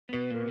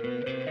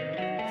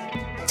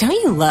Don't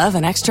you love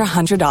an extra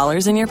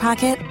 $100 in your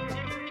pocket?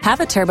 Have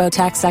a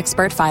TurboTax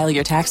expert file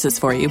your taxes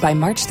for you by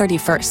March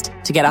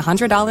 31st to get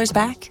 $100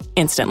 back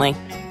instantly.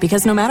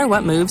 Because no matter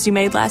what moves you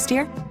made last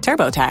year,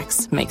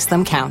 TurboTax makes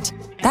them count.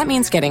 That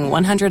means getting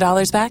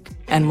 $100 back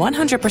and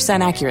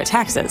 100% accurate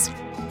taxes,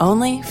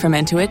 only from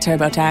Intuit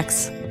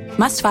TurboTax.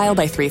 Must file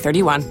by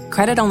 3/31.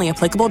 Credit only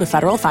applicable to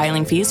federal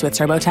filing fees with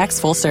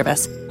TurboTax full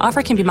service.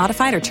 Offer can be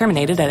modified or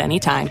terminated at any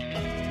time.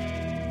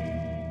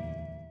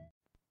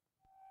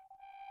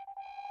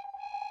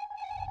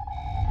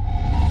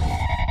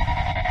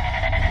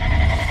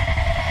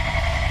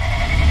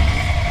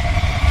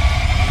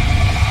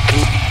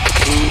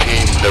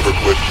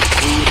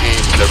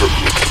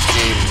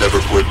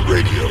 Never Quit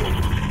Radio.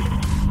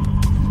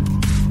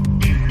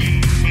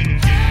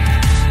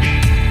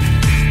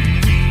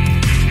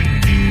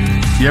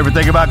 You ever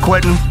think about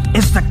quitting?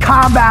 It's the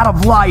combat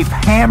of life,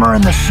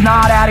 hammering the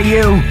snot out of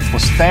you. Well,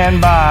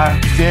 stand by,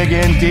 dig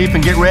in deep,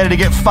 and get ready to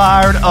get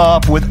fired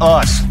up with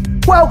us.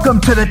 Welcome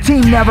to the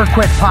Team Never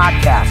Quit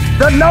Podcast,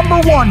 the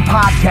 #1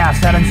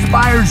 podcast that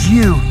inspires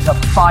you to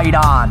fight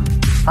on.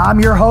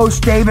 I'm your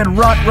host,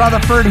 Rut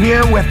Rutherford,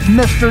 here with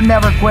Mr.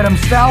 Never Quit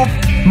himself,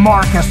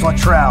 Marcus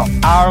Luttrell.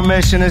 Our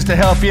mission is to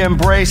help you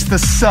embrace the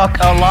suck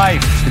of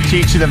life, to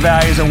teach you the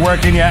values of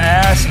working your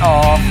ass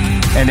off,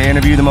 and to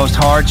interview the most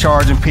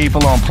hard-charging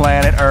people on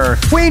planet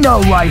Earth. We know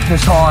life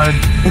is hard.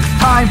 It's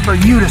time for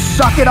you to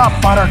suck it up,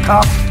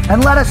 Buttercup,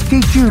 and let us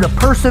teach you to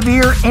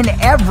persevere in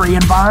every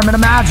environment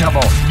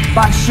imaginable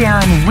by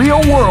sharing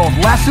real-world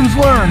lessons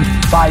learned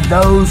by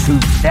those who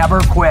never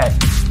quit.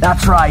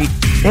 That's right.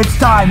 It's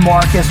time,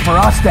 Marcus, for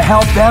us to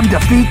help them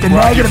defeat the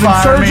negative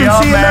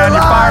insurgency in their lives.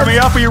 You fired me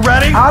up. Are you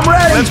ready? I'm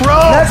ready. Let's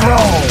roll. Let's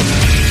roll.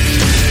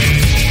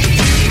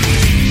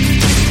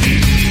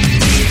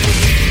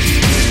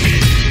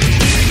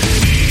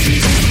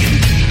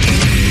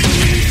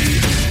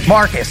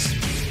 Marcus.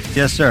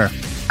 Yes, sir.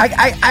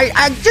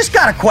 I just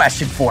got a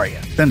question for you.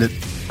 Send it.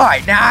 All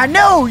right. Now, I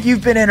know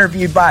you've been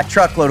interviewed by a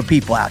truckload of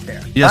people out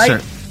there. Yes,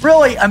 right? sir.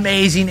 Really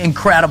amazing,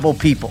 incredible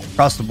people.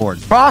 Across the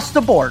board. Across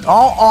the board.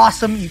 All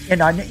awesome.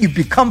 You've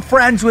become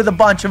friends with a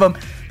bunch of them.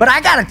 But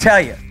I got to tell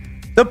you,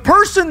 the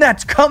person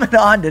that's coming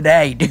on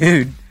today,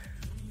 dude,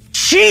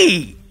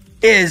 she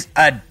is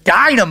a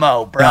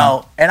dynamo, bro.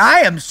 Yeah. And I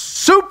am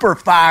super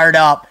fired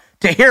up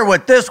to hear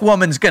what this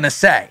woman's going to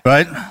say.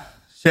 Right?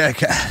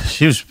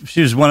 She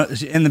was one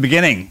in the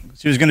beginning.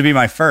 She was going to be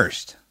my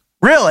first.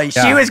 Really?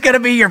 Yeah. She was going to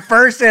be your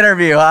first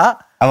interview, huh?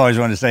 I've always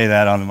wanted to say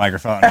that on the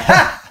microphone.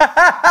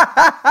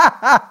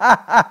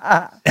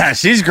 Yeah,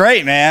 she's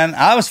great, man.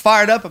 I was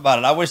fired up about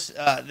it. I wish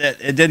that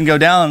it didn't go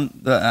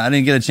down. I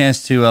didn't get a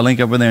chance to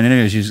link up with her in an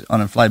interview. She's on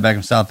a flight back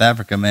from South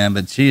Africa, man.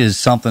 But she is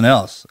something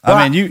else. Wow.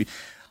 I mean, you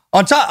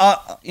on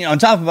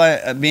top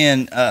of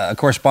being a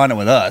correspondent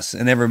with us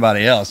and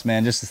everybody else,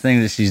 man. Just the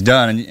things that she's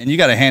done, and you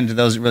got to hand it to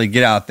those that really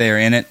get out there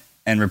in it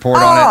and report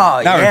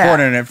on it. Not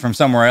reporting it from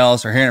somewhere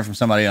else or hearing it from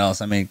somebody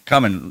else. I mean,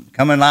 coming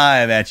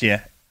live at you.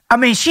 I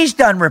mean, she's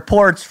done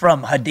reports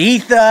from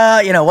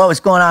Haditha, what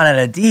was going on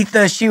at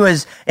Haditha. She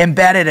was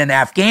embedded in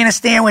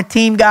Afghanistan with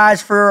team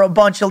guys for a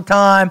bunch of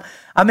time.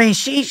 I mean,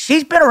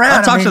 she's been around.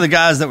 I talked to the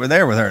guys that were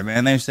there with her,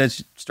 man. They said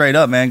straight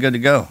up, man, good to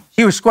go.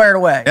 She was squared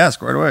away. Yeah,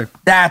 squared away.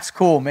 That's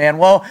cool, man.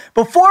 Well,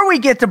 before we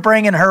get to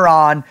bringing her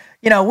on,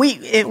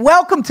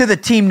 welcome to the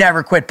Team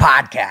Never Quit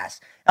podcast.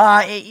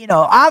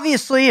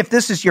 Obviously, if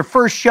this is your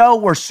first show,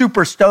 we're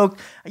super stoked.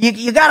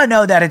 You got to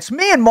know that it's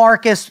me and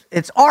Marcus.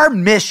 It's our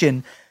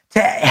mission to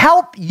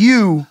help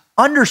you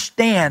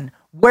understand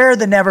where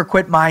the never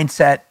quit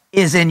mindset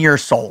is in your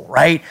soul,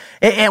 right?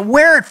 And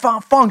where it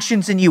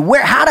functions in you,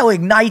 how to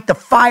ignite the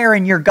fire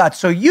in your gut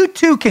so you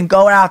too can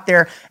go out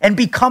there and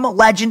become a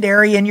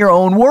legendary in your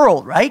own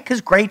world, right? Because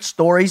great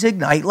stories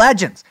ignite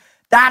legends.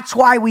 That's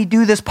why we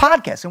do this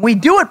podcast. And we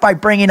do it by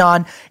bringing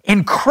on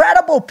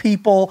incredible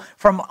people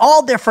from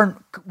all different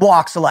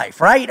walks of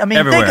life, right? I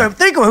mean,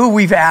 think of who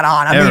we've had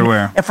on.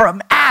 Everywhere. Mean, from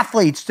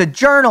athletes to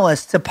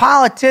journalists to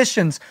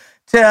politicians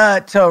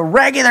to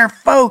regular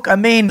folk. I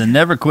mean, the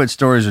never quit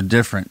stories are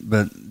different,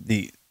 but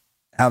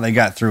how they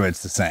got through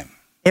it's the same.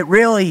 It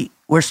really,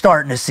 we're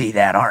starting to see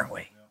that, aren't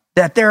we?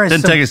 That there is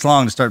didn't take us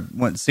long to start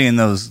seeing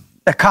those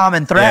the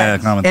common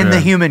threads in the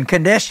human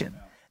condition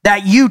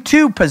that you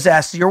too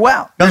possess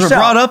because we're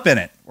brought up in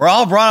it. We're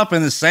all brought up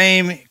in the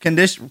same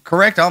condition,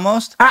 correct?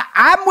 Almost.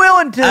 I'm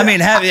willing to. I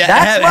mean, have it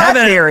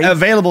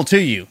available to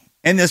you.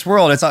 In this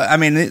world, it's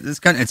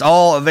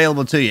all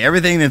available to you.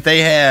 Everything that they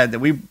had,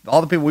 all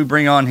the people we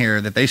bring on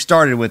here, that they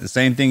started with, the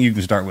same thing you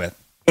can start with.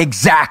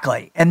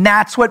 Exactly. And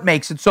that's what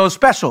makes it so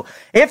special.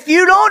 If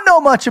you don't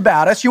know much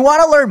about us, you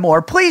want to learn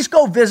more, please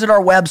go visit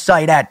our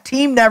website at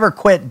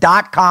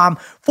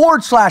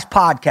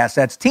teamneverquit.com/podcast.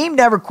 That's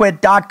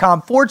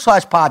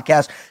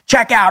teamneverquit.com/podcast.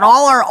 Check out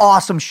all our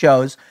awesome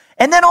shows.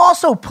 And then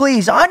also,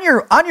 please, on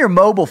your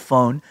mobile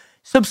phone,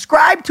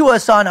 subscribe to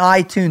us on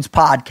iTunes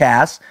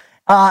podcasts.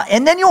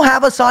 And then you'll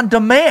have us on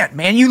demand,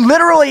 man. You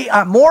literally,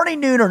 morning,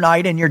 noon, or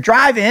night, and you're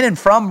driving in and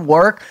from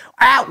work,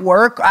 at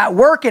work,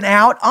 working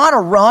out, on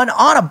a run,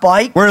 on a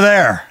bike. We're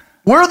there.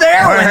 We're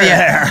there with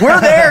you.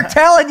 We're there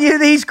telling you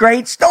these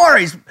great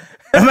stories.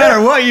 No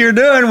matter what you're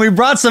doing, we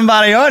brought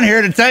somebody on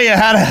here to tell you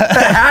how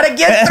to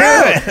get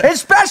through,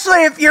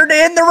 especially if you're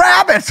in the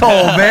rabbit's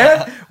hole,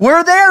 man.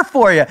 We're there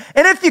for you.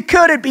 And if you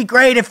could, it'd be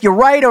great if you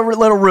write a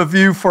little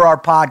review for our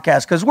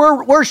podcast, because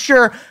we're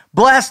sure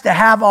blessed to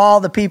have all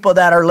the people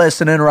that are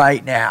listening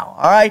right now.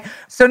 All right.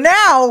 So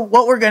now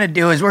what we're going to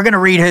do is we're going to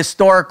read a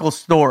historical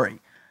story.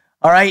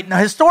 All right. And the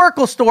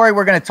historical story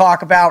we're going to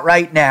talk about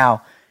right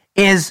now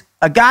is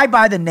a guy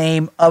by the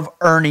name of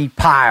Ernie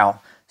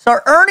Pyle. So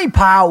Ernie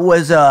Pyle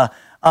was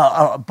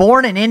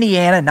born in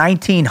Indiana in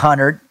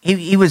 1900.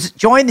 He was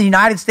joined the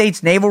United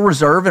States Naval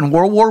Reserve in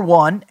World War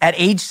I at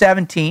age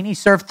 17. He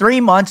served 3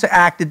 months of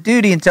active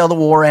duty until the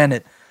war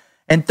ended.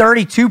 In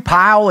 32,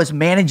 Pyle was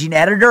managing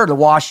editor of the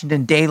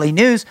Washington Daily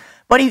News,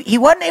 but he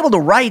wasn't able to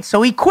write,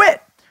 so he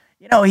quit.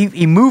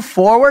 He moved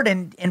forward,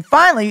 and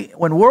finally,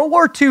 when World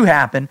War II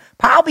happened,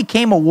 Pyle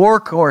became a war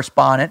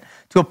correspondent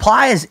to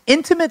apply his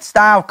intimate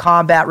style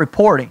combat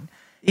reporting.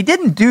 He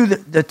didn't do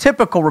the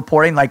typical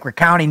reporting like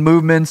recounting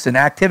movements and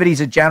activities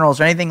of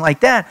generals or anything like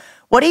that.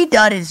 What he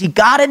did is he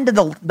got into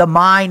the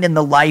mind and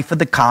the life of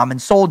the common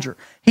soldier.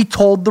 He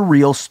told the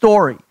real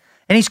story.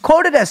 And he's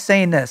quoted as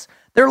saying this: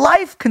 "Their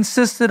life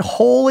consisted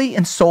wholly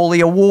and solely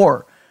of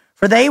war,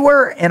 for they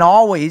were and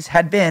always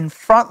had been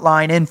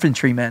frontline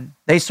infantrymen.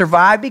 They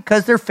survived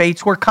because their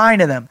fates were kind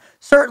to them,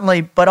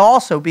 certainly, but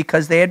also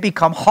because they had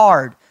become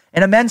hard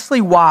and immensely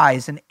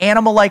wise in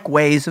animal-like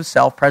ways of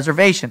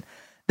self-preservation.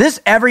 This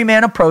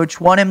everyman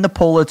approach won him the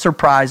Pulitzer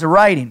Prize of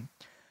writing."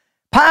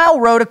 Pyle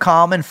wrote a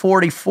column in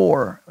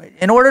 44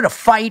 in order to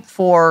fight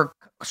for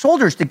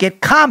soldiers to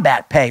get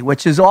combat pay,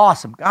 which is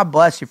awesome. God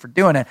bless you for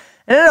doing it.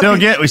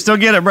 We still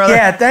get it, brother.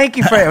 Yeah, thank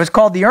you for it. It was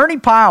called the Ernie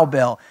Pyle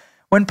Bill.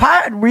 When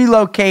Pyle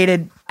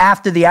relocated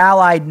after the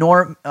Allied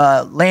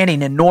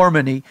landing in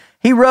Normandy,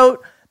 he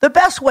wrote, "The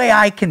best way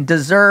I can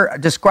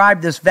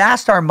describe this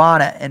vast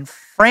armada and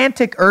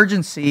frantic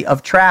urgency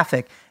of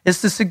traffic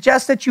is to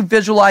suggest that you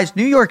visualize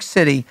New York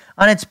City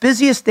on its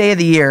busiest day of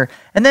the year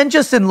and then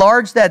just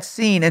enlarge that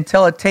scene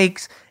until it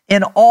takes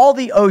in all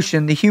the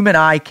ocean the human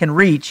eye can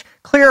reach,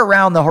 clear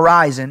around the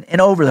horizon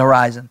and over the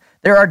horizon.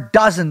 There are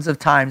dozens of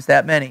times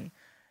that many."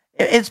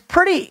 It's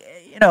pretty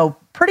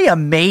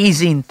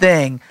amazing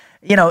thing,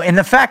 and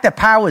the fact that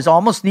Pyle was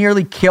almost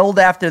nearly killed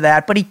after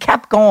that, but he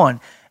kept going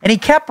and he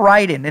kept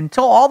writing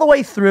until all the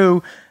way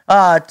through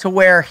to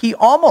where he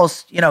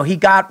almost, he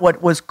got what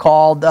was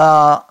called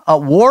a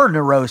war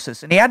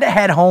neurosis, and he had to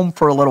head home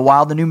for a little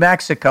while to New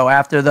Mexico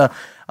after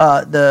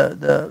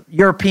the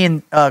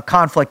European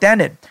conflict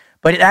ended.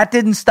 But that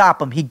didn't stop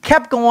him. He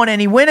kept going,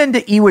 and he went into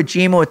Iwo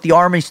Jima with the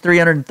Army's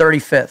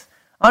 335th.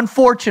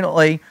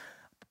 Unfortunately,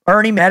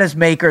 Ernie met his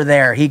maker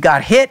there. He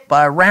got hit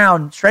by a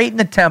round straight in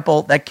the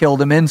temple that killed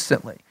him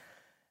instantly.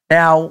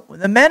 Now,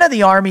 the men of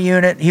the Army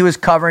unit he was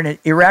covering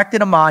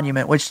erected a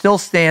monument which still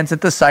stands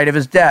at the site of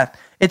his death.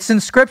 Its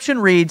inscription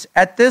reads,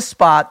 "At this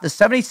spot, the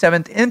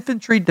 77th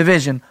Infantry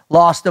Division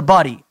lost a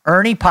buddy,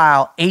 Ernie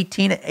Pyle,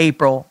 18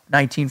 April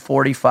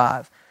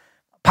 1945.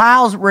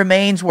 Pyle's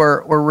remains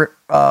were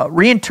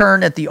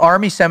reinterred at the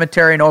Army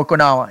Cemetery in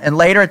Okinawa and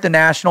later at the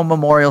National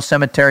Memorial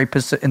Cemetery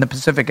in the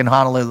Pacific in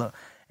Honolulu.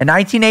 In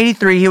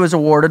 1983, he was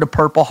awarded a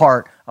Purple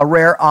Heart, a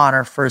rare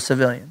honor for a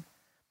civilian.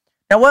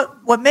 Now,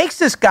 what makes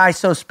this guy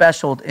so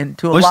special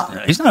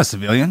He's not a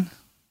civilian.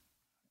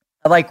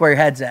 I like where your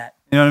head's at.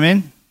 You know what I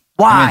mean?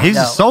 Why? He's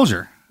a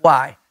soldier.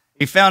 Why?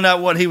 He found out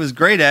what he was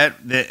great at,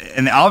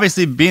 and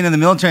obviously being in the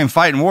military and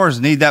fighting wars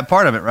need that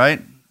part of it,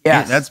 right?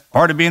 Yes. That's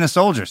part of being a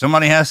soldier.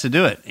 Somebody has to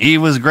do it. He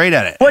was great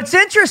at it. What's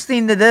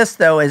interesting to this,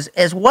 though,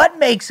 is what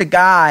makes a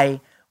guy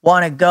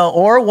want to go,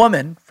 or a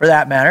woman for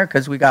that matter,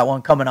 because we got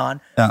one coming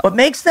on, what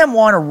makes them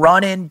want to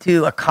run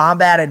into a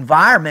combat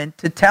environment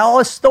to tell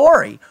a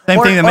story?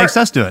 Same thing that makes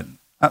us do it.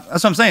 That's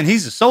what I'm saying.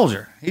 He's a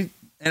soldier.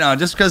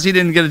 Just because he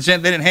didn't get a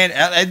chance, they didn't hand.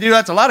 They do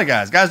that to a lot of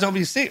guys. Guys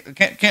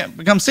can't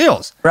become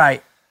SEALs.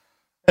 Right.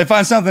 They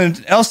find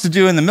something else to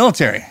do in the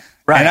military.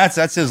 Right. And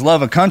that's his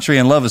love of country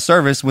and love of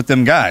service with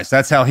them guys.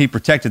 That's how he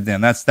protected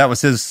them. That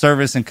was his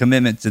service and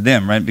commitment to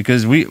them, right?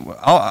 Because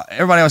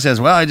everybody else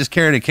says, well, I just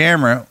carried a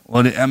camera.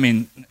 Well, I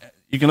mean,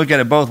 you can look at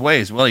it both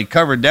ways. Well, he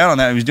covered down on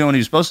that. He was doing what he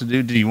was supposed to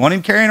do. Did you want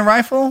him carrying a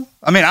rifle?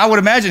 I mean, I would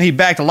imagine he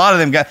backed a lot of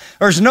them guys.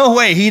 There's no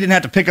way he didn't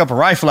have to pick up a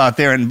rifle out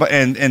there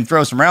and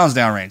throw some rounds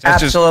down range.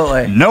 That's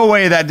absolutely. Just no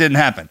way that didn't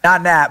happen. Not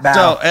in that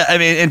battle. So, I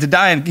mean,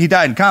 he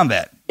died in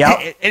combat.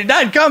 Yep. He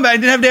died in combat. He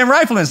didn't have a damn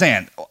rifle in his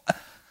hand.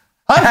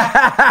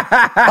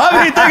 How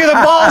many think of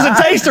the balls it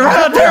takes to run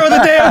out there with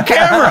a damn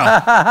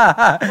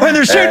camera when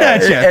they're shooting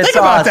at you? Think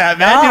about that,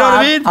 man. You know what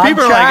I mean?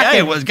 People are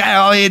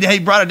like, hey, he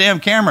brought a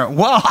damn camera.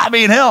 Well, I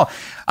mean, hell,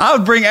 I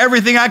would bring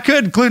everything I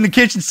could, including the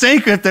kitchen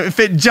sink, if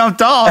it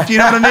jumped off. You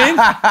know what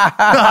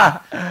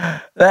I mean?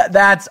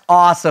 That's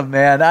awesome,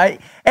 man.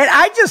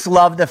 I just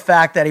love the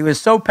fact that he was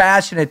so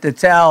passionate to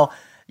tell,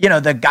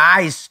 the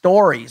guys'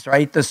 stories,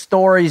 right? The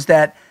stories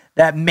that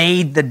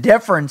made the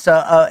difference.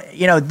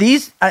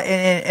 These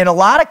in a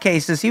lot of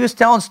cases, he was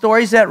telling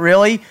stories that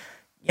really,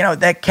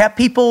 that kept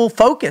people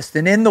focused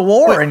and in the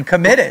war and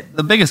committed.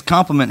 The biggest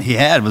compliment he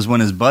had was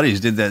when his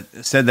buddies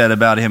said that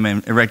about him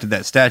and erected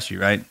that statue,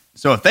 right?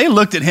 So if they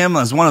looked at him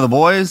as one of the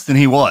boys, then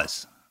he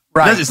was.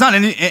 Right. It's not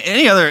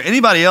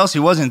anybody else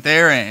who wasn't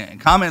there and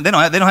comment. They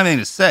don't have anything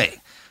to say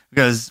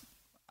because,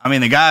 I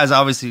mean, the guys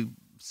obviously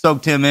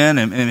soaked him in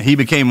and he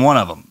became one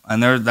of them.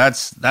 And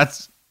that's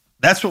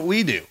what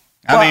we do.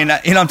 I mean,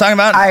 you know what I'm talking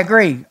about? I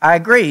agree.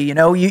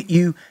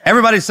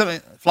 Everybody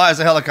flies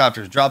the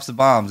helicopters, drops the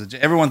bombs.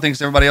 Everyone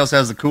thinks everybody else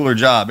has the cooler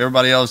job.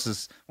 Everybody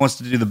else wants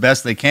to do the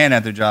best they can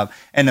at their job.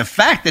 And the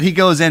fact that he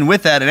goes in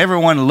with that and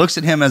everyone looks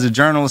at him as a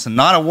journalist and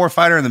not a war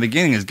fighter in the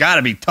beginning has got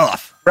to be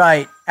tough.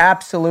 Right.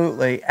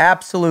 Absolutely.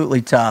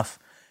 Absolutely tough.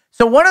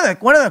 So one of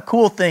the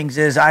cool things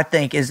is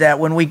that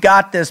when we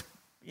got this,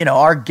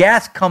 our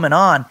guest coming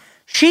on,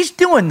 she's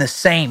doing the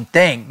same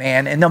thing,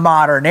 man, in the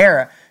modern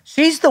era.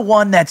 She's the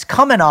one that's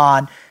coming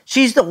on.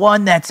 She's the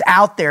one that's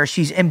out there.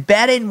 She's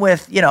embedding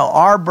with,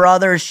 our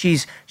brothers.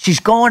 She's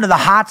going to the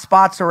hot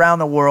spots around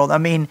the world. I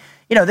mean,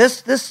 one of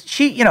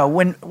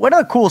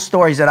the cool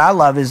stories that I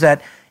love is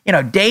that,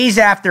 days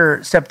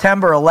after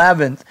September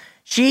 11th,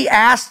 she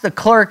asked the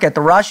clerk at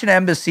the Russian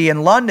embassy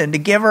in London to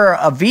give her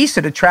a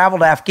visa to travel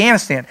to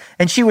Afghanistan.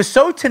 And she was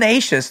so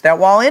tenacious that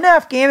while in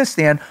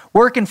Afghanistan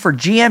working for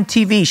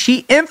GMTV, she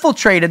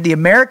infiltrated the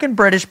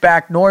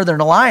American-British-backed Northern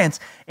Alliance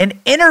and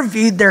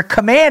interviewed their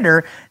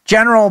commander,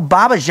 General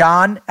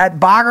Babajan, at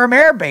Bagram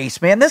Air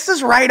Base. Man, this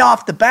is right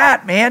off the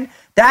bat, man.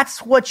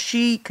 That's what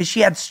because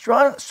she had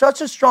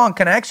such a strong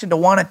connection to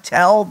want to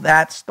tell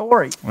that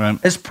story. Right.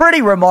 It's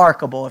pretty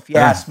remarkable, if you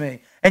ask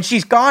me. And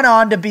she's gone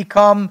on to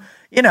become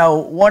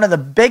one of the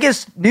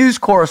biggest news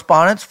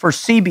correspondents for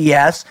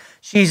CBS.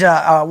 She's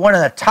one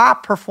of the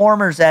top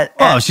performers at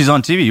she's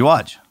on TV. You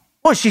watch.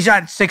 Well, she's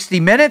on 60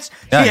 Minutes.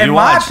 Yeah, in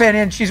my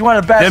opinion, she's one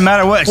of the best. Doesn't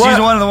matter what. She's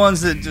one of the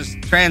ones that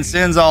just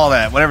transcends all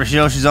that. Whatever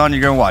show she's on,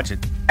 you're going to watch it.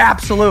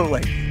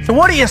 Absolutely. So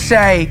what do you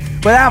say,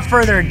 without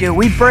further ado,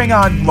 we bring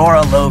on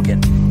Lara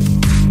Logan.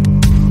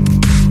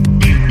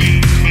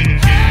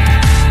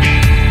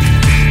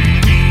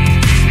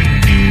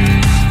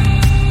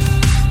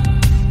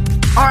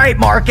 All right,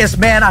 Marcus,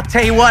 man, I'll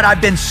tell you what,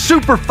 I've been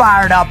super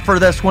fired up for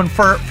this one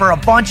for a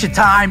bunch of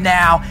time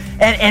now.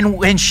 And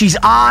when she's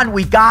on,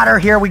 we got her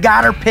here, we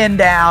got her pinned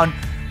down.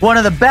 One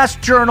of the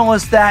best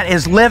journalists that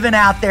is living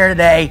out there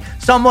today.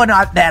 Someone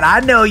that I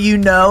know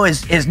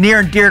is near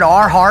and dear to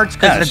our hearts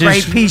because of the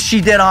great piece she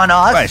did on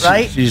us,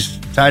 right? She's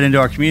tied into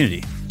our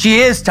community. She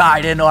is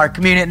tied into our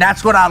community, and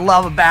that's what I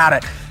love about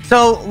it.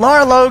 So,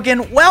 Lara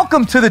Logan,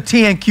 welcome to the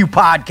TNQ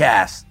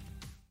Podcast.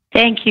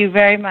 Thank you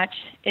very much.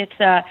 It's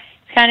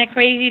kind of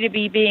crazy to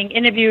be being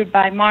interviewed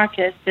by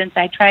Marcus since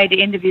I tried to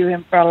interview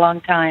him for a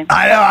long time.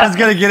 I know. I was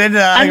going to get into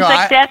that.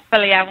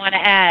 Unsuccessfully, I want to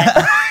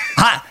add.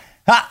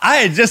 I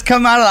had just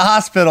come out of the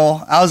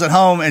hospital. I was at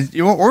home. And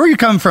where were you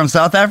coming from?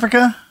 South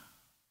Africa?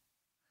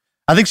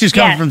 I think she's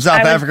coming from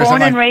South Africa. I was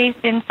born and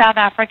raised in South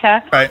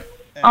Africa. Right.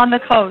 On the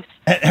coast.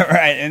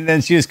 Right. And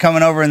then she was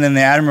coming over, and then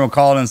the Admiral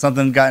called, and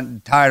something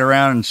got tied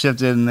around and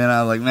shifted. And then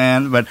I was like,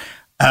 man, but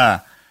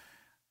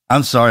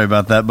I'm sorry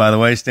about that, by the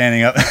way,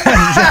 standing up.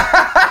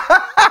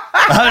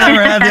 I've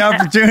never had the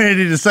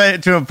opportunity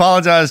to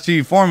apologize to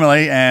you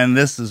formally, and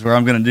this is where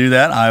I'm going to do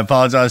that. I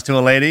apologize to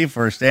a lady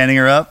for standing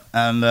her up,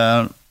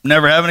 and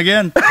never happen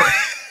again.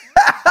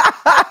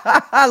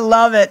 I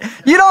love it.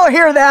 You don't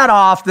hear that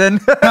often.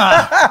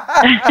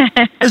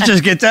 Let's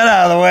just get that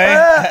out of the way.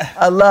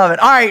 I love it.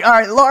 All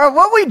right, Lara,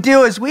 what we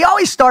do is we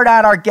always start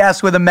out our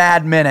guests with a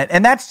mad minute,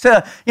 and that's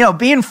to,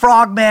 being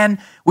frogmen,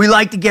 we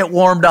like to get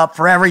warmed up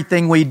for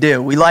everything we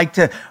do. We like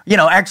to,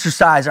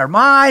 exercise our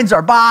minds,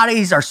 our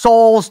bodies, our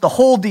souls, the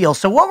whole deal.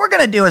 So what we're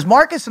going to do is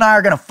Marcus and I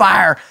are going to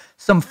fire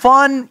some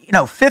fun,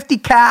 50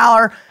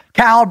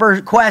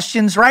 caliber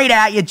questions right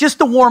at you just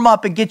to warm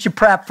up and get you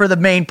prepped for the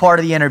main part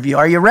of the interview.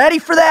 Are you ready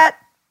for that?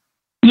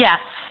 Yes.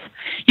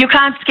 You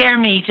can't scare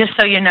me, just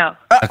so you know.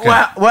 Okay.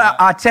 Well,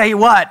 I'll tell you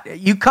what.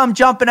 You come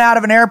jumping out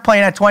of an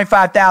airplane at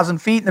 25,000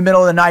 feet in the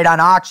middle of the night on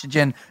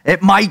oxygen,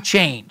 it might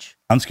change.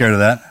 I'm scared of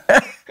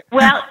that.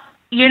 Well,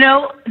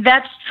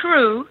 that's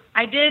true.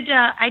 I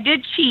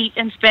did cheat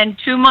and spend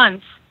 2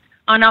 months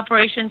on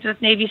operations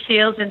with Navy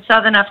SEALs in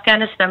southern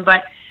Afghanistan,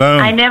 but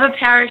boom. I never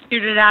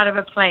parachuted out of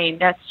a plane.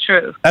 That's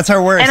true. That's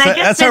her way.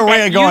 That's her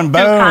way of going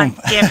boom.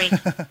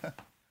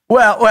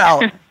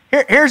 Well.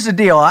 Here's the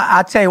deal.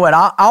 I'll tell you what.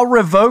 I'll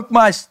revoke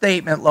my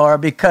statement, Lara,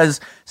 because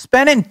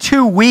spending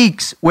 2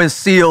 weeks with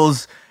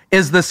SEALs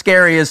is the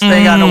scariest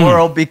thing on the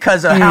world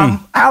because of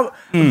how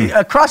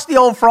a crusty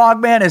old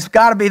frogman has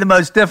got to be the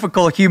most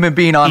difficult human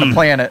being on the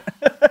planet.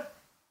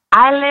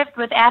 I lived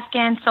with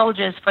Afghan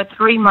soldiers for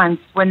 3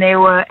 months when they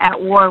were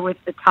at war with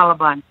the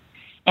Taliban.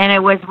 And it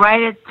was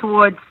right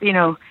towards,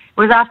 it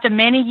was after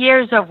many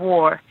years of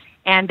war,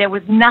 and there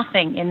was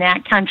nothing in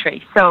that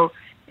country. So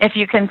if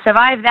you can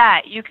survive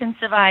that, you can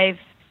survive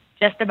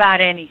just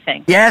about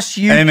anything. Yes,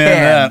 you can.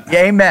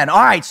 Amen.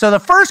 All right, so the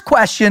first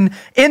question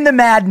in the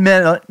Mad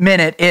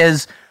Minute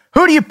is,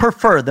 who do you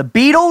prefer, the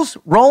Beatles,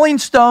 Rolling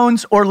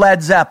Stones, or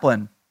Led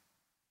Zeppelin?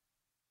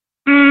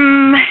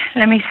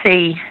 let me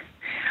see.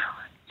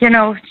 You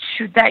know,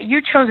 that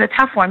you chose a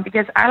tough one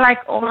because I like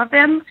all of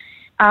them.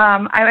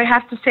 I would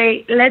have to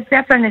say Led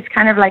Zeppelin is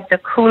kind of like the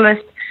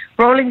coolest.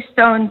 Rolling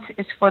Stones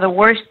is for the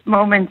worst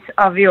moments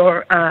of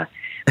your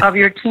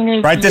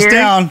teenage Write years. this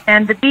down.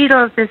 And the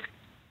Beatles is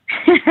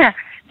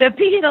the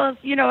Beatles.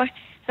 You know,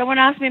 someone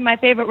asked me my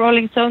favorite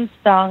Rolling Stones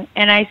song,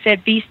 and I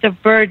said "Beast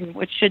of Burden,"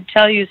 which should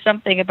tell you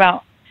something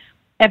about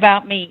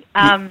me.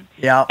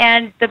 Yeah.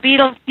 And the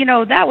Beatles, you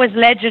know, that was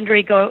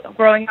legendary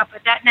growing up,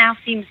 but that now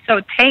seems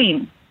so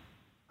tame.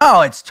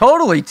 Oh, it's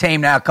totally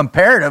tame now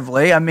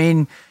comparatively. I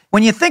mean,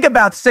 when you think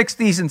about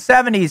 60s and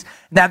 70s,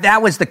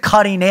 that was the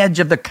cutting edge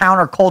of the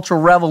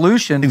countercultural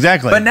revolution.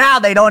 Exactly. But now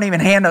they don't even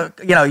handle,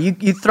 you know,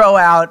 you throw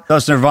out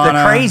those Nirvana.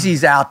 the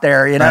crazies out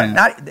there, you know.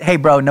 Right. Hey,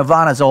 bro,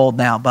 Nirvana's old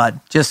now, bud,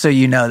 just so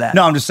you know that.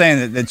 No, I'm just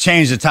saying that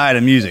changed the tide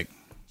of music.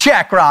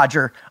 Check,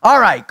 Roger. All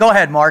right, go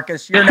ahead,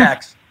 Marcus. You're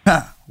next.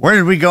 Where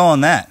did we go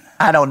on that?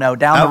 I don't know.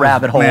 Down the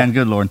rabbit hole. Man,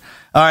 good Lord.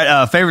 All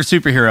right, favorite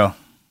superhero?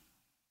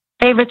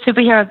 Favorite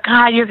superhero?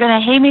 God, you're going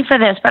to hate me for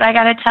this, but I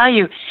got to tell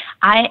you,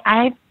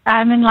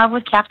 I'm in love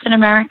with Captain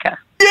America.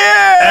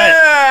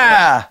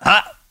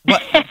 Yeah!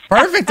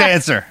 Perfect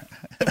answer.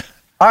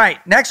 All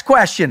right, next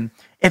question.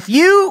 If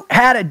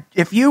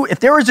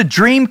there was a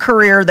dream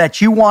career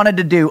that you wanted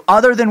to do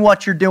other than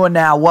what you're doing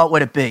now, what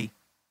would it be?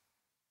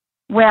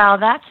 Well,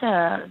 that's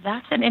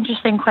an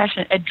interesting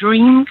question. A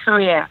dream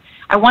career.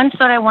 I once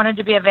thought I wanted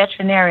to be a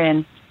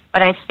veterinarian,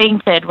 but I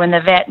fainted when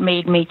the vet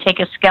made me take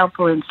a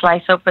scalpel and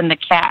slice open the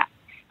cat.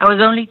 I was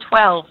only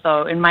 12,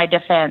 though, in my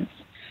defense.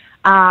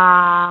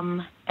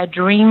 A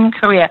dream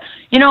career.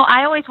 You know,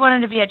 I always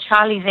wanted to be a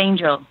Charlie's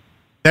Angel.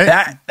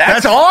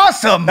 That's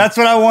awesome. That's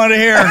what I want to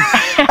hear.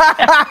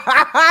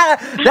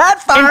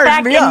 That fires in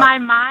fact, me up. In my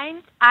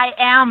mind, I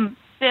am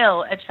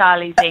still a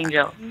Charlie's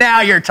Angel.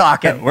 Now you're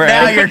talking. You're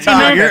added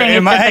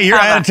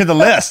to the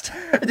list.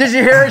 Did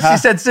you hear it? She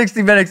said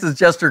 60 Minutes is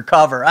just her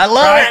cover. I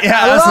love it.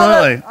 Yeah,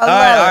 absolutely. All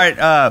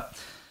right.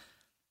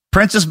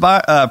 Princess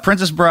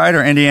Bride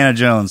or Indiana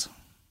Jones?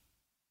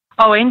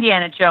 Oh,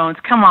 Indiana Jones!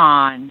 Come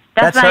on,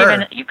 that's not her.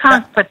 even. You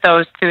can't put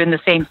those two in the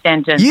same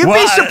sentence. You'd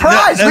be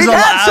surprised. We've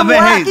had some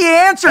wacky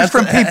answers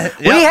from people.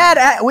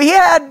 Yeah. We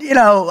had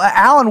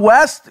Alan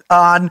West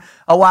on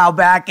a while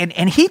back,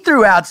 and he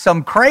threw out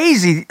some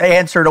crazy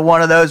answer to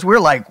one of those.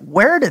 We're like,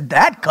 where did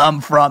that come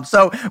from?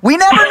 So we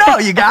never know.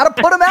 You got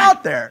to put them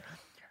out there.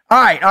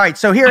 All right.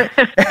 So here,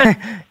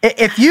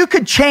 if you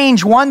could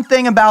change one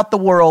thing about the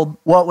world,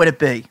 what would it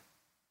be?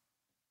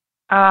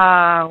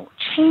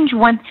 Change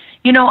one.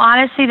 You know,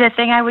 honestly, the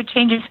thing I would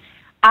change is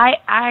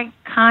I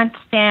can't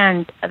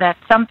stand that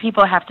some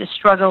people have to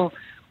struggle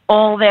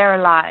all their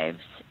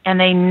lives and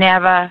they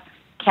never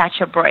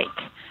catch a break.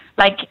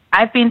 Like,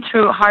 I've been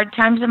through hard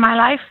times in my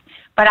life,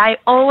 but I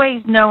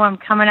always know I'm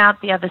coming out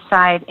the other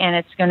side and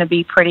it's going to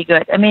be pretty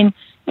good. I mean,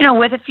 you know,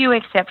 with a few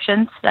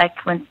exceptions,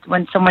 like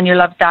when someone you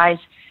love dies,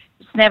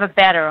 it's never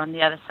better on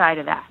the other side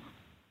of that.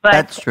 But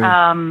that's true.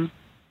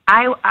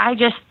 I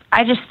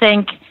just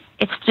think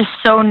it's just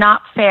so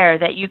not fair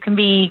that you can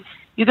be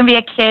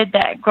a kid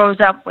that grows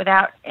up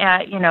without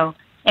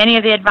any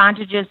of the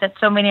advantages that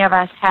so many of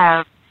us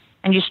have,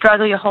 and you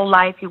struggle your whole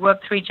life. You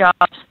work 3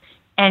 jobs,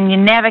 and you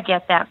never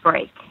get that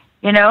break.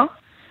 You know.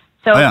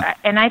 So,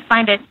 and I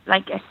find it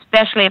like,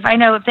 especially if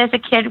there's a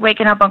kid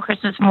waking up on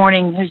Christmas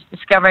morning who's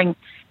discovering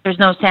there's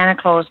no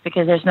Santa Claus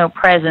because there's no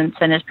presents,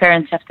 and his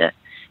parents have to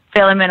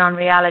fill him in on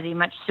reality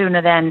much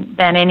sooner than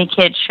any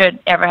kid should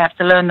ever have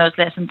to learn those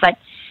lessons. Like,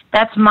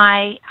 that's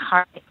my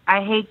heart.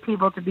 I hate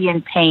people to be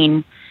in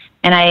pain,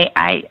 and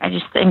I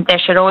just think there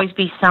should always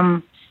be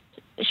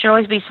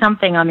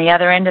something on the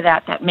other end of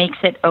that makes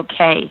it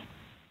okay.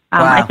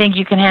 Wow. I think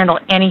you can handle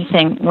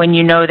anything when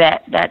you know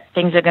that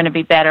things are going to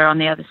be better on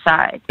the other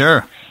side.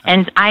 Sure.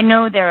 And I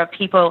know there are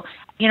people,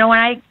 you know, when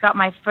I got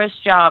my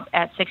first job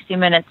at 60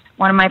 Minutes,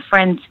 one of my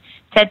friends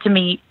said to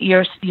me,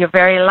 you're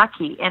very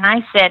lucky. And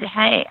I said,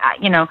 hey,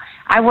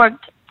 I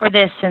worked for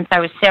this since I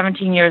was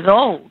 17 years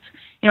old.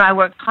 You know, I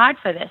worked hard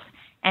for this.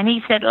 And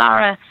he said,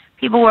 Lara,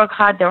 people work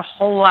hard their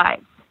whole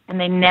lives, and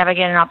they never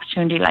get an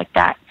opportunity like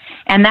that.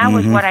 And that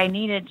was what I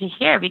needed to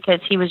hear,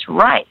 because he was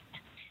right.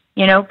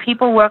 You know,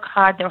 people work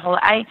hard their whole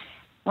life.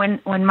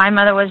 When my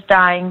mother was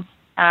dying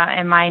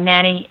and my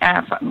nanny,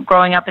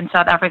 growing up in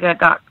South Africa,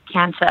 got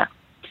cancer,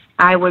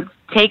 I would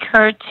take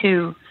her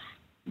to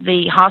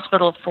the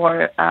hospital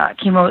for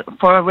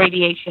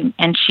radiation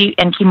and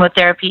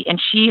chemotherapy, and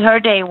her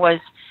day was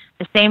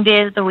the same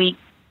day of the week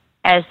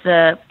as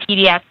the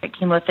pediatric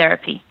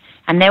chemotherapy.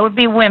 And there would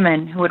be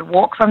women who would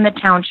walk from the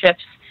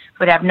townships,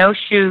 who would have no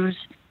shoes,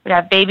 would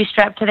have babies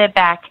strapped to their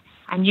back.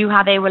 I knew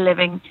how they were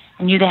living.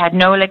 I knew they had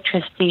no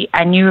electricity.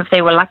 I knew if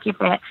they were lucky,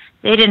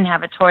 they didn't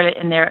have a toilet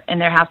in their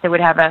house. They would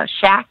have a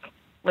shack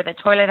with a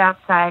toilet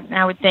outside. And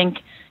I would think,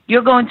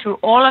 you're going through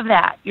all of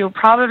that. You're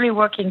probably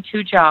working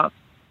 2 jobs,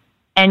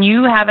 and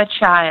you have a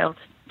child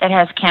that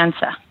has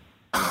cancer.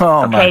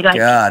 Oh, okay, my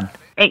God.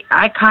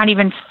 I can't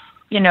even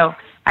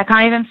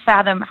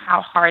fathom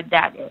how hard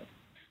that is.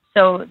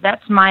 So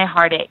that's my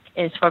heartache,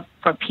 is for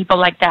people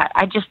like that.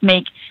 I just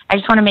want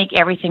to make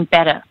everything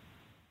better.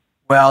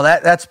 Well,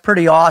 that's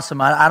pretty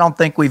awesome. I don't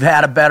think we've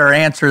had a better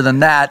answer than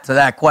that to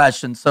that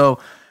question. So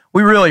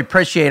we really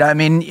appreciate it. I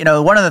mean,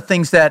 one of the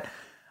things that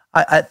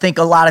I think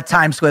a lot of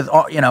times with,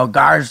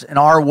 guys in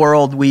our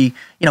world, we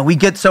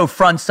get so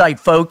front sight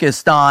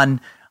focused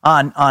on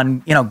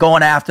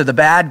going after the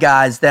bad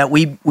guys that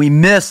we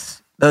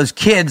miss those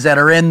kids that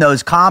are in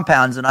those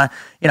compounds. And I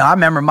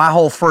remember my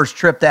whole first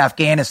trip to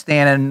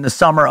Afghanistan in the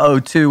summer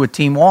of 2002 with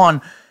Team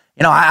One.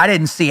 I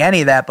didn't see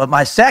any of that, but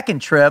my second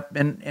trip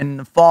in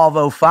the fall of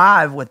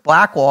 2005 with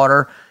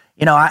Blackwater,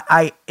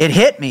 it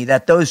hit me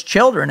that those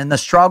children and the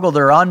struggle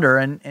they're under,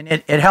 and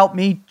it helped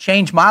me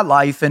change my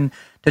life and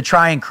to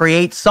try and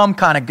create some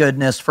kind of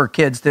goodness for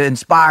kids to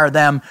inspire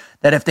them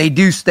that if they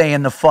do stay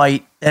in the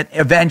fight, that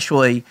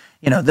eventually,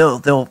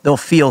 they'll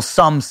feel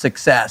some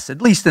success,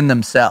 at least in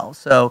themselves.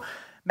 So,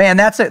 man,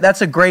 that's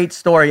a great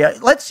story.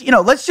 Those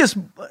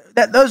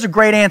are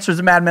great answers,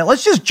 Madman.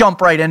 Let's just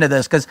jump right into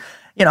this because,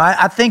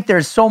 I think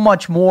there's so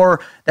much more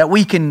that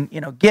we can,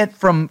 get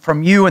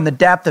from you and the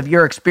depth of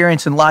your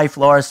experience in life,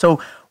 Lara.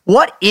 So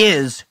what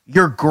is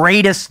your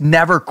greatest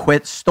never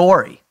quit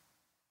story?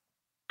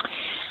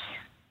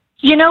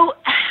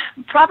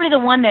 Probably the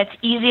one that's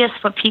easiest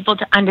for people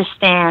to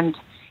understand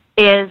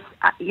is,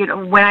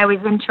 when I was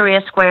in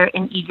Tahir Square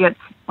in Egypt,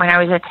 when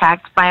I was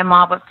attacked by a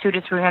mob of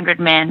 200 to 300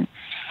 men.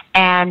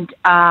 And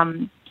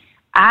the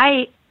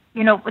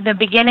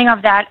beginning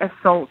of that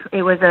assault,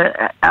 it was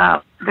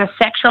the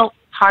sexual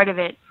part of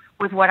it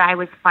was what I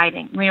was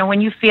fighting.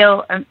 When you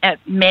feel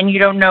men you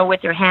don't know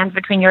with your hands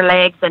between your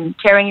legs and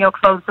tearing your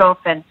clothes off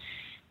and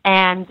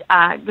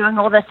doing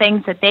all the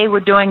things that they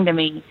were doing to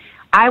me,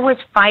 I was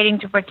fighting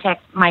to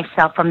protect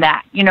myself from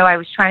that. I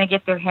was trying to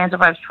get their hands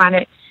off. I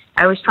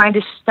was trying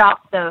to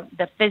stop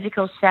the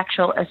physical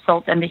sexual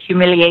assault and the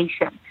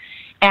humiliation.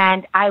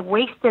 And I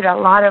wasted a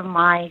lot of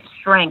my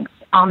strength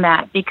on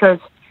that because,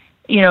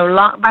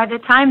 by the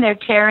time they're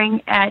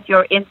tearing at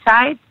your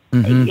inside,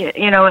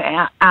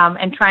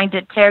 and trying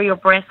to tear your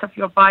breasts off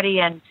your body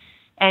and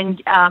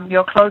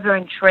your clothes are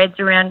in shreds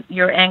around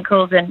your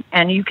ankles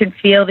and you can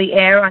feel the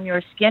air on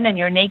your skin and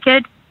you're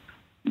naked,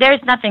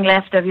 there's nothing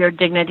left of your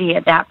dignity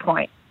at that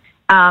point.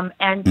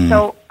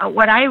 So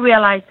what I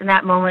realized in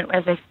that moment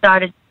as I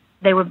started,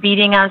 they were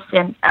beating us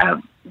and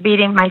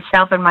beating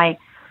myself and my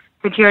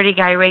security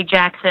guy, Ray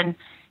Jackson.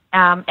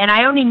 And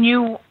I only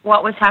knew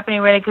what was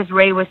happening really because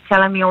Ray was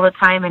telling me all the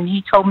time, and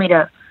he told me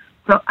to.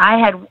 So I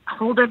had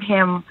hold of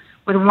him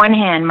with one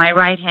hand, my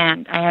right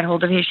hand. I had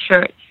hold of his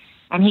shirt.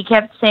 And he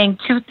kept saying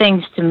two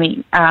things to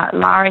me.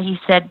 Lara, he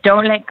said,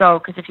 don't let go,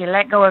 because if you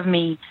let go of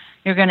me,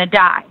 you're going to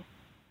die.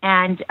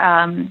 And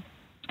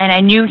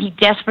I knew he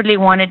desperately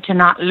wanted to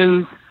not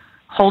lose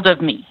hold of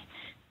me.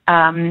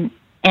 And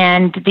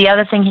the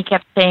other thing he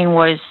kept saying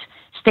was,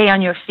 stay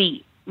on your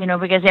feet,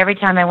 because every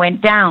time I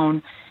went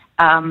down,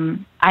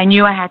 I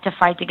knew I had to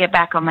fight to get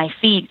back on my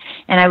feet.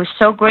 And I was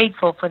so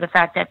grateful for the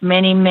fact that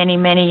many, many,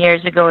 many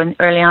years ago and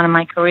early on in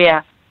my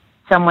career,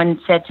 someone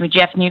said to me,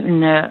 Jeff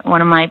Newton,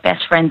 one of my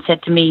best friends,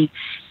 said to me,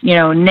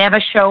 never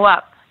show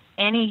up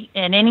in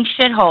any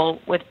shithole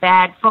with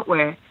bad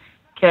footwear,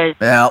 because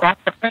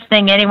that's the first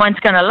thing anyone's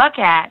going to look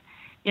at.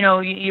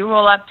 You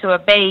roll up to a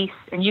base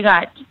and you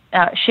got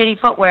shitty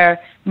footwear.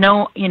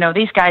 No,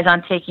 these guys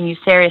aren't taking you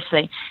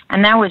seriously.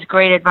 And that was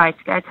great advice.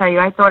 I tell you,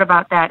 I thought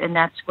about that in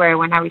that square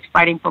when I was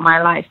fighting for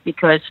my life,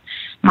 because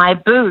my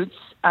boots,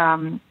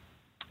 I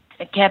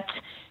kept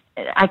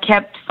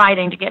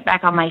fighting to get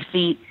back on my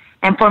feet.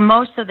 And for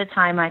most of the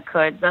time I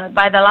could.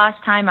 By the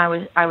last time I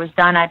was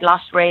done, I'd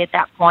lost Ray at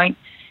that point,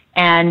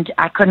 and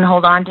I couldn't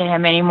hold on to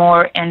him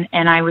anymore, and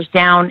I was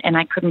down and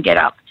I couldn't get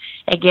up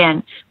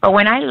again. But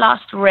when I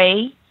lost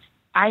Ray,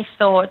 I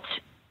thought,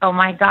 oh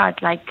my God,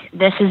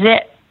 this is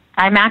it.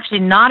 I'm actually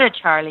not a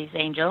Charlie's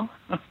Angel.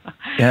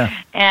 Yeah.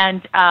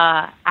 And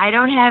I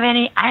don't have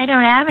any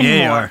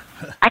more.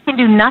 I can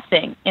do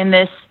nothing in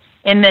this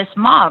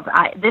mob.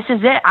 This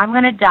is it. I'm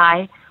going to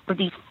die with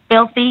these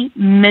filthy,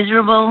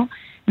 miserable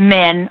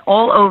men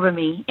all over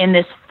me in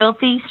this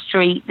filthy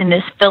street, in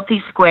this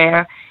filthy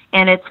square,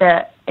 and it's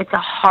a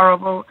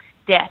horrible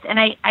death. And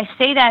I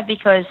say that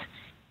because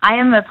I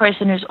am a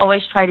person who's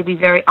always tried to be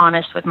very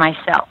honest with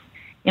myself.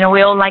 We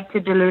all like to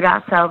delude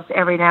ourselves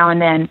every now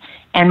and then,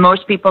 and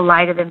most people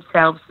lie to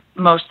themselves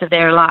most of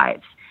their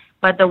lives.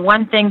 But the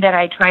one thing that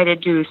I try to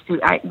do is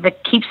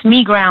that keeps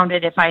me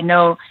grounded if I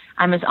know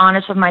I'm as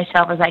honest with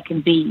myself as I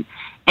can be.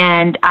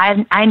 And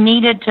I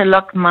needed to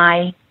look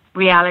my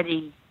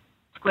reality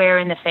square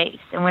in the face.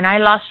 And when I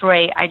lost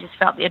Ray, I just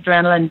felt the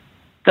adrenaline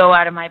go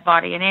out of my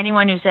body. And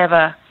anyone who's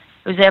ever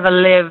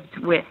lived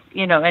with,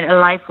 in a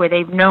life where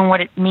they've known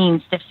what it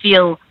means to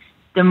feel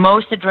the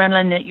most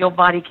adrenaline that your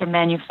body can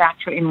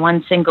manufacture in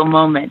one single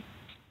moment,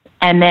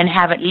 and then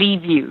have it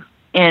leave you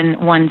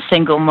in one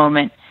single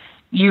moment,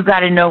 you got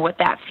to know what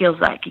that feels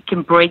like. It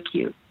can break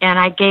you. And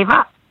I gave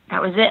up.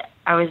 That was it.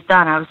 I was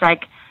done. I was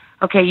like,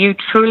 okay, you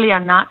truly are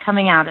not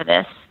coming out of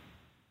this.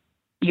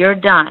 You're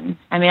done.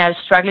 I mean, I was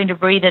struggling to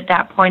breathe at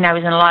that point. I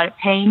was in a lot of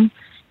pain,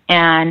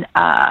 and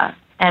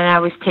I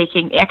was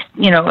taking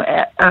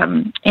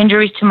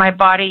injuries to my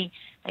body.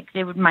 Like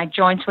my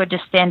joints were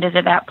distended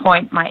at that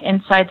point. My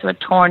insides were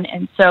torn,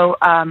 and so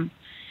the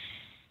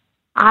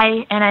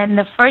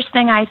first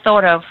thing I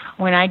thought of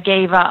when I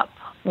gave up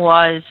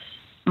was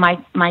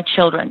my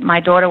children. My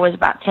daughter was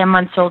about 10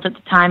 months old at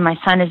the time. My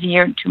son is a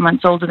year and 2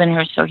 months older than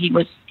her, so he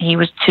was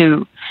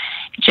 2,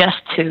 just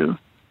 2,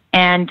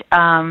 and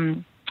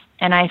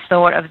I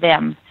thought of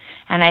them,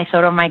 and I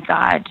thought, oh my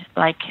God,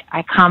 like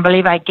I can't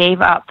believe I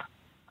gave up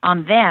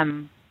on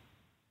them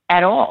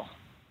at all.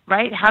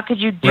 Right? How could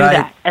you do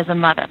that as a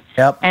mother?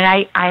 Yep.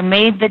 And I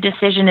made the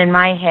decision in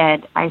my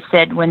head. I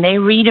said, when they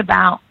read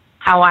about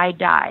how I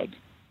died,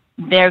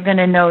 they're going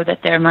to know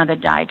that their mother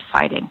died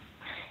fighting.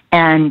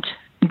 And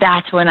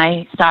that's when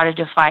I started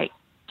to fight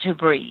to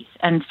breathe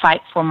and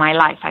fight for my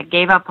life. I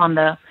gave up on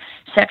the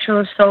sexual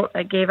assault.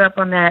 I gave up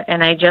on that,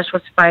 and I just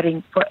was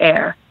fighting for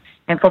air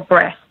and for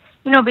breath.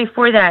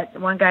 Before that,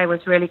 one guy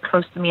was really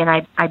close to me, and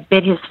I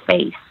bit his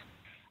face.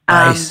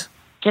 Nice.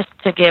 Just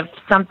to give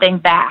something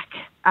back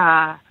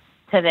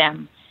to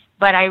them.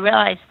 But I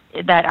realized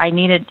that I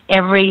needed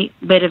every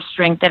bit of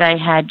strength that I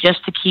had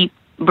just to keep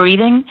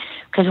breathing,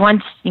 because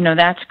once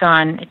that's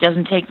gone, it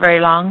doesn't take very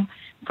long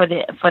for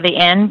the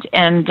end.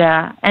 And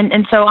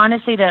so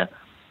honestly,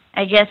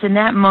 I guess in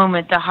that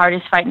moment, the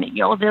hardest fight.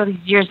 All these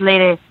years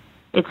later,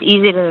 it's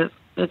easy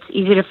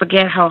to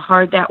forget how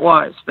hard that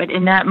was. But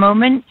in that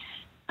moment,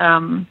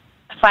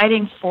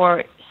 fighting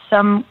for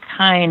some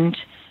kind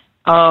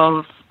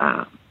of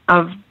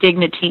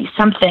dignity,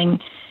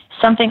 something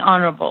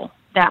honorable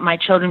that my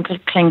children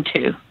could cling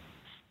to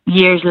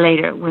years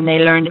later when they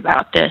learned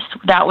about this.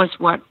 That was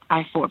what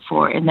I fought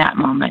for in that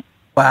moment.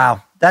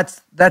 Wow,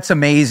 that's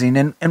amazing.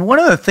 And one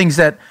of the things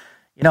that,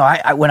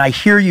 I when I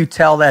hear you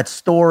tell that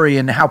story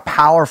and how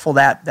powerful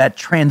that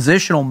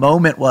transitional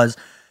moment was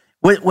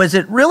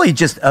it really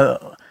just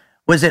a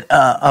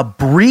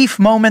brief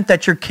moment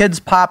that your kids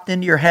popped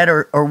into your head,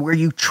 or were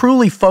you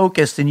truly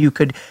focused and you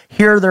could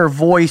hear their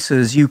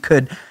voices, you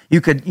could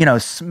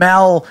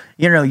smell,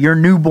 your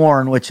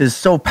newborn, which is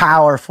so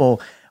powerful?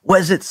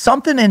 Was it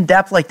something in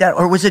depth like that,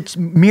 or was it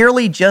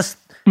merely just,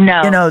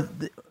 no?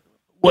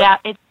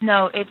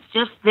 It's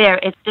just there.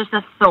 It's just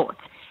a thought.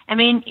 I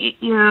mean,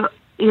 you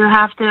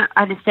have to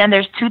understand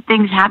there's two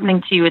things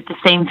happening to you at the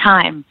same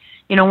time.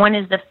 One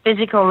is the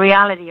physical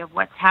reality of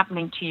what's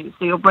happening to you.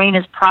 So your brain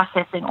is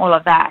processing all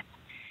of that.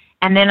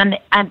 And then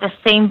at the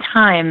same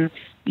time,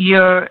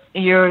 you're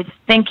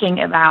thinking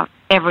about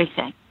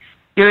everything.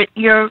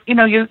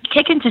 You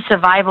kick into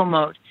survival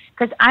mode.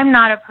 Because I'm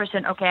not a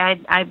person,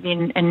 I've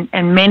been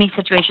in many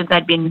situations,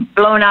 I'd been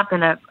blown up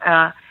in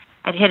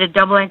I'd hit a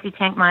double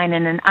anti-tank mine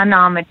in an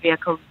unarmored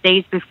vehicle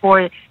days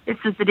before. This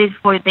was the days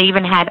before they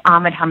even had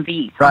armored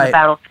Humvees on the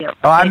battlefield.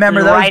 Oh, I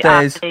remember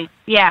those days.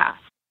 Yeah.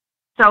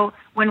 So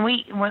when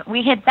we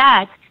hit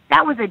that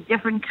was a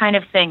different kind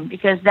of thing,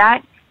 because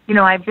that,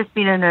 I've just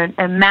been in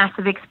a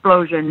massive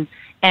explosion,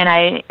 and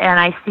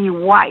I see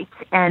white,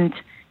 and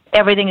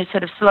everything is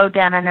sort of slowed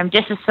down, and I'm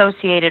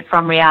disassociated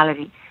from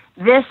reality.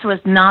 This was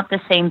not the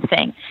same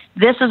thing.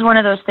 This was one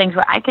of those things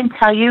where I can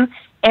tell you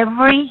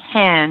every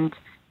hand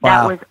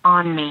that was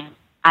on me,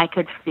 I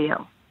could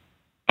feel.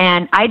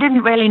 And I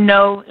didn't really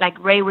know, like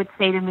Ray would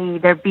say to me,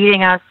 they're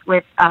beating us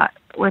with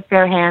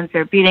their hands,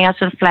 they're beating us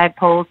with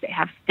flagpoles, they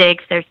have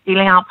sticks, they're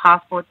stealing our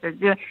passports, they're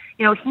doing,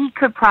 he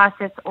could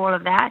process all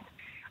of that.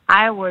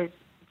 I was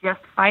just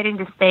fighting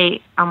to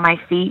stay on my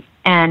feet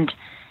and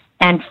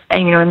in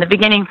the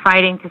beginning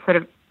fighting to sort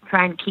of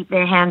try and keep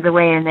their hands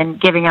away, and then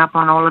giving up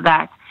on all of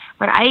that.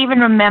 But I even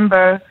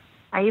remember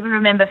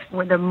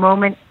when the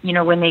moment,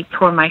 when they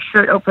tore my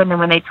shirt open, and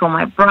when they tore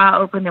my bra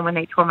open, and when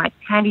they tore my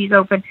panties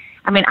open.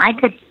 I mean, I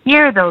could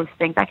hear those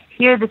things. I could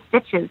hear the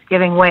stitches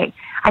giving way.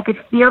 I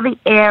could feel the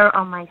air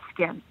on my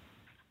skin.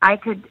 I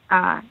could,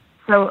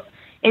 so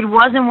it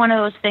wasn't one of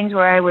those things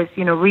where I was,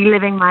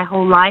 reliving my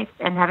whole life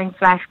and having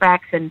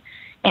flashbacks, and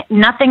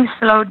nothing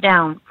slowed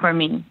down for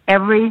me.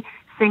 Every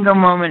single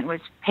moment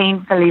was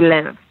painfully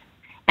lived.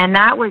 And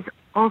that was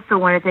also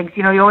one of the things,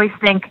 you always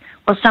think,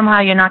 well, somehow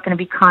you're not going to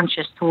be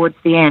conscious towards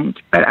the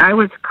end. But I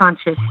was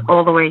conscious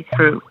all the way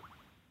through.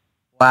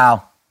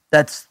 Wow.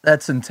 That's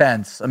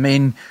intense. I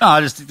mean,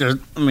 that's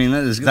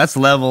the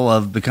level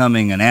of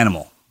becoming an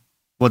animal.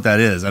 What that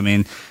is. I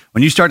mean,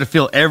 when you start to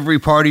feel every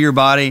part of your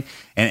body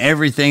and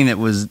everything that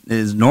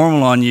is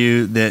normal on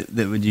you that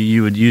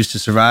you would use to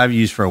survive, you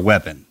use for a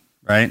weapon,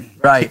 right?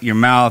 Right. Your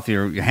mouth,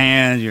 your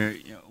hands, your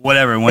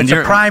whatever. When it's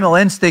a primal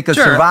instinct of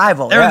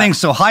survival. Everything's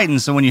so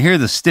heightened. So when you hear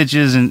the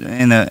stitches in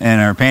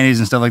her panties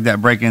and stuff like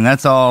that breaking,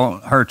 that's all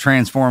her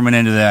transforming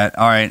into that.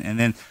 All right, and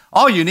then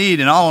all you need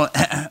and all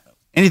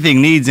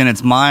anything needs in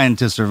its mind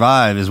to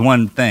survive is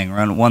one thing,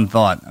 right? One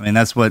thought. I mean,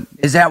 that's what.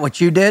 Is that what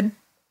you did?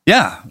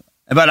 Yeah,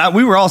 but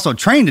we were also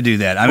trained to do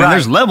that. I mean,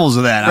 there's levels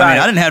of that. I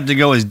mean, I didn't have to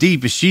go as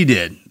deep as she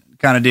did,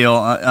 kind of deal.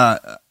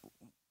 I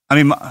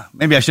mean,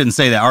 maybe I shouldn't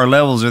say that. Our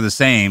levels are the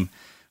same,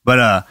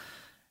 but.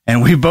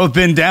 And we've both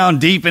been down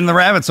deep in the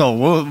rabbit's hole.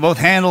 We'll both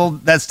handle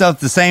that stuff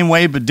the same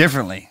way, but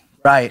differently.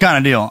 Right. Kind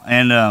of deal.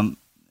 And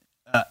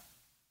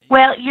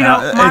Well, you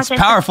know, it's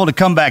powerful to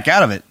come back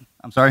out of it.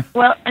 I'm sorry.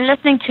 Well,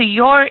 listening to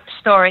your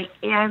story,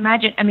 I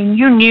imagine, I mean,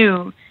 you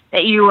knew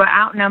that you were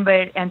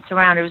outnumbered and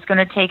surrounded. It was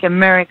going to take a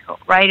miracle,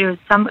 right? It was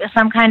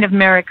some kind of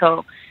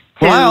miracle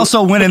I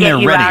also went in there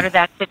get you ready. out of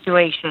that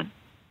situation.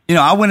 You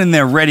know, I went in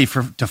there ready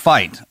to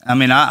fight. I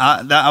mean,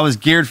 I was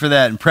geared for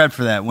that and prepped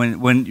for that.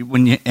 When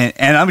you and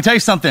I'm gonna tell you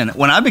something.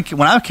 When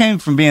I came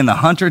from being the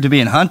hunter to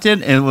being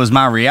hunted, it was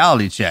my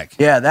reality check.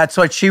 Yeah, that's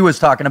what she was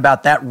talking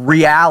about. That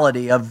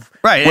reality of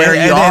where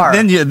you are.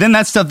 Then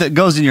that stuff that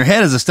goes in your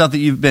head is the stuff that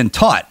you've been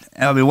taught.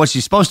 I mean, what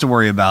you're supposed to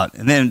worry about.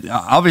 And then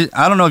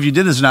I don't know if you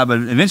did this or not, but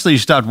eventually you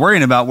stopped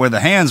worrying about where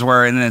the hands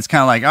were, and then it's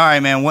kind of like, all right,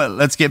 man,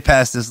 let's get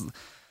past this.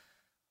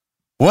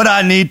 What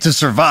I need to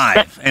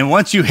survive, and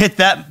once you hit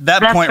that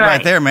point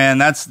right there, man,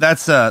 that's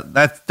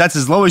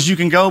as low as you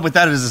can go, but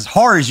that is as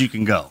hard as you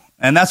can go,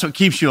 and that's what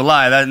keeps you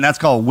alive, and that's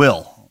called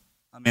will.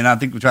 I mean, I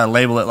think we try to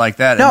label it like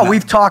that. No,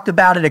 we've talked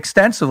about it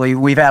extensively.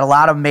 We've had a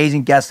lot of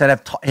amazing guests that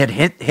have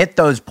hit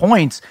those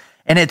points,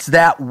 and it's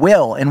that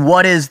will, and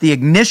what is the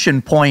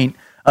ignition point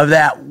of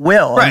that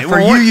will? Right. And for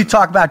you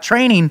talk about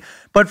training,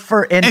 but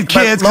for and kids,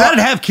 because I didn't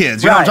have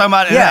kids. You know what I'm talking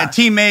about? Yeah. And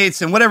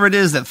teammates and whatever it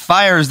is that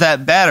fires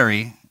that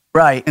battery.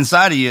 Right.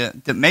 Inside of you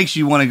that makes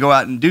you want to go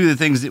out and do the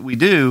things that we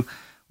do,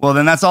 well,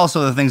 then that's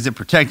also the things that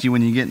protect you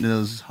when you get into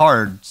those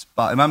hard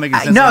spots. Am I making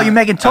sense? No, you're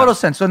making total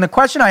sense. So, and the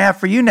question I have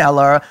for you now,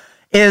 Lara,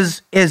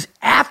 is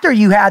after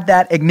you had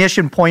that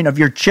ignition point of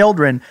your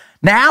children,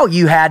 now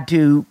you had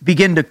to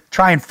begin to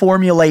try and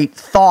formulate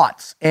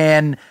thoughts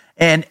and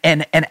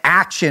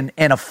action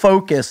and a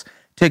focus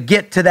to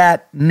get to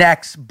that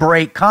next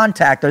break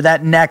contact or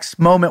that next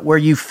moment where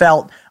you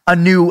felt a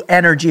new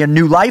energy, a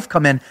new life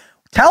come in.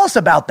 Tell us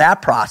about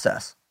that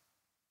process.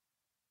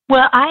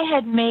 Well, I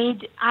had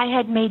made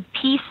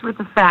peace with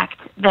the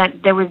fact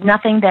that there was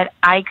nothing that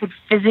I could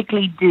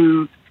physically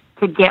do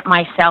to get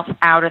myself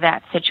out of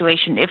that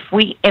situation. If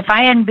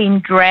I hadn't been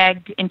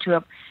dragged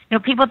into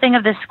people think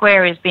of the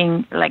square as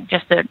being like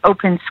just an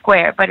open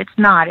square, but it's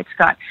not.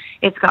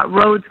 It's got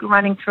roads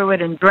running through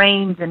it and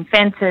drains and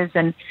fences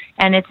and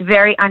it's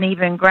very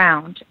uneven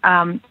ground.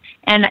 And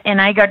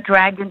I got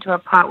dragged into a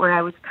part where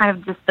I was kind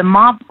of just, the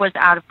mob was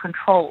out of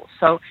control.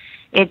 So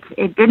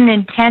it didn't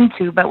intend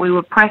to, but we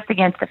were pressed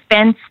against the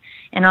fence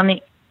and on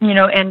the,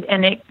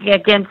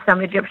 against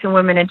some Egyptian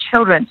women and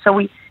children. So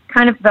we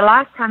kind of, the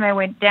last time I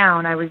went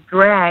down, I was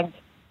dragged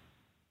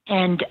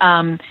and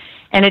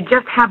it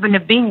just happened to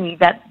be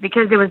that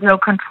because there was no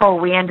control,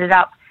 we ended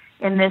up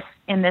in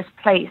this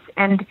place.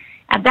 And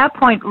at that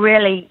point,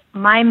 really,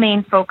 my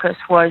main focus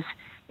was,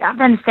 you have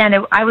to understand,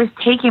 I was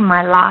taking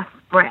my last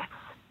breath.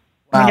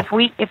 Wow. I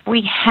mean, if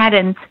we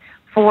hadn't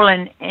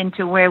fallen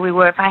into where we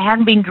were, if I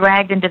hadn't been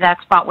dragged into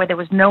that spot where there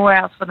was nowhere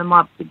else for the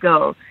mob to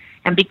go,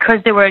 and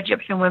because there were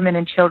Egyptian women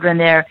and children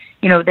there,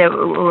 there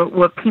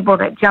were people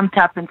that jumped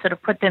up and sort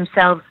of put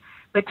themselves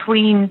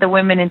between the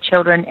women and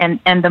children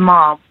and the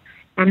mob.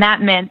 And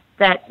that meant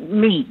that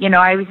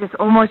I was just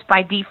almost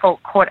by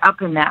default caught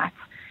up in that.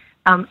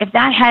 If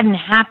that hadn't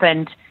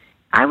happened,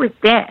 I was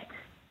dead.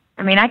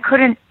 I mean, I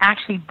couldn't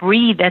actually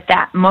breathe at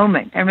that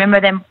moment. I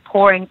remember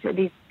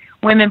these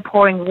women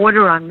pouring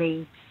water on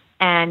me,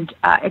 and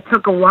it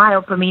took a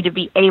while for me to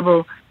be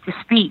able to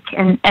speak.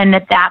 And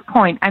at that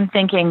point, I'm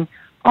thinking,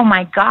 oh,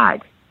 my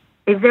God,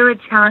 is there a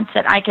chance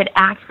that I could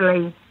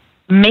actually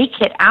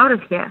make it out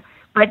of here?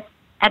 But,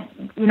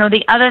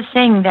 the other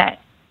thing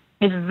that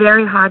is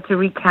very hard to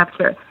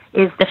recapture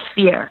is the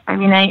fear. I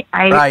mean,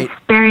 I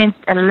experienced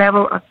a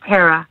level of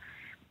terror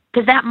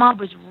because that mob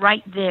was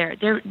right there.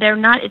 They're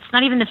not. It's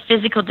not even the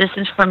physical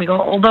distance from you.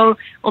 Although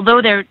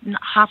they're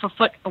half a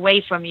foot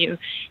away from you,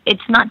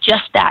 it's not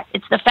just that.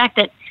 It's the fact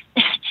that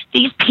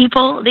these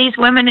people, these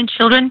women and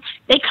children,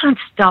 they can't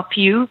stop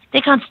you.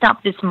 They can't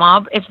stop this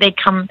mob if they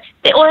come.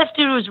 All they have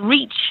to do is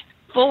reach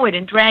forward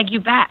and drag you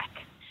back.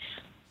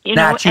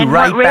 Snatch you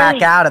right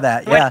back out of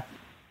that. Yeah.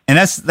 And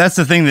that's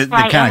the thing that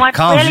kind of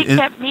calms you. What really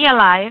kept me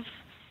alive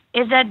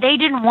is that they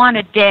didn't want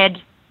a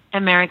dead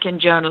American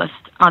journalist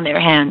on their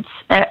hands.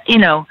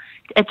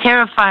 A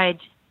terrified,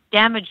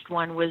 damaged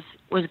one was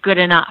good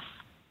enough.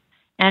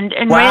 And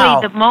wow.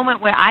 Really, the moment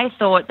where I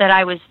thought that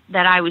I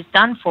was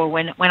done for,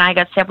 when I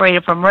got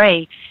separated from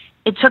Ray,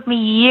 it took me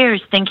years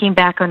thinking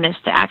back on this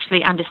to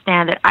actually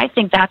understand that I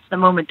think that's the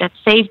moment that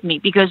saved me,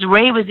 because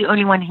Ray was the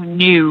only one who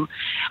knew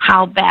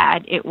how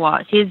bad it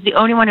was. He's the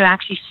only one who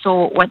actually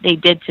saw what they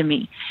did to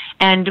me.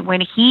 And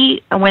when as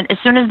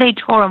soon as they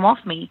tore him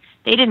off me,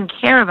 they didn't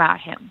care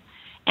about him.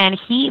 And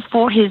he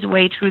fought his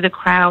way through the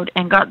crowd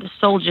and got the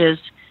soldiers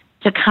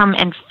to come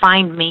and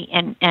find me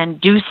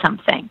and do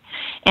something.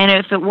 And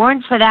if it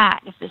weren't for that,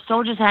 if the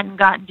soldiers hadn't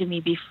gotten to me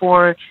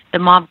before the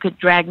mob could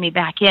drag me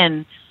back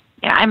in,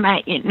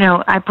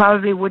 I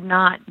probably would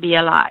not be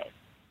alive.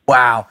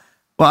 Wow.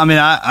 Well, I mean,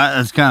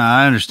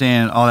 I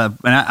understand all that,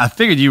 and I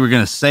figured you were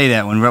going to say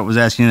that when Rut was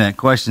asking you that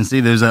question.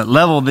 See, there's a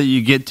level that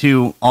you get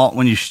to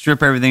when you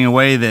strip everything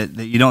away that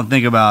you don't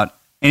think about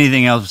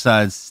anything else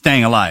besides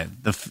staying alive.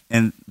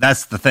 And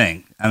that's the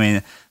thing. I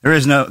mean, there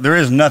is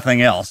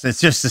nothing else.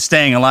 It's just the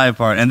staying alive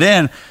part. And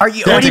then, what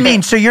do you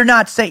mean? So you're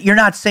not saying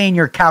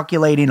you're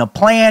calculating a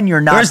plan.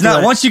 You're not. There's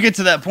not. Once you get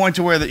to that point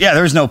to where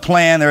there's no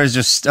plan. There is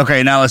just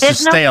okay. Now let's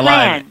just stay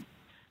alive.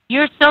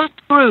 You're so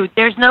screwed.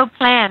 There's no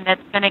plan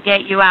that's going to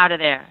get you out of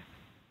there.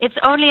 It's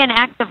only an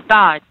act of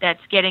God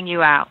that's getting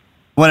you out.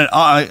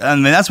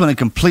 That's when it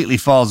completely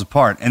falls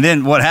apart. And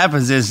then what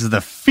happens is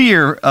the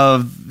fear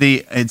of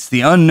the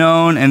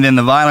unknown, and then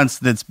the violence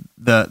that's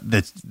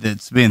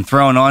being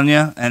thrown on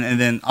you,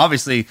 and then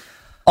obviously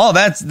all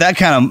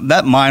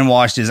that mind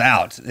washed is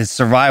out. It's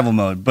survival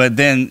mode. But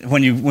then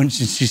when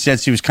she said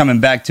she was coming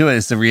back to it,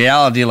 it's the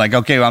reality. Like,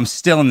 okay, well, I'm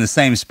still in the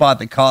same spot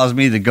that caused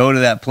me to go to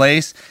that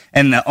place.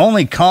 And the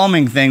only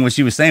calming thing, what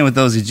she was saying with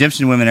those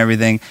Egyptian women, and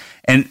everything,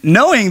 and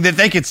knowing that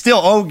they could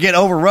still get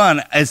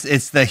overrun,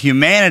 it's the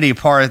humanity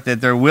part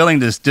that they're willing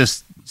to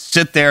just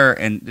sit there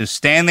and just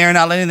stand there and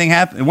not let anything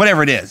happen.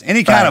 Whatever it is,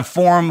 any kind of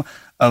form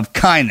of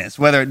kindness,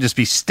 whether it just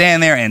be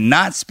stand there and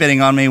not spitting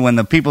on me when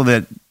the people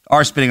that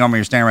are spitting on me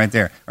are standing right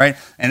there, right?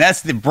 And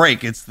that's the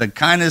break. It's the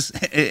kindness.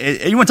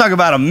 You want to talk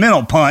about a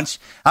mental punch?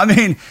 I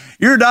mean,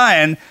 you're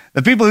dying.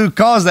 The people who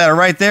caused that are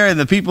right there, and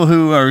the people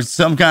who are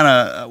some kind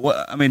of,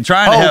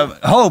 trying to have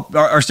hope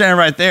are standing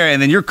right there.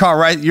 And then you're caught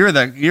right. You're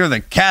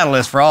the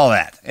catalyst for all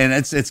that. And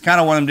it's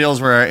kind of one of them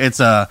deals where it's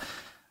man,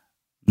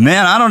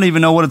 I don't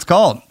even know what it's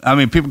called. I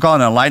mean, people call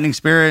it an enlightening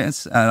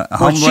experience.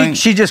 Humbling.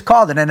 She just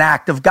called it an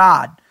act of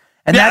God.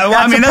 And that's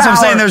what I'm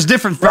saying. There's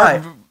different.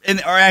 Right.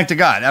 Or act of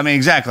God. I mean,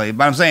 exactly.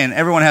 But I'm saying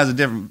everyone has a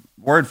different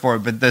word for it.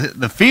 But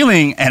the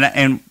feeling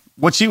and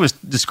what she was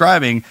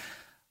describing,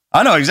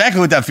 I know exactly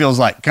what that feels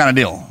like, kind of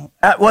deal.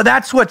 Well,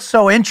 that's what's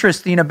so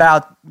interesting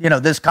about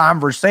this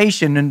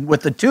conversation and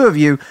with the two of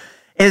you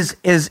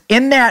is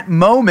in that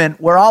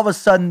moment where all of a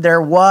sudden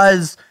there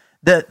was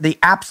the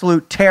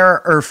absolute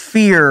terror or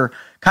fear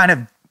kind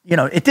of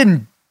it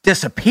didn't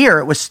disappear.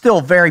 It was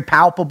still very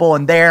palpable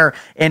and there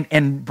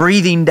and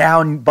breathing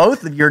down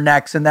both of your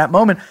necks in that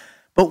moment.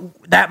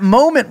 But that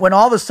moment when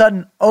all of a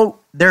sudden,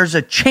 there's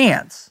a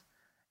chance,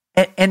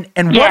 and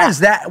what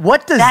is that?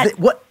 What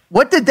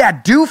did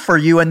that do for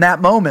you in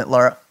that moment,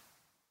 Lara?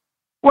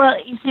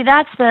 Well, you see,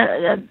 that's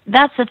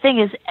the thing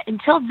is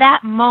until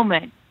that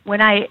moment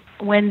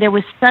when there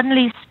was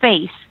suddenly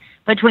space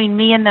between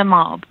me and the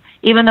mob,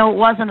 even though it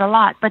wasn't a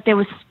lot, but there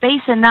was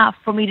space enough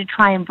for me to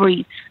try and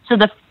breathe. So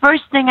the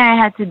first thing I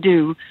had to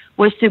do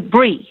was to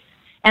breathe,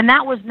 and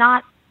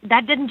that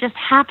didn't just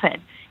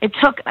happen. It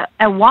took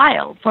a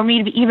while for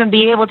me to even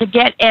be able to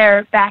get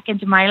air back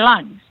into my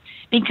lungs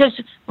because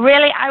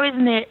really I was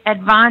in the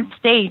advanced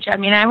stage. I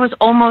mean, I was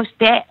almost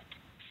dead.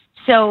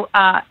 So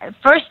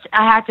first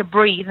I had to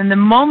breathe. And the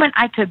moment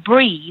I could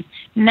breathe,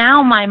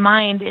 now my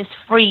mind is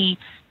free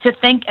to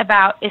think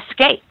about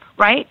escape,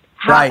 right?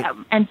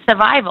 And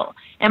survival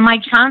and my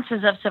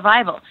chances of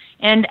survival.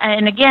 And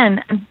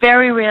again, I'm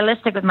very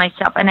realistic with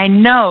myself, and I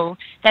know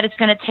that it's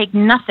going to take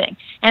nothing.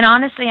 And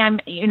honestly,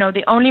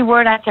 the only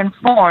word I can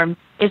form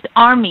is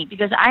army,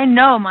 because I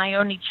know my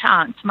only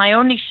chance, my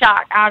only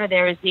shot out of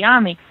there is the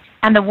army.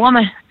 And the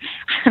woman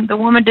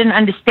didn't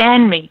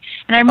understand me.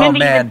 And I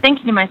remember even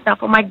thinking to myself,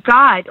 oh my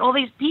God, all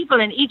these people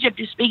in Egypt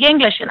who speak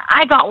English, and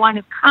I got one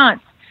who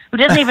can't, who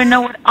doesn't even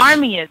know what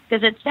army is,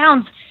 because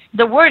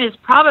the word is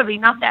probably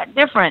not that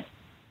different.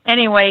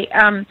 Anyway,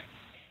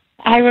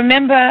 I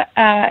remember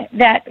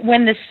that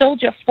when the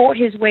soldier fought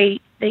his way,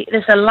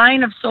 there's a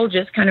line of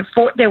soldiers kind of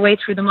fought their way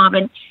through the mob.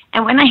 And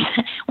when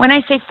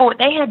I say fought,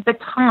 they had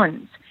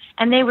batons,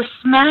 and they were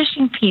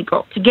smashing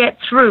people to get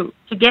through,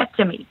 to get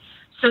to me.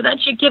 So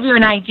that should give you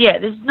an idea.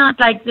 This is not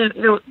like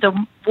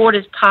the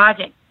borders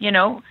parting,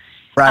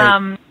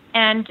 Right.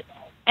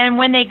 And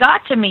when they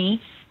got to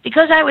me,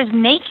 because I was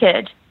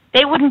naked,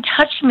 they wouldn't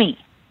touch me.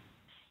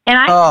 And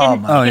I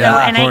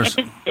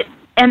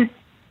didn't,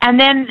 and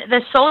then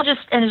the soldiers,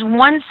 and there's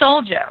one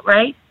soldier,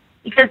 right?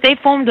 Because they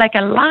formed like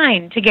a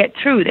line to get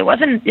through.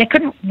 They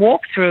couldn't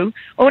walk through.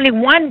 Only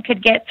one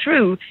could get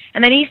through.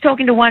 And then he's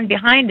talking to one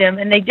behind him,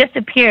 and they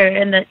disappear,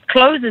 and it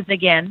closes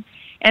again,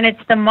 and it's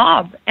the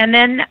mob. And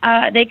then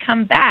they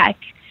come back.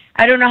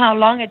 I don't know how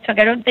long it took.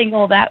 I don't think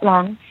all that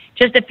long,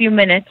 just a few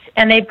minutes.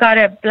 And they've got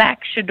a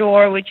black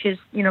chador, which is,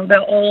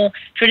 the old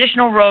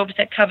traditional robes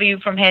that cover you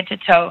from head to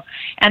toe.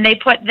 And they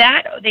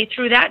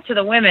threw that to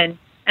the women.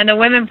 And the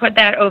women put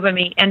that over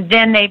me, and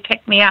then they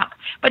picked me up.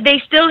 But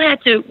they still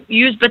had to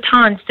use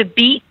batons to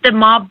beat the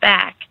mob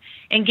back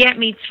and get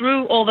me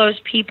through all those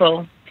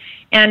people.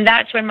 And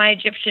that's when my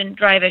Egyptian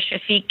driver,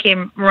 Shafiq,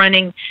 came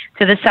running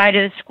to the side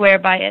of the square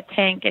by a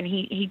tank, and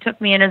he took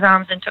me in his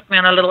arms and took me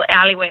on a little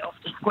alleyway off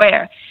the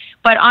square.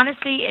 But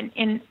honestly,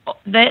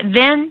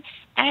 then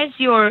as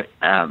your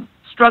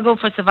struggle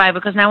for survival,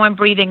 because now I'm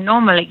breathing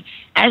normally,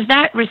 as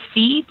that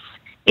recedes,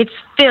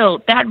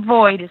 that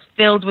void is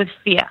filled with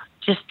fear.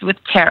 Just with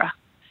terror.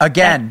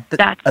 Again,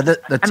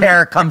 the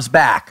terror comes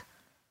back.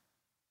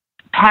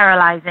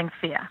 Paralyzing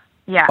fear.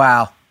 Yeah.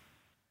 Wow.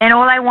 And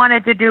all I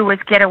wanted to do was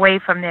get away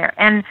from there.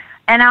 And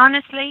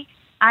honestly,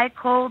 I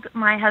called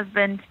my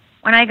husband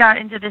when I got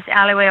into this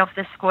alleyway off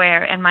the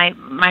square, and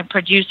my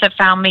producer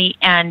found me,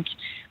 and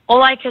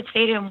all I could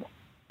say to him,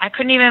 I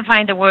couldn't even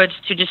find the words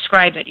to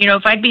describe it.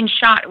 If I'd been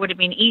shot, it would have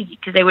been easy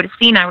because they would have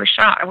seen I was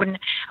shot. I wouldn't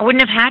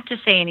have had to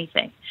say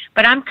anything.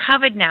 But I'm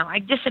covered now. I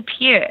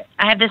disappear.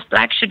 I have this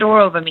black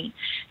chador over me.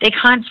 They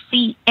can't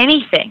see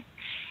anything.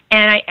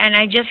 And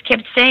I just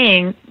kept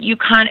saying, you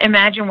can't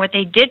imagine what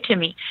they did to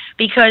me,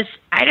 because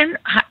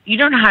you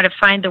don't know how to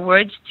find the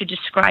words to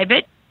describe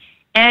it.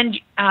 And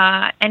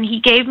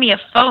he gave me a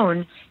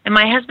phone, and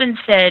my husband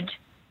said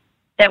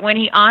that when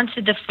he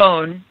answered the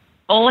phone,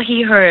 all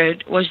he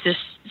heard was the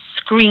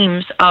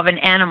screams of an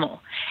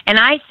animal. And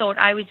I thought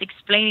I was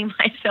explaining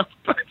myself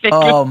perfectly.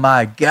 Oh,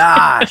 my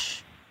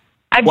gosh.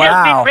 I've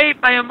just been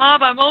raped by a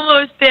mob. I'm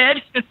almost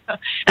dead.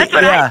 That's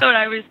what I thought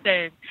I was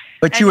saying.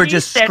 But you were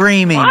just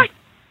screaming. What?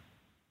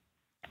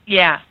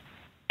 Yeah.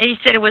 And he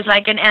said it was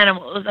like an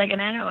animal. It was like an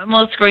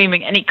animal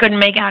screaming, and he couldn't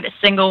make out a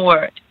single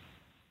word.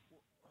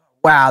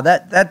 Wow,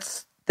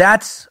 that's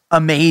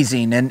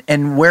amazing.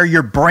 And where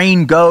your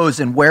brain goes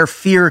and where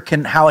fear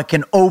how it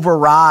can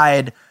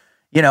override,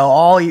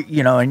 all,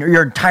 and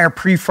your entire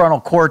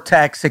prefrontal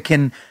cortex. It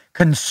can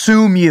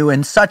consume you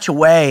in such a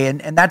way.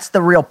 And that's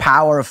the real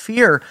power of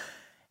fear.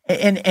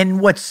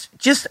 And what's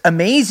just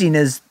amazing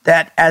is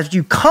that as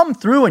you come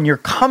through and you're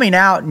coming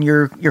out and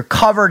you're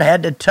covered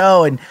head to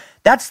toe, and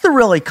that's the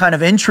really kind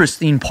of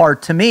interesting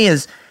part to me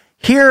is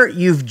here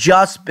you've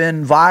just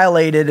been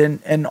violated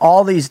in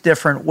all these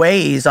different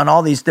ways on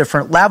all these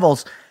different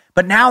levels,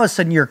 but now all of a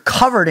sudden you're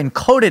covered and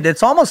coated.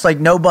 It's almost like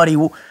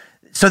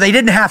so they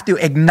didn't have to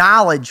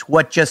acknowledge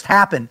what just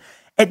happened.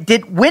 At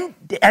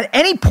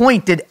any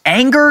point did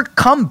anger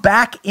come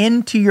back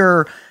into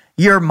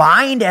your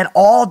mind at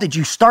all? Did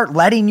you start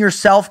letting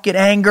yourself get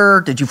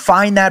anger? Did you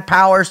find that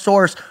power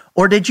source,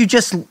 or did you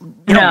just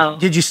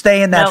did you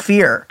stay in that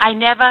fear?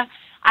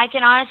 I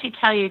can honestly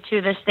tell you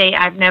to this day,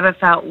 I've never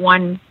felt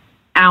 1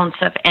 ounce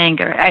of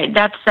anger.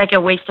 That's like a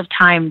waste of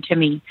time to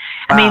me.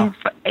 Wow.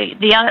 I mean,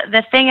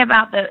 the thing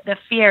about the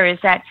fear is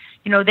that,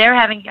 they're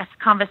having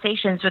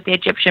conversations with the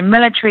Egyptian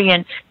military,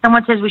 and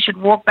someone says we should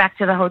walk back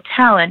to the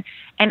hotel, and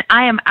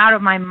I am out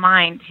of my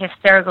mind,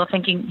 hysterical,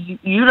 thinking,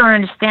 you don't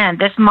understand,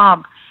 this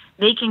mob,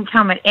 they can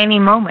come at any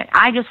moment.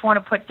 I just want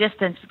to put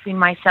distance between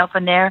myself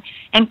and there,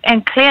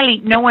 and clearly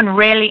no one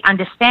really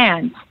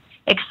understands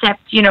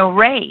except,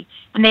 Ray.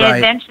 And they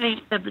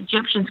eventually, the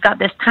Egyptians got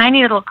this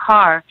tiny little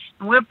car,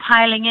 and we're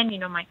piling in,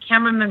 my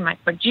cameraman, my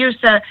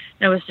producer,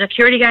 there was a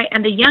security guy,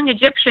 and the young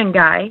Egyptian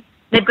guy.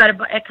 They've got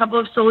a couple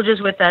of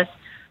soldiers with us.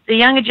 The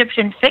young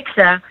Egyptian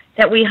fixer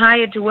that we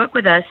hired to work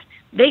with us,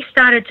 they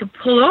started to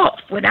pull off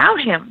without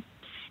him.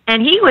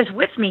 And he was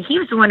with me. He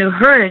was the one who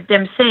heard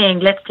them saying,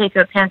 let's take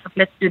her pants off,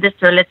 let's do this,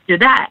 or let's do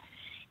that.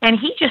 And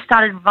he just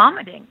started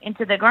vomiting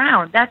into the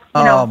ground. That's,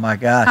 my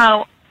gosh,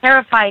 how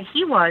terrified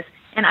he was.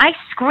 And I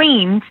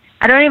screamed.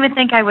 I don't even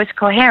think I was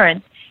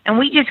coherent. And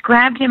we just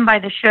grabbed him by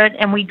the shirt,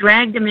 and we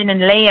dragged him in and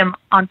lay him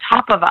on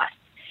top of us.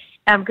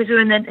 Because we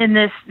were in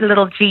this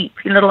little Jeep,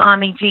 little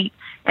army Jeep,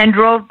 and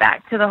drove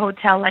back to the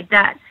hotel like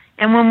that.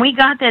 And when we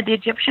got there, the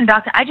Egyptian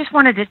doctor, I just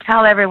wanted to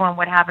tell everyone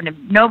what happened to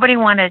me. Nobody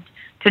wanted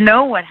to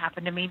know what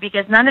happened to me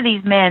because none of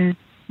these men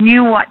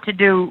knew what to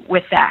do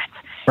with that.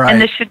 Right. And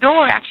the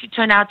chador actually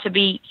turned out to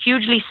be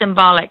hugely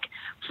symbolic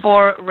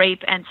for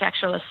rape and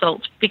sexual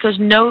assault because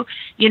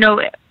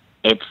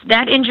it's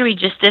that injury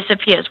just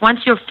disappears. Once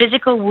your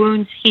physical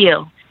wounds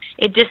heal,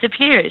 it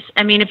disappears.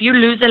 I mean, if you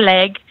lose a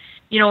leg,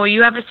 or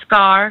you have a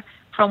scar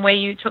from where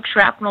you took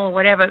shrapnel or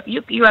whatever,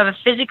 you have a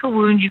physical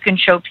wound you can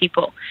show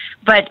people.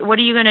 But what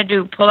are you going to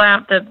do? Pull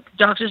out the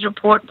doctor's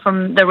report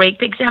from the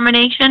rape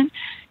examination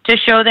to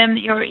show them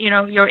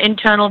your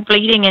internal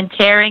bleeding and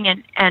tearing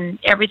and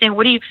everything?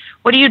 What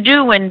do you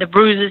do when the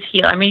bruises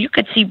heal? I mean, you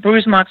could see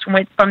bruise marks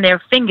from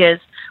their fingers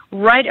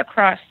right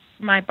across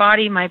my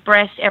body, my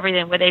breast,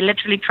 everything, where they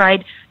literally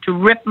tried to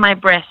rip my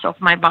breasts off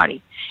my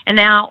body. And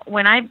now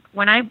when I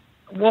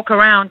walk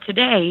around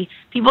today,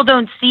 people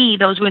don't see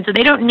those wounds, so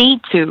they don't need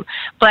to.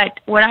 But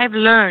what I've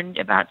learned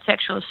about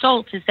sexual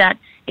assault is that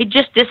it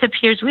just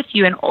disappears with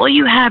you, and all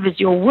you have is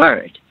your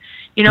word.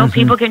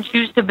 People can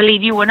choose to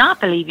believe you or not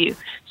believe you.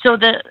 So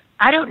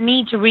I don't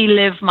need to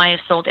relive my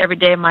assault every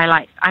day of my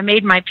life. I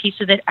made my peace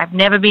with it. I've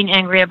never been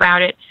angry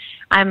about it.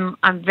 I'm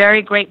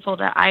very grateful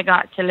that I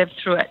got to live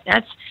through it.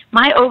 That's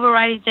my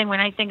overriding thing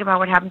when I think about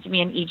what happened to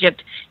me in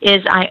Egypt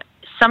is I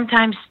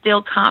sometimes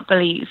still can't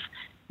believe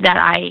that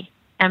I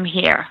am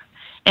here.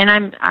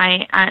 And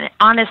I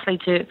honestly,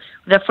 to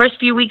the first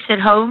few weeks at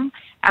home,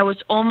 I was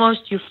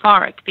almost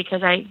euphoric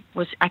because I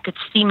could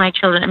see my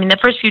children. I mean, the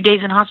first few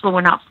days in hospital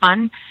were not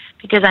fun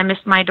because I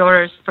missed my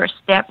daughter's first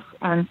steps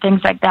and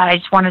things like that. I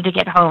just wanted to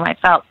get home. I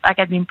felt like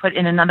I'd been put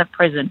in another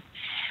prison.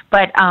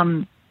 But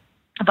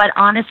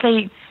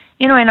honestly,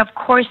 and of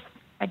course,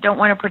 I don't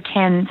want to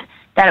pretend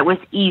that it was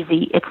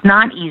easy. It's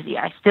not easy.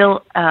 It's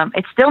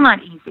still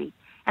not easy.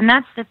 And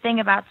that's the thing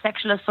about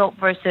sexual assault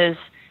versus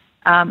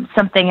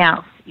something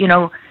else.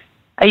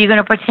 Are you going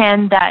to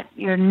pretend that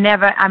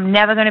I'm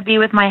never going to be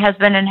with my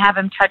husband and have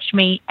him touch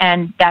me,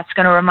 and that's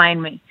going to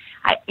remind me?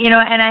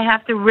 and I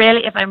have to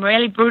really, if I'm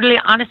really brutally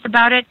honest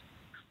about it,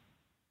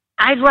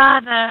 I'd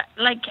rather,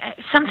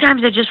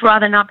 sometimes I'd just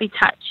rather not be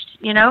touched,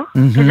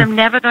 because I'm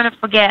never going to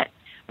forget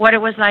what it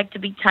was like to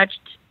be touched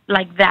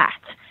like that.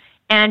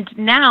 And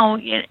now,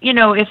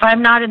 if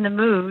I'm not in the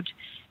mood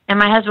and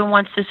my husband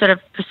wants to sort of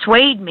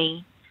persuade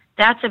me,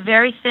 that's a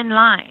very thin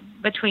line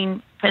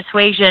between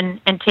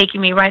persuasion and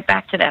taking me right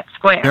back to that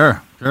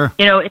square. Sure.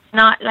 It's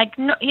not like,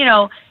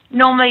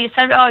 normally you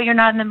say, oh, you're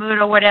not in the mood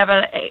or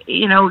whatever,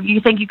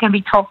 you think you can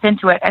be talked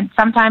into it. And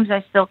sometimes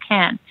I still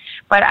can.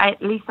 But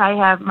at least I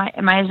have, my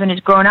husband has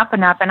grown up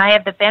enough, and I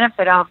have the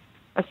benefit of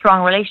a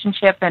strong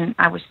relationship, and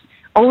I was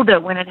older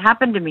when it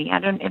happened to me.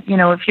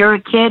 If you're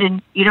a kid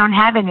and you don't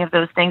have any of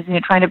those things and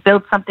you're trying to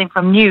build something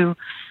from new,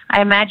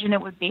 I imagine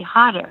it would be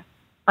harder.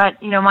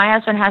 But, my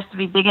husband has to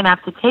be big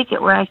enough to take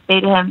it, where I say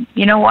to him,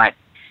 you know what,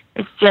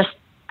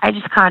 I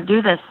just can't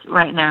do this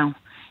right now.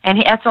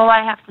 And that's all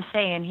I have to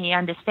say, and he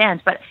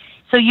understands. But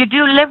so you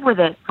do live with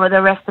it for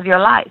the rest of your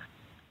life.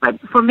 But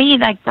for me,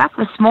 that's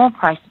a small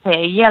price to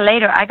pay. A year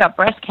later, I got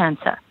breast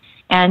cancer.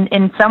 And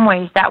in some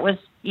ways, that was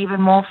even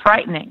more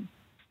frightening.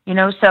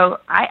 So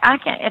I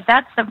can, if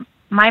that's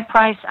my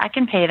price, I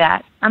can pay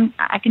that.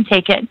 I can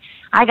take it.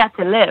 I got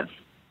to live.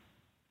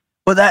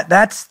 Well,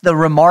 that's the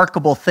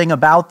remarkable thing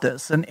about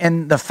this.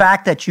 And the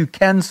fact that you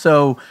can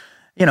so,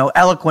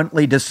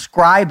 eloquently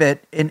describe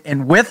it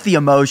and with the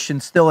emotion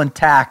still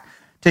intact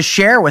to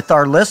share with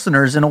our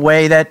listeners in a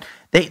way that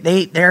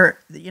they're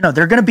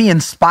going to be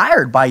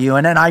inspired by you.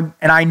 And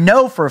I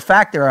know for a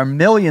fact there are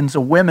millions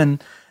of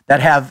women that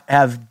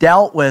have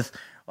dealt with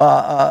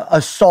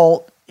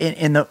assault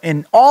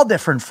in all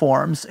different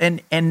forms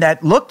and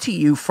that look to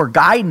you for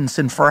guidance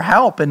and for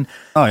help. And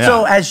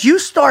so as you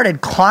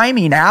started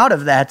climbing out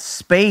of that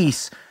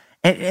space,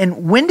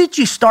 and when did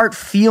you start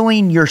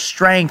feeling your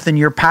strength and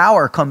your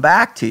power come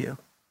back to you?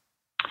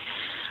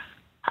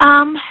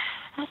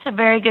 That's a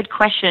very good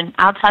question.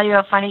 I'll tell you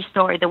a funny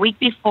story. The week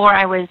before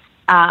I was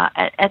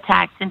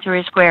attacked in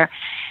Tahir Square,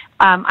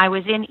 I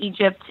was in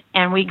Egypt,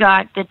 and we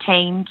got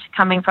detained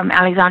coming from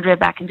Alexandria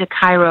back into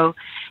Cairo,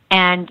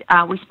 and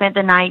we spent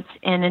the night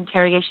in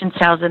interrogation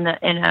cells in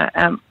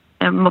a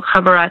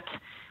Mukhabarat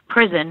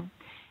prison,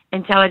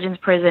 intelligence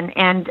prison,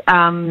 and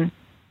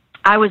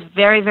I was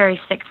very, very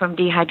sick from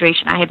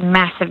dehydration. I had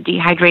massive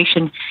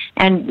dehydration,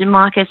 and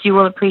Marcus, you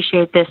will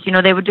appreciate this.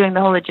 They were doing the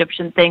whole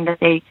Egyptian thing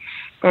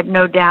that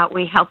no doubt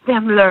we helped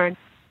them learn,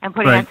 and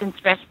putting us in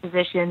stress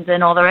positions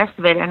and all the rest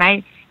of it. And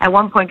I, at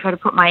one point, tried to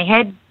put my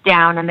head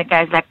down, and the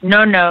guy's like,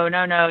 no,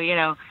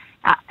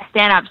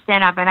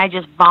 stand up. And I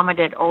just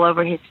vomited all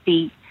over his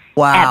feet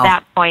at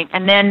that point.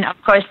 And then, of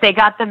course, they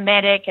got the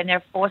medic, and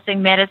they're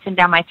forcing medicine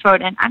down my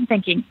throat. And I'm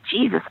thinking,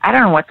 Jesus, I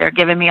don't know what they're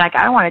giving me. I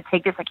don't want to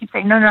take this. I keep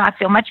saying, no, I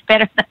feel much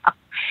better now.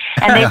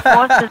 And they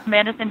forced this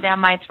medicine down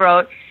my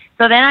throat.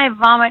 So then I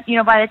vomit.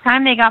 By the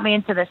time they got me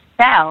into the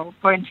cell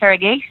for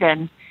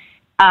interrogation,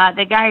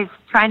 the guy's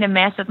trying to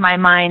mess with my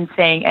mind,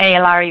 saying, hey,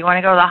 Lara, you want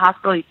to go to the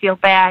hospital? You feel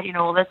bad,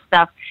 all this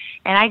stuff.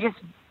 And I just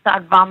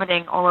started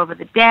vomiting all over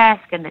the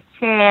desk and the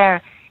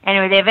chair.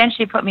 Anyway, they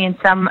eventually put me in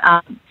some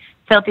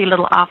filthy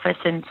little office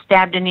and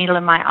stabbed a needle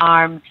in my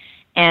arm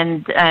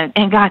and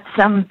got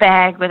some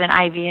bag with an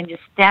IV and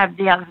just stabbed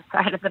the other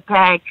side of the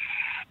bag.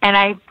 And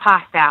I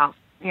passed out,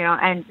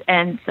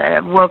 and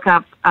woke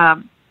up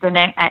the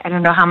next, I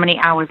don't know how many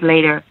hours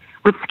later,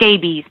 with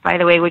scabies, by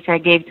the way, which I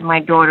gave to my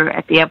daughter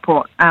at the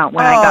airport when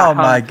I got home.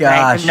 Oh, my gosh.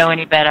 I didn't know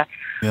any better.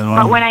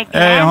 But when I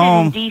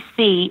landed in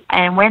D.C.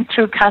 and went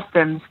through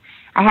customs,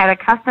 I had a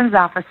customs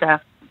officer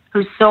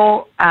who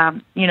saw,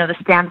 the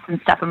stamps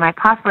and stuff in my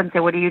passport and said,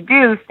 what do you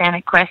do?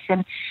 Standard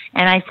question.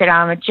 And I said,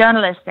 I'm a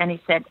journalist. And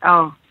he said,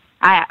 oh,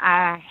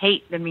 I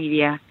hate the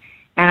media.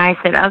 And I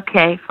said,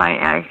 okay,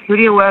 fine. Who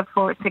do you work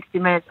for at 60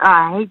 Minutes? Oh,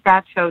 I hate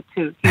that show,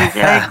 too. He was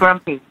very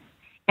grumpy.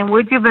 And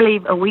would you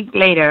believe, a week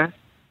later,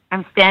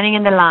 I'm standing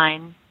in the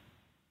line,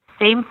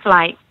 same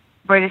flight,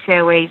 British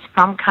Airways,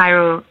 from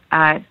Cairo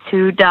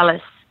to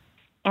Dallas.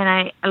 And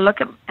I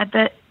look at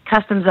the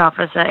customs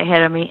officer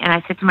ahead of me, and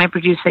I said to my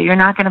producer, you're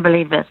not going to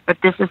believe this, but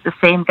this is the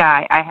same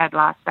guy I had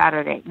last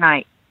Saturday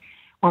night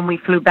when we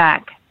flew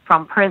back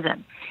from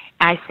prison.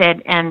 I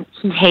said, and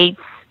he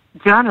hates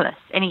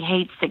journalists, and he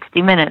hates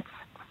 60 Minutes.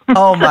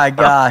 Oh, my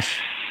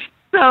gosh.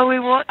 So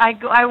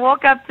I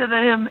walk up to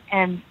him,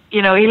 and, he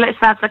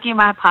starts looking at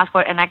my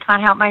passport, and I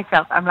can't help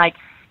myself. I'm like,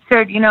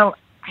 sir,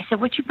 I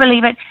said, would you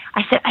believe it?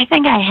 I said, I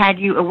think I had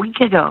you a week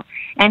ago.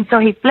 And so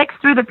he flicks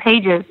through the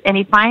pages, and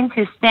he finds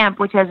his stamp,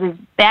 which has his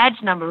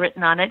badge number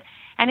written on it.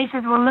 And he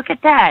says, well, look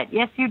at that.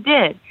 Yes, you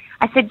did.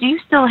 I said, do you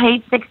still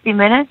hate 60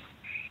 Minutes?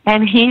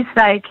 And he's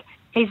like,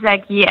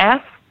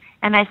 yes.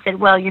 And I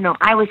said, well,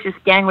 I was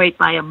just gang raped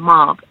by a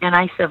mob, and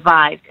I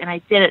survived, and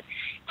I did it.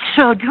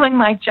 So doing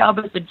my job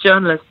as a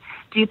journalist,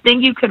 do you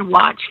think you could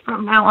watch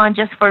from now on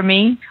just for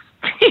me?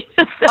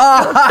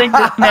 I don't think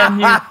this man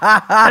knew.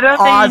 I don't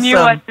think he knew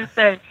what to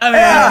say.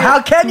 How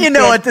can you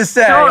know what to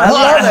say? I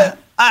love it.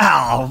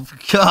 Oh,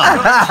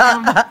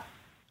 God.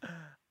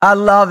 I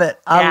love it.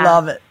 I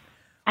love it.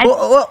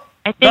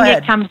 I think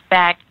it comes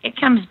back. It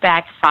comes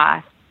back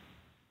fast.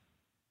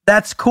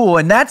 That's cool,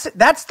 and that's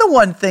the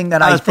one thing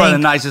that I think. Probably the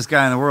nicest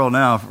guy in the world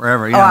now,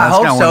 forever. You know, I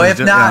hope so. If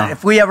not, yeah.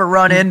 if we ever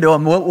run into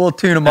him, we'll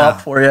tune him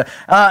up for you.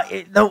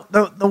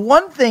 The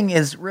one thing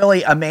is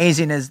really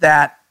amazing is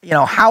that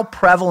how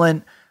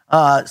prevalent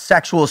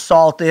sexual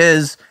assault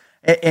is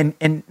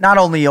in not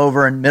only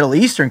over in Middle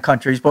Eastern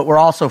countries, but we're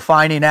also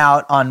finding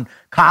out on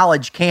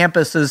college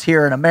campuses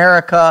here in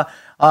America,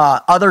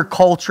 other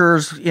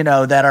cultures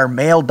that are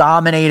male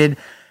dominated.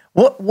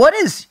 What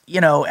is,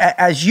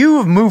 as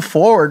you move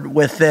forward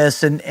with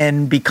this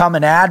and become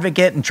an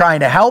advocate and trying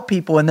to help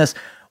people in this,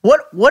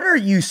 what are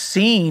you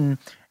seeing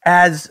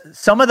as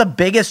some of the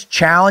biggest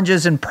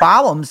challenges and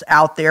problems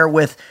out there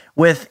with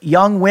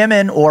young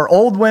women or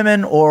old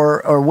women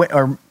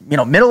or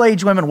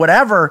middle-aged women,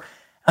 whatever,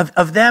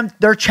 of them,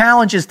 their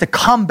challenges to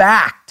come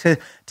back,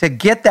 to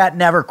get that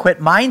never quit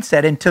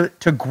mindset and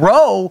to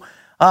grow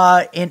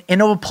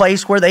into a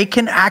place where they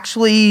can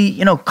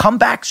actually, come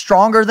back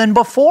stronger than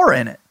before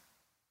in it?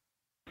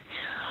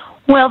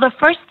 Well, the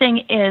first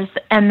thing is,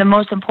 and the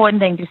most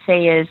important thing to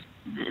say is,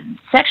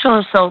 sexual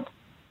assault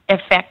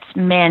affects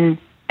men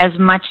as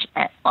much,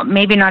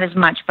 maybe not as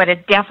much, but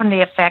it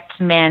definitely affects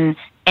men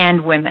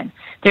and women.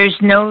 There's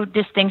no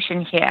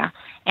distinction here.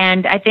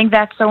 And I think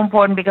that's so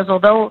important because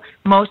although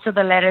most of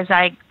the letters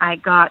I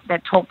got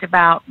that talked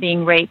about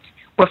being raped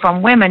were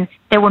from women,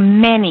 there were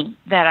many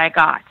that I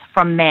got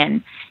from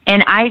men.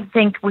 And I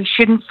think we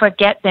shouldn't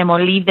forget them or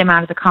leave them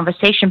out of the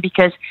conversation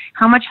because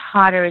how much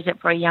harder is it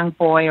for a young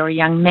boy or a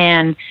young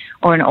man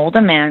or an older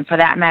man, for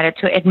that matter,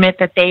 to admit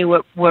that they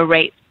were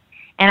raped?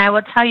 And I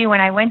will tell you, when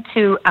I went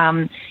to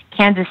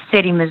Kansas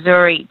City,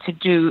 Missouri,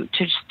 to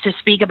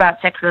speak about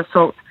sexual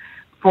assault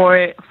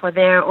for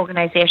their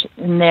organization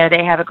there,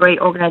 they have a great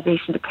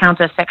organization to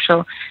counter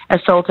sexual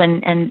assault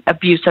and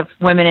abuse of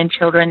women and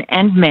children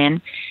and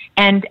men.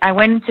 And I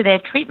went into their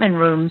treatment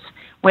rooms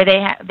where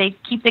they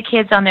keep the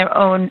kids on their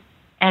own,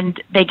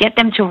 and they get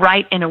them to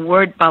write in a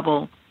word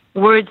bubble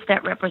words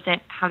that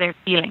represent how they're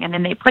feeling. And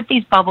then they put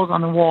these bubbles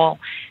on the wall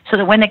so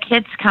that when the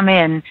kids come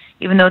in,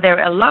 even though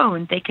they're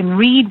alone, they can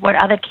read what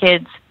other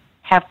kids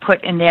have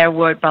put in their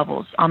word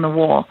bubbles on the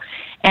wall.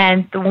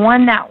 And the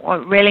one that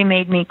really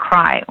made me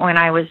cry when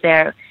I was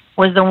there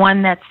was the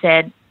one that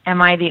said, "Am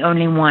I the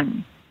only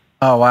one?"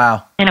 Oh,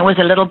 wow. And it was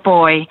a little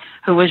boy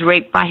who was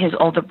raped by his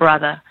older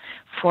brother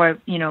for,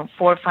 4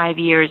 or 5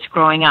 years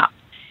growing up.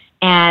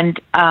 And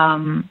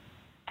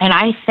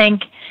I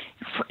think,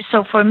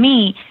 so for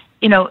me,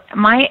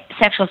 my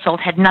sexual assault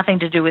had nothing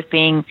to do with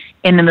being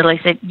in the Middle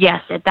East.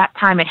 Yes, at that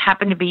time it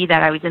happened to be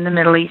that I was in the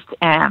Middle East,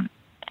 and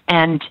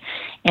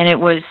it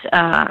was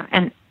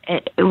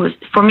it was,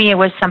 for me, it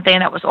was something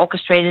that was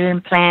orchestrated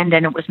and planned,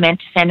 and it was meant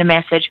to send a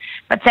message.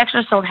 But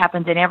sexual assault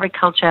happens in every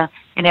culture,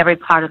 in every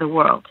part of the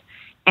world,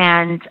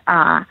 and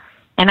I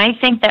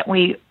think that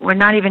we're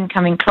not even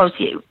coming close.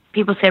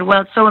 People said,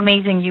 "Well, it's so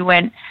amazing you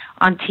went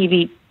on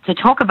TV to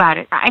talk about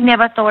it." I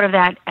never thought of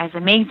that as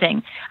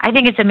amazing. I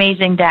think it's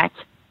amazing that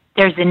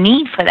there's a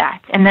need for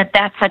that, and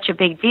that's such a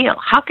big deal.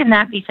 How can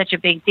that be such a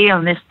big deal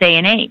in this day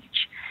and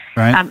age?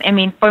 Right.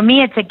 For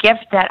me, it's a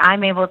gift that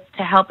I'm able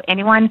to help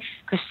anyone,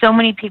 because so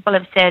many people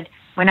have said,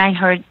 when I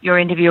heard your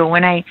interview, or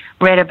when I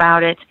read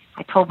about it,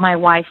 I told my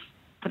wife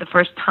for the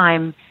first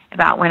time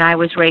about when I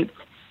was raped,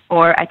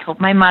 or I told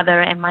my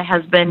mother and my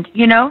husband,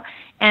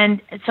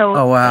 and so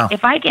oh, wow.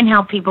 If I can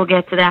help people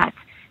get to that,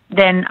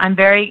 then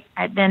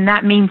then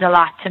that means a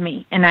lot to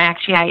me. And I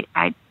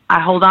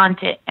hold on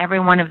to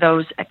every one of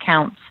those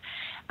accounts,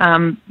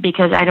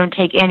 because I don't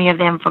take any of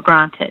them for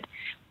granted.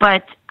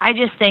 But I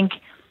just think,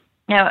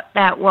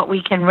 that what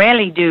we can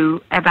really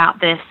do about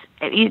this,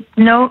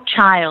 no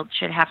child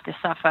should have to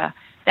suffer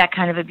that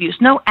kind of abuse.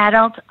 No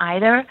adult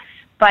either.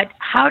 But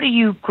how do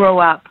you grow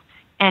up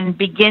and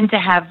begin to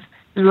have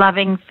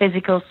loving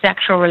physical,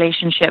 sexual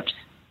relationships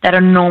that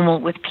are normal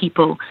with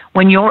people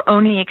when your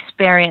only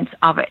experience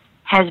of it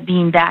has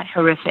been that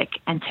horrific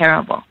and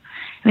terrible?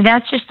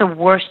 That's just the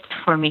worst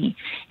for me.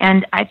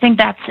 And I think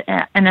that's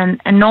an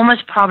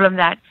enormous problem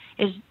that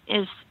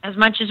is as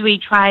much as we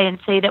try and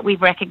say that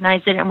we've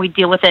recognized it and we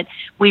deal with it,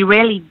 we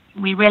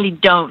really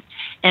don't.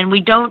 And we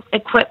don't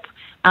equip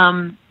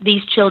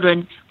these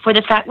children for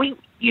the fact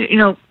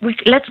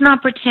let's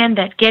not pretend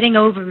that getting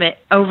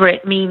over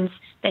it means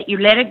that you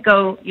let it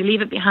go, you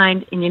leave it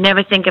behind, and you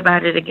never think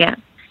about it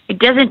again. It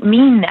doesn't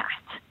mean that.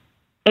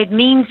 It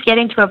means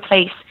getting to a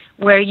place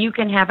where you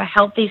can have a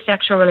healthy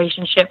sexual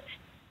relationship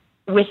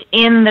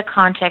within the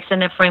context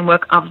and the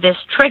framework of this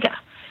trigger,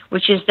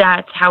 which is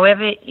that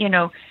however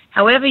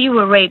you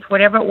were raped,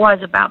 whatever it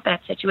was about that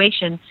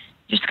situation,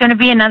 there's going to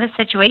be another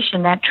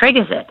situation that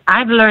triggers it.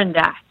 I've learned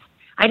that.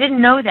 I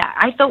didn't know that.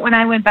 I thought when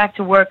I went back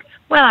to work,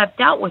 well, I've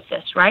dealt with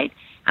this, right?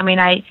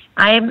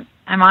 I'm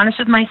honest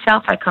with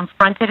myself. I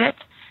confronted it.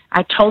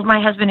 I told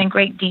my husband in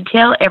great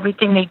detail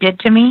everything they did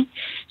to me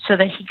so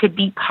that he could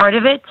be part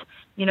of it.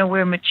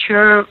 We're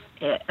mature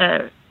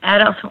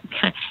adults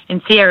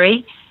in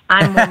theory.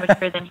 I'm more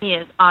mature than he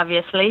is,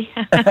 obviously.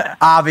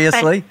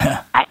 Obviously.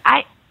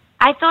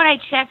 I thought I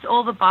checked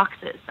all the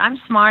boxes. I'm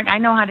smart. I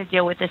know how to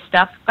deal with this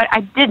stuff, but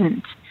I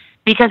didn't,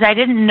 because I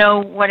didn't know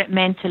what it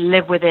meant to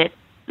live with it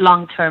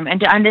long term and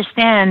to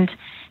understand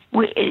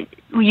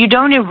you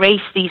don't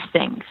erase these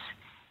things.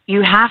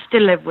 You have to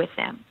live with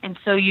them. And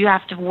so you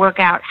have to work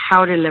out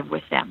how to live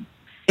with them.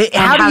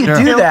 How do you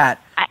do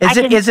that?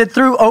 Is it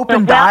through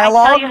open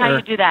dialogue? I'll tell you how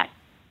you do that.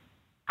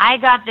 I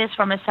got this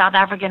from a South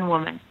African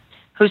woman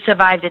who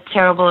survived a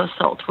terrible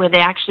assault where they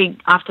actually,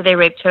 after they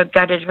raped her,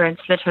 gutted her and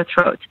slit her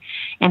throat.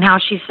 And how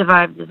she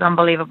survived is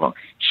unbelievable.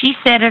 She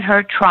said at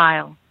her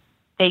trial,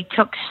 they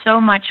took so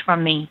much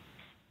from me,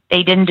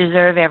 they didn't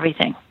deserve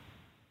everything.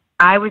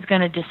 I was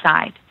going to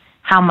decide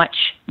how much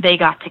they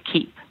got to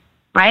keep,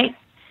 right?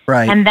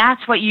 Right. And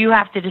that's what you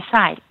have to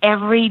decide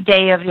every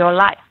day of your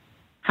life.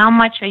 How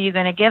much are you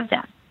going to give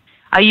them?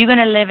 Are you going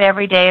to live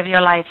every day of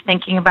your life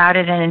thinking about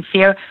it and in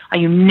fear? Are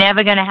you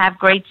never going to have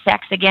great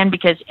sex again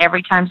because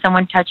every time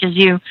someone touches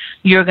you,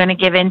 you're going to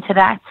give in to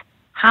that?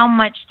 How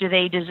much do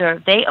they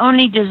deserve? They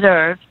only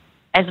deserve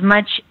as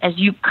much as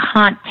you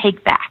can't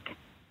take back.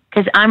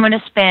 Because I'm going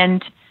to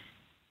spend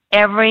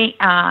every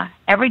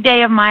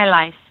day of my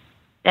life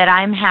that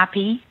I'm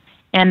happy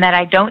and that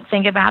I don't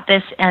think about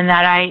this and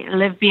that I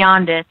live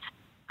beyond it,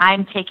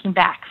 I'm taking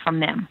back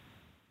from them.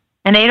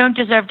 And they don't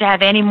deserve to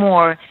have any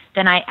more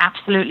than I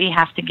absolutely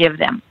have to give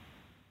them.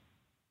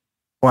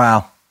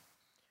 Wow.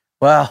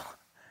 Well,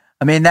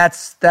 I mean,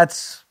 that's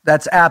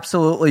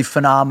absolutely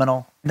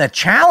phenomenal. The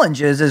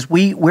challenge is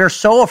we're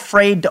so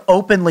afraid to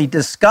openly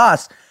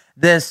discuss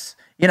this,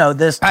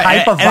 this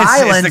type of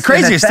violence. It's the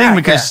craziest thing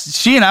because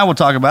she and I will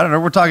talk about it, or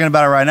we're talking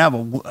about it right now,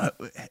 but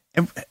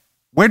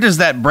where does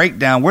that break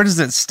down? Where does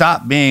it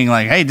stop being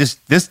like, hey, this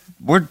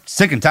we're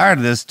sick and tired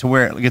of this, to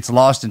where it gets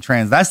lost in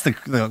trans? That's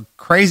the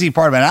crazy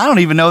part about it. I don't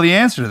even know the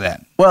answer to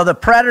that. Well, the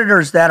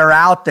predators that are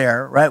out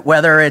there, right?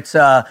 Whether it's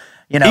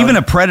even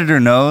a predator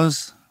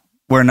knows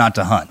where not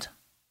to hunt.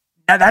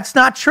 Now, that's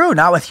not true.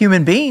 Not with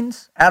human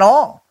beings at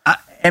all.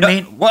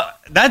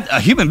 That a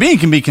human being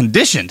can be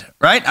conditioned,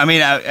 right? I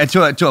mean,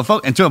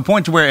 to a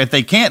point to where if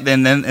they can't,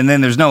 then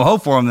there's no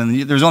hope for them.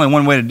 Then there's only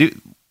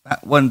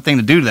one thing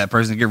to do to that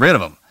person, to get rid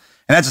of them.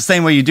 And that's the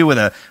same way you do with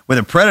a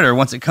predator.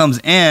 Once it comes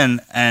in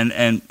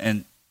and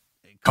it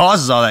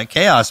causes all that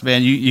chaos,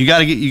 man, you got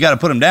to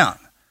put them down.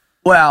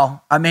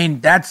 Well, I mean,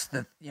 that's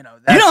the you know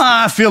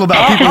how I feel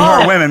about people who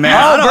are women,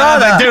 man.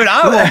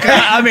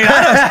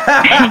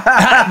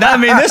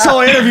 This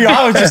whole interview,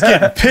 I was just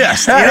getting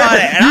pissed.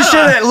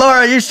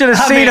 Laura, you should have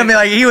seen him.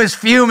 Like, he was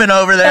fuming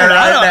over there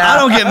now. I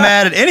don't get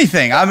mad at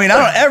anything. I mean, I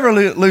don't ever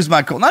lose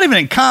my cool. Not even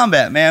in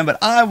combat, man. But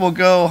I will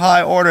go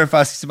high order if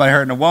I see somebody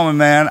hurting a woman,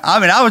 man. I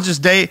mean, I was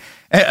just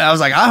I was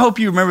like, I hope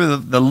you remember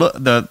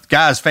the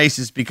guys'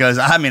 faces, because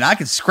I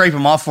could scrape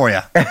them off for you.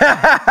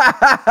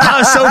 I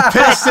was so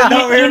pissed sitting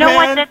over here, man.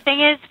 What the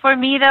thing is for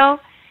me though,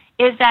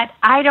 is that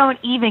I don't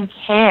even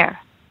care.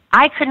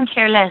 I couldn't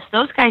care less.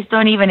 Those guys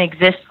don't even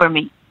exist for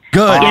me.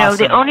 Good.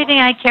 Awesome. The only thing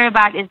I care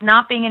about is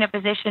not being in a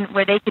position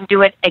where they can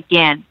do it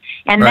again.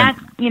 And right.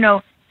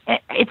 That's,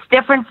 it's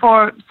different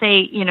for,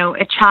 say,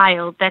 a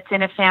child that's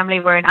in a family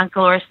where an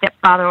uncle or a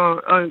stepfather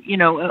or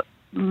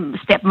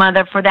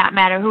stepmother, for that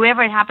matter,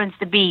 whoever it happens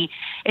to be,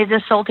 is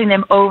assaulting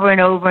them over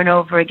and over and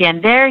over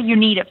again. There you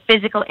need a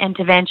physical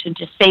intervention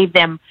to save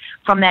them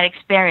from that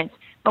experience.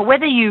 But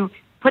whether you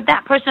put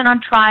that person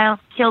on trial,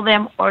 kill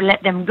them, or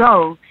let them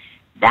go,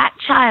 that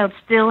child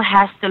still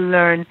has to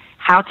learn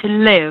how to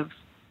live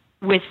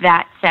with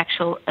that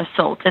sexual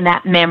assault and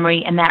that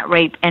memory and that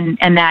rape and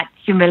that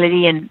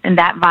humility and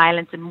that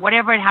violence and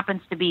whatever it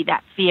happens to be,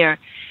 that fear.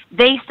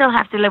 They still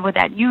have to live with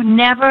that. You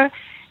never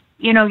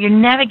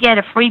get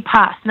a free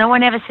pass. No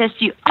one ever says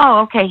to you, oh,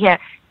 okay,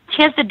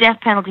 here's the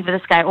death penalty for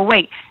this guy. Or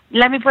wait,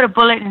 let me put a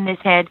bullet in his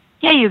head.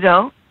 Here you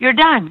go. You're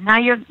done. Now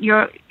you're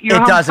it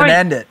home doesn't free.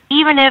 End it.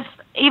 Even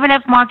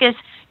if Marcus,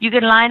 you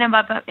could line them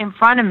up in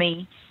front of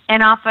me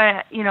and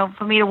offer,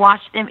 for me to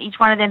watch them, each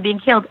one of them being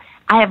killed,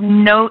 I have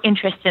no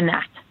interest in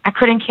that. I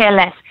couldn't care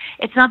less.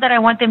 It's not that I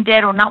want them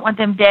dead or not want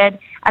them dead.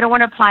 I don't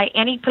want to apply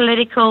any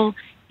political,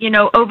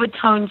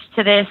 overtones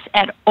to this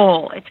at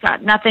all. It's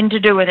got nothing to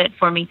do with it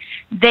for me.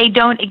 They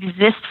don't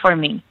exist for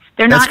me.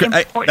 They're not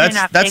important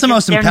enough. That's the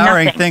most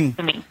empowering thing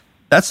to me.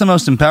 That's the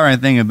most empowering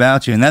thing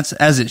about you, and that's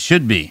as it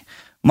should be.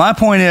 My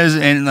point is,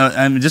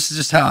 and this is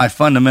just how I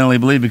fundamentally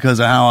believe, because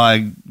of how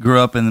I grew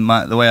up and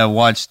the way I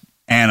watched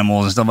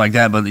animals and stuff like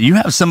that. But you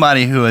have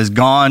somebody who has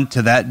gone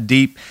to that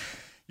deep.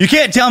 You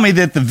can't tell me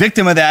that the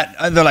victim of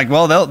that, they're like,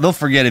 well, they'll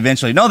forget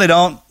eventually. No, they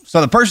don't. So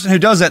the person who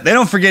does that, they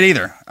don't forget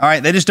either. All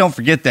right, they just don't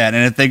forget that.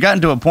 And if they've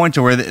gotten to a point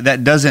to where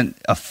that doesn't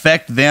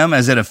affect them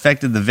as it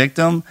affected the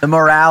victim, the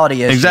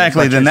morality is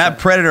exactly. Then that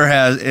predator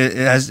has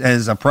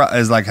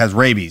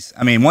rabies.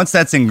 I mean, once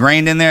that's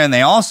ingrained in there, and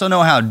they also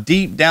know how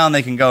deep down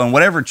they can go, and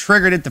whatever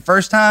triggered it the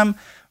first time,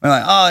 we're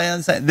like, oh yeah,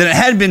 then it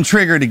had been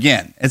triggered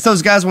again. It's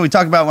those guys when we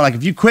talk about,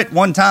 if you quit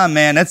one time,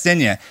 man, that's in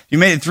you. If you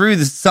made it through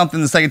something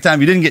the second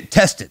time, you didn't get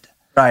tested.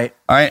 Right.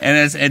 All right. And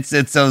it's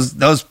those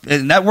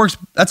and that works.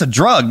 That's a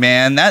drug,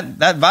 man. That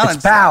violence.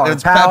 It's power.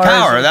 It's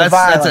power.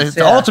 That's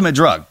the ultimate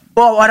drug.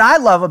 Well, what I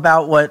love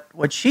about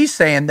what she's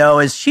saying though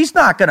is she's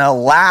not going to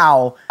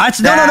allow.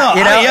 No.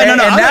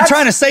 I'm not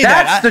trying to say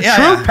that. That's the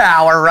true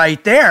power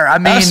right there. I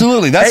mean,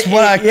 absolutely. That's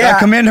what I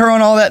commend her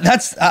on all that.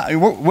 That's.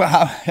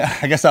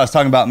 I guess I was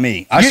talking about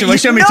me. We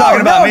shouldn't be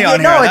talking about me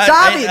on here. No, it's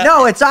obvious.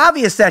 It's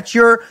obvious that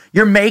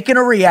you're making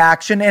a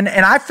reaction, and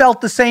I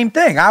felt the same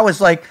thing. I was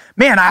like,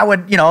 man, I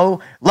would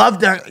love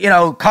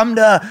to come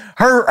to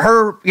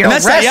her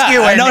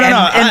rescue.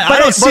 I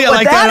don't see it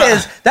like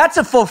that. That's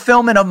a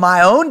fulfillment of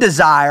my own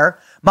desire,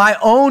 my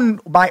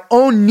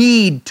own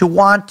need to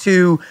want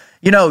to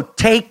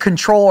take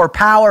control or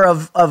power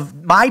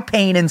of my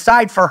pain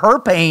inside for her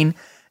pain.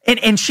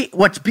 And she,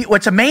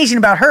 what's amazing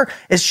about her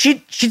is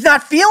she's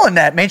not feeling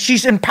that, man.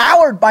 She's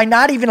empowered by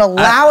not even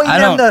allowing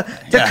them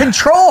to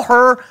control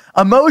her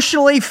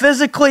emotionally,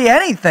 physically,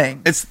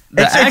 anything. It's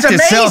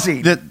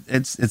amazing.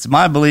 It's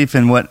my belief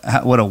in what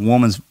a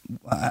woman's,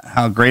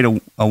 how great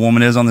a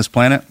woman is on this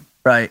planet.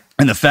 Right.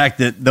 And the fact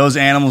that those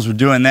animals were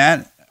doing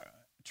that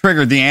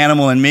triggered the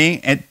animal in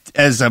me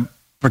as a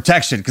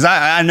protection, because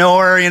I know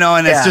her,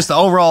 and it's just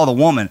overall the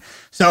woman.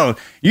 So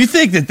you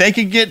think that they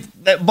could get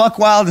that buck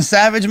wild and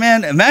savage,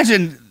 man?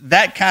 Imagine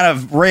that kind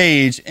of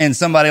rage in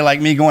somebody like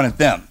me going at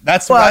them.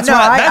 That's what's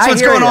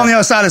going on the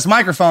other side of this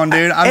microphone,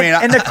 dude.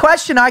 And the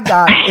question I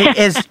got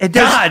is,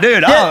 God,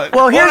 dude.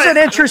 Here's an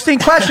interesting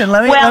question.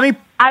 Let me.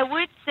 I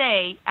would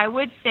say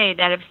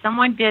that if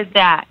someone did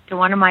that to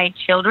one of my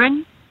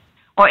children,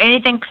 or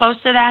anything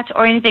close to that,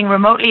 or anything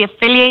remotely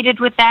affiliated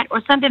with that, or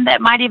something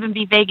that might even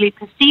be vaguely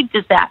perceived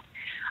as that,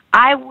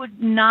 I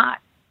would not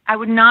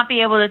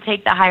be able to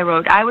take the high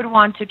road. I would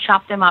want to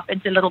chop them up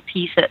into little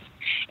pieces.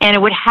 And it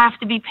would have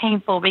to be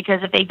painful,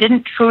 because if they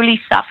didn't truly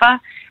suffer,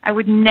 I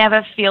would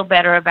never feel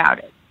better about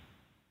it.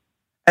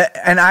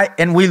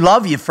 And we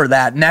love you for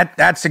that. And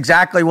that's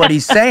exactly what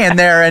he's saying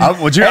there. And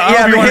you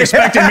weren't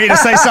expecting me to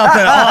say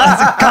something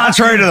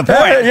contrary to the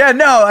point. And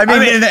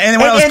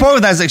when I was quoted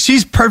with that, I was like,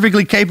 she's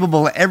perfectly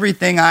capable of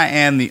everything I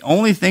am. The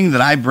only thing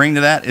that I bring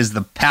to that is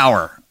the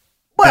power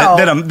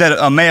that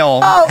a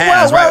male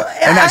has, right?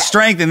 And that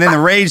strength, and then the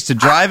rage to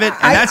drive it.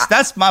 And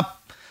that's my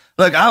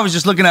look. I was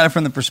just looking at it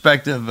from the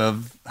perspective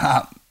of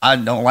I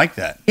don't like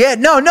that. Yeah,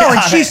 no,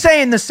 and she's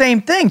saying the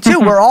same thing too.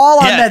 We're all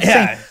on that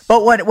same.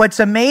 But what's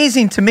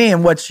amazing to me,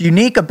 and what's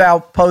unique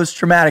about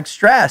post-traumatic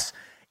stress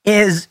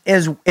is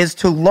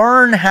to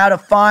learn how to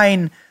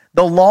find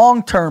the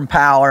long-term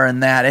power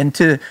in that, and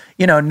to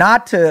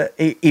not to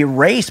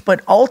erase, but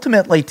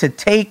ultimately to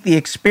take the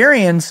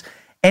experience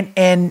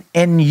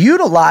and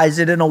utilize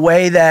it in a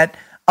way that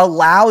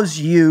allows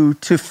you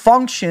to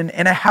function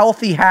in a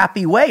healthy,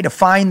 happy way, to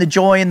find the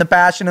joy and the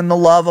passion and the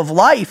love of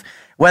life,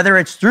 whether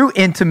it's through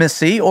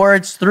intimacy or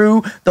it's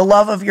through the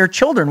love of your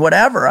children,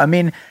 whatever. I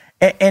mean,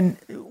 and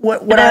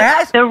what I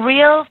ask... The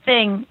real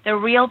thing, the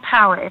real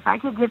power, if I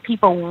could give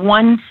people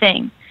one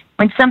thing,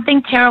 when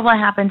something terrible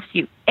happens to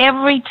you,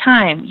 every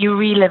time you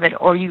relive it,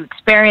 or you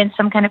experience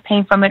some kind of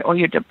pain from it, or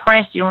you're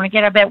depressed, you don't want to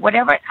get out of bed,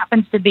 whatever it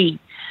happens to be,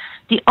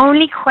 the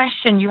only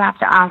question you have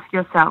to ask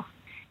yourself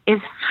is,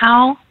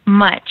 how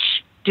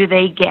much do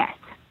they get?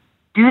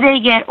 Do they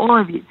get all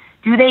of you?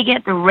 Do they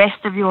get the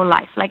rest of your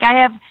life? Like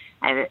I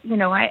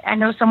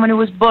know someone who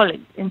was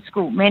bullied in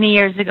school many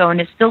years ago and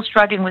is still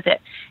struggling with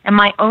it. And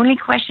my only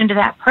question to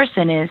that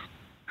person is,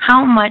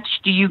 how much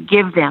do you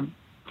give them?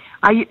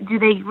 Do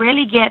they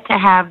really get to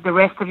have the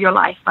rest of your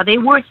life? Are they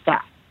worth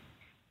that?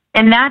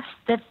 And that's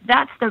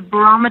the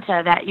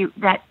barometer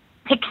that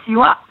picks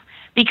you up,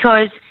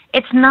 because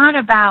it's not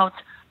about,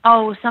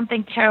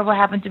 something terrible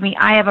happened to me,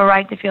 I have a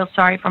right to feel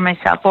sorry for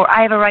myself, or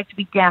I have a right to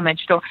be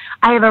damaged, or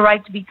I have a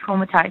right to be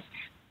traumatized.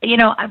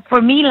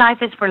 For me,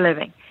 life is for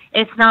living.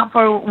 It's not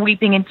for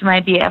weeping into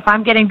my beer. If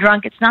I'm getting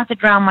drunk, it's not to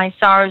drown my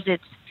sorrows.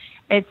 It's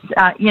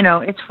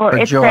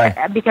joy.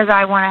 Because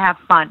I want to have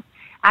fun.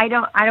 I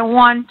don't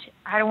want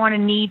to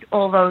need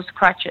all those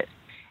crutches.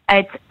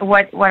 It's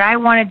what I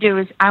want to do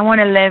is I want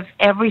to live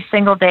every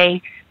single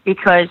day,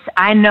 because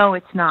I know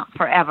it's not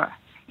forever.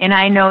 And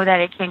I know that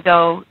it can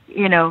go,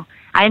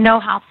 I know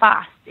how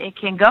fast it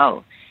can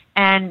go.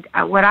 And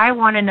what I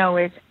want to know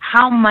is,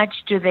 how much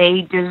do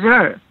they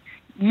deserve?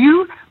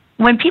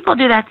 When people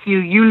do that to you,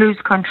 you lose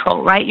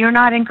control, right? You're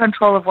not in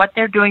control of what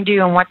they're doing to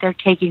you and what they're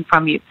taking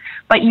from you.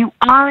 But you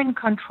are in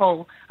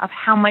control of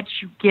how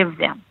much you give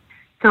them.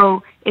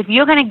 So if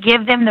you're going to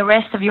give them the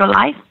rest of your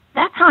life,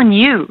 that's on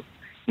you.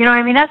 You know what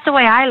I mean? That's the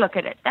way I look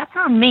at it. That's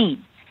on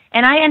me.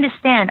 And I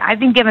understand. I've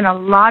been given a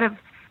lot of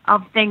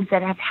things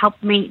that have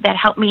helped me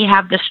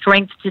have the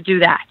strength to do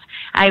that.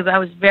 I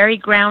was very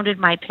grounded.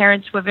 My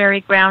parents were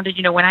very grounded.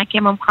 When I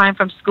came home crying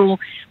from school,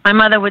 my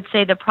mother would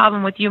say, the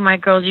problem with you, my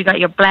girls, you got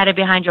your bladder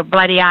behind your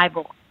bloody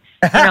eyeball.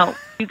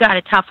 You got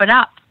to toughen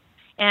up.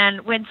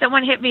 And when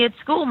someone hit me at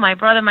school, my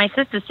brother and my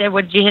sister said,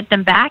 well, did you hit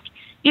them back?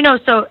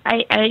 So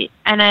I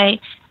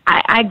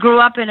grew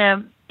up in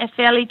a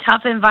fairly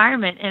tough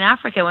environment in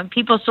Africa. When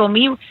people saw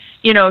me,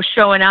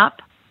 showing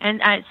up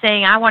and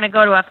saying, I want to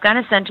go to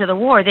Afghanistan to the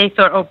war, they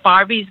thought, oh,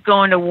 Barbie's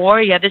going to war?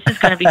 Yeah, this is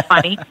going to be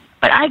funny.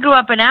 But I grew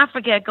up in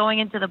Africa, going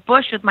into the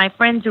bush with my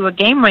friends who were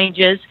game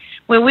rangers,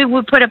 where we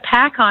would put a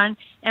pack on,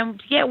 and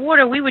to get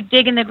water, we would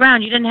dig in the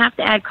ground. You didn't have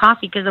to add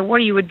coffee because the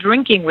water you were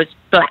drinking was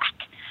black,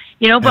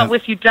 but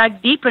if you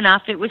dug deep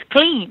enough, it was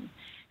clean.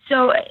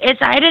 So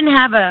I didn't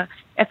have a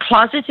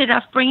closeted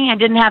upbringing. I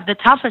didn't have the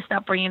toughest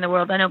upbringing in the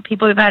world. I know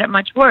people who've had it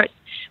much worse.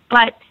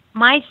 But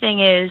my thing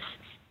is,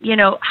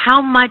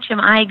 how much am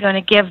I going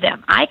to give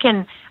them? I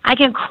can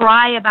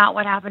cry about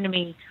what happened to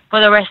me for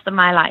the rest of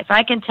my life.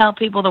 I can tell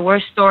people the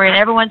worst story, and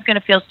everyone's going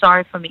to feel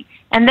sorry for me.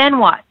 And then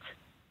what?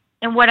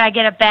 And would I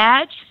get a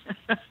badge?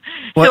 So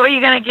what are you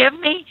going to give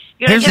me?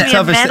 You're going to give me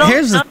a medal?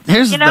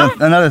 Here's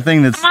another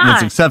thing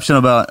that's exceptional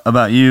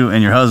about you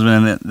and your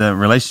husband and the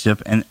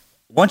relationship. And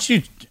once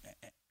you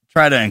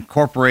try to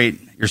incorporate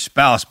your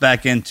spouse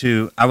back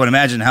into, I would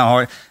imagine how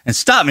hard, and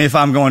stop me if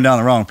I'm going down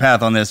the wrong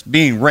path on this,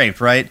 being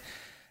raped, right?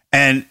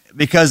 And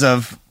because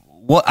of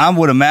what I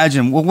would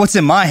imagine, what's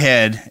in my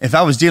head, if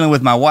I was dealing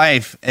with my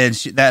wife and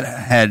that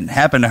had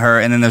happened to her,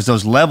 and then there's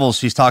those levels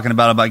she's talking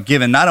about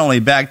giving not only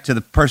back to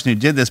the person who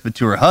did this, but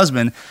to her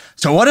husband.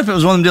 So what if it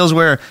was one of the deals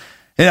where,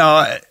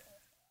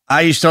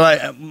 I used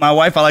to my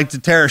wife, I like to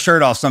tear her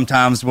shirt off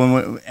sometimes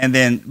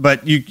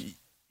but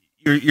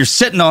you're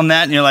sitting on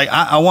that and you're like,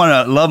 I want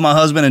to love my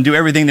husband and do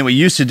everything that we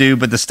used to do.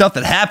 But the stuff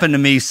that happened to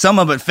me, some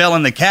of it fell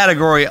in the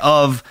category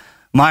of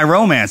my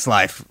romance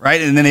life,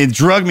 right? And then it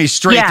drug me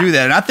straight through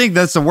that. And I think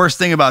that's the worst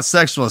thing about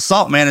sexual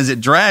assault, man, is it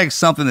drags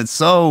something that's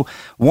so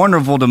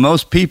wonderful to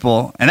most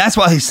people. And that's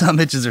why these some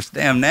bitches are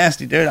damn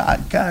nasty, dude.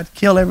 God,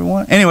 kill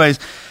everyone. Anyways,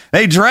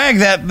 they drag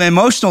that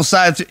emotional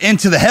side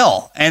into the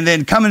hell, and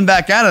then coming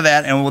back out of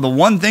that. And the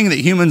one thing that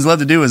humans love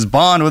to do is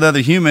bond with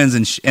other humans,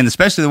 and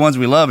especially the ones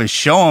we love, is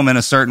show them in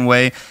a certain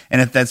way. And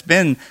if that's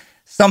been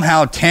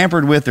somehow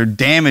tampered with or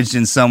damaged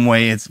in some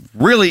way, it's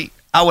really,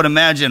 I would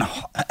imagine,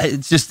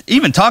 it's just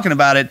even talking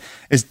about it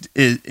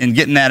and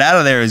getting that out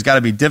of there has got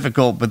to be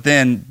difficult. But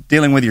then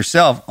dealing with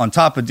yourself on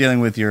top of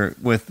dealing with your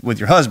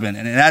husband,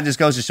 and that just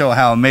goes to show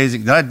how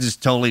amazing. That I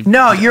just totally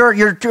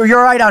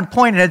you're right on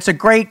point, and it's a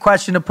great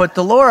question to put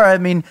to Laura. I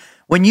mean,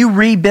 when you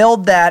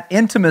rebuild that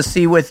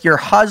intimacy with your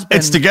husband,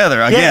 it's together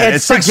again.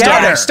 It's like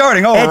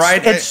starting over,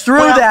 right? It's through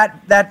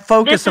that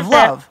focus of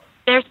love.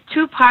 There's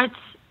two parts.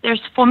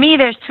 There's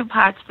two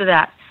parts to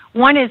that.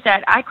 One is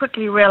that I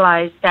quickly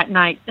realized that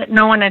night that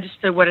no one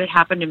understood what had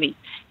happened to me,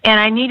 and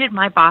I needed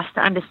my boss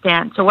to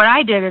understand. So what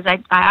I did is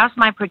I asked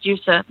my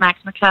producer, Max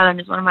McClellan,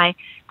 who's one of my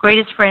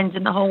greatest friends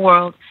in the whole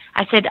world.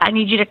 I said, I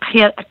need you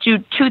to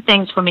do two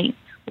things for me.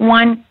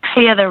 One,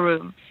 clear the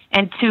room,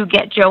 and two,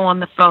 get Joe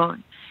on the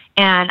phone.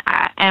 And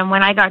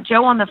when I got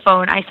Joe on the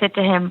phone, I said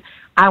to him,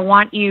 I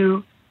want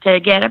you to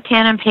get a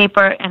pen and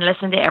paper and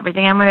listen to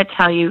everything I'm going to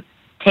tell you.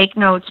 Take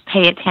notes,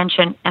 pay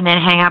attention, and then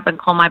hang up and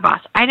call my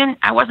boss.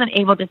 I wasn't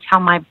able to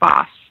tell my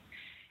boss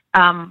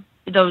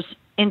those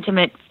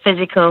intimate,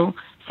 physical,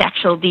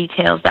 sexual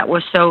details that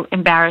were so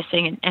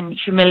embarrassing and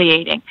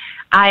humiliating.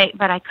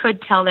 But I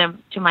could tell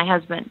them to my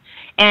husband.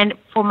 And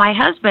for my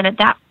husband, at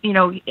that,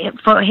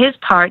 for his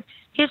part,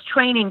 his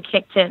training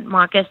kicked in,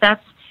 Marcus.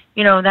 That's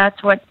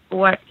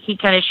what he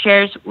kind of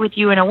shares with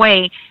you in a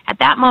way. At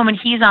that moment,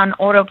 he's on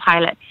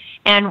autopilot.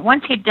 And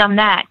once he'd done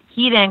that,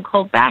 he then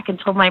called back and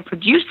told my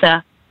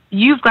producer,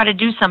 you've got to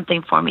do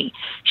something for me.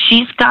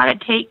 She's got to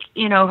take,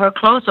 her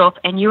clothes off,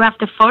 and you have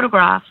to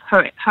photograph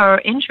her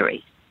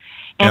injuries.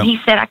 And he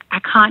said, I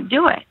can't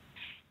do it.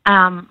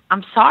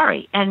 I'm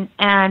sorry.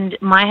 And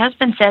my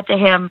husband said to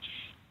him,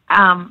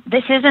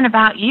 this isn't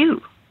about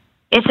you.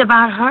 It's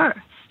about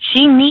her.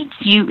 She needs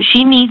you.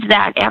 She needs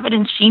that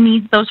evidence. She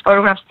needs those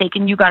photographs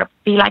taken. You got to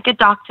be like a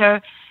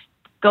doctor.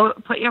 Go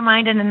put your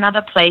mind in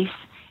another place,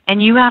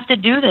 and you have to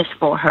do this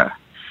for her.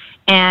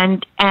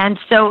 And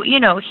so,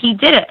 he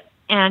did it.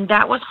 And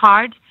that was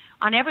hard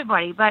on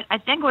everybody. But I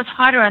think it was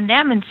harder on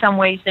them in some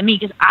ways than me,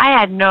 because I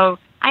had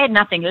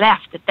nothing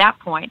left at that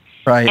point.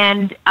 Right.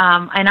 And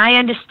I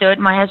understood.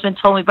 My husband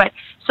told me. But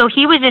so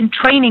he was in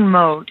training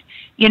mode,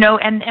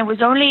 and it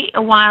was only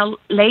a while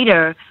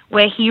later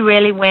where he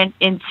really went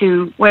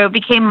into where it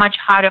became much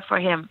harder for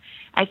him.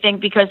 I think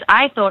because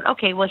I thought,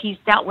 okay, well, he's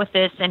dealt with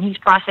this and he's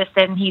processed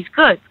it and he's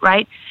good,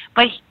 right?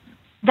 But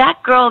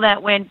that girl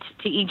that went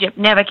to Egypt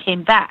never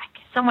came back.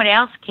 Someone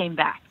else came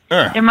back.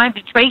 Sure. There might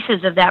be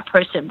traces of that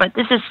person, but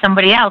this is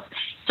somebody else.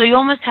 So you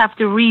almost have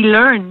to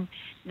relearn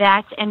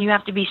that, and you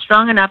have to be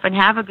strong enough and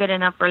have a good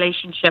enough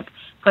relationship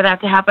for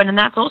that to happen. And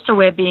that's also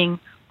where being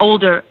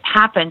older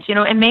happens,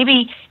 and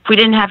maybe if we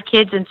didn't have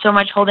kids and so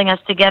much holding us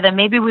together,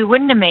 maybe we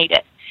wouldn't have made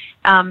it.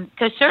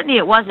 Because certainly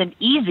it wasn't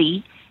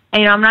easy.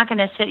 And, I'm not going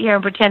to sit here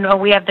and pretend,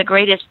 we have the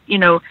greatest,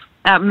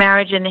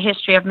 marriage in the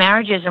history of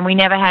marriages, and we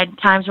never had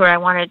times where I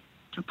wanted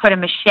to put a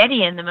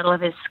machete in the middle of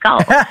his skull.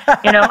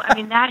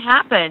 That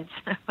happens.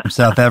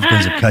 South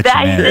Africans will cut you,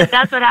 man.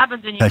 That's what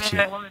happens when you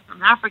marry a woman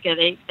from Africa.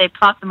 They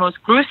plot the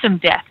most gruesome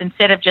death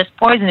instead of just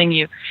poisoning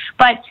you.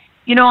 But,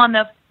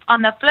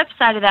 on the flip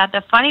side of that,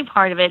 the funny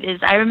part of it is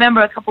I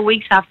remember a couple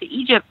weeks after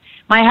Egypt,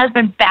 my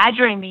husband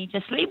badgering me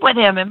to sleep with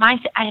him. And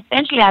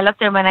eventually I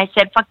looked at him and I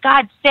said, for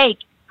God's sake,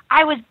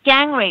 I was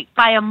gang raped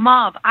by a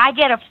mob. I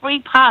get a free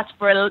pass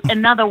for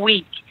another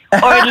week.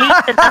 or at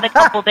least another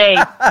couple days.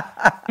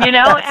 You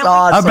know, That's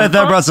awesome. I bet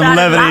that brought some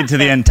levity to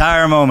the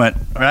entire moment,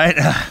 right?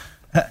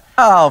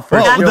 Oh, for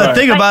well, sure. the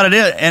thing about it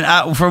is,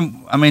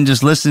 and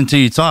just listening to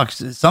you talk,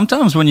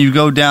 sometimes when you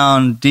go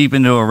down deep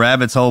into a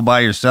rabbit's hole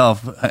by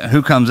yourself,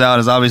 who comes out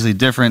is obviously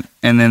different,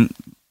 and then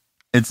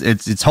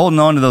it's holding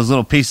on to those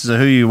little pieces of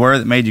who you were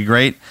that made you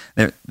great,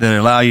 that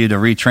allow you to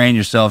retrain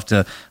yourself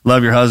to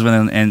love your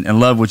husband and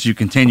love what you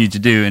continue to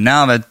do. And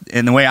now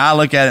and the way I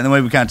look at it and the way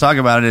we kind of talk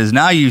about it is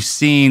now you've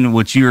seen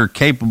what you're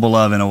capable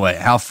of in a way,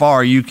 how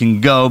far you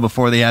can go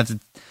before they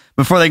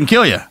can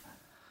kill you.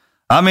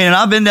 I mean, and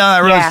I've been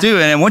down that road too.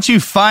 And once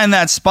you find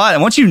that spot,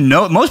 and once you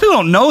know, most people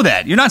don't know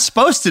that. You're not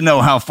supposed to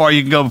know how far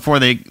you can go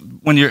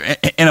when you're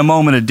in a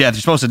moment of death.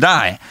 You're supposed to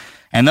die.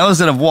 And those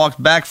that have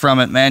walked back from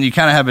it, man, you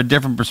kind of have a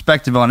different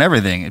perspective on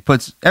everything. It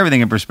puts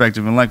everything in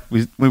perspective. And like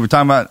we were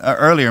talking about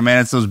earlier,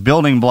 man, it's those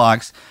building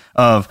blocks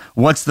of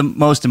what's the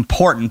most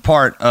important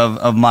part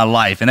of my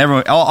life. And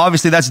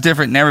obviously that's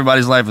different in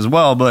everybody's life as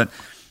well, but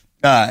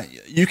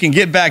you can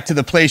get back to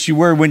the place you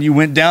were when you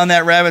went down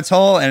that rabbit's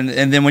hole, and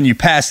then when you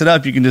pass it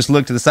up, you can just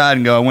look to the side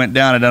and go, I went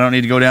down it, I don't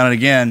need to go down it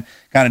again,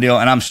 kind of deal,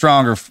 and I'm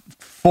stronger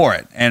for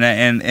it.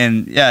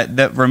 And yeah,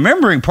 that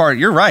remembering part,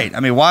 you're right. I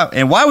mean,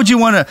 why would you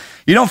want to?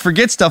 You don't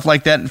forget stuff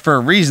like that for a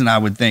reason, I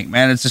would think,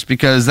 man. It's just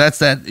because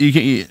it's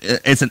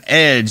an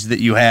edge that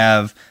you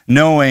have,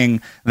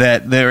 knowing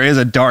that there is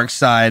a dark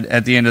side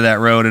at the end of that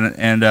road,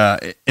 and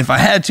if I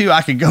had to,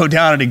 I could go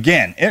down it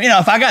again.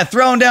 If I got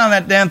thrown down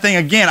that damn thing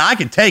again, I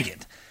could take it.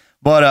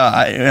 But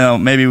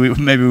maybe we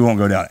won't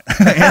go down it.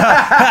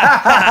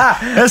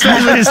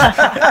 Especially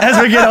as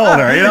we get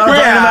older, you know what I'm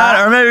talking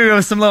about? Or maybe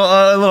with some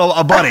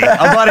a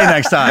buddy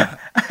next time.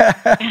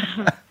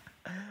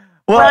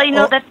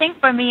 Well, the thing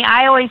for me,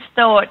 I always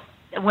thought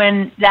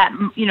when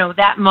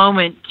that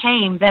moment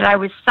came that I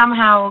was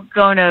somehow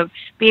going to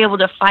be able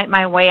to fight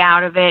my way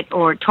out of it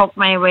or talk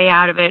my way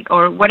out of it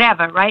or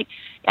whatever, right?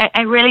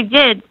 I really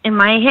did. In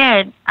my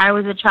head, I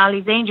was a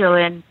Charlie's Angel,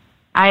 and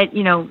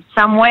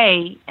some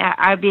way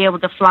I'd be able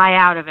to fly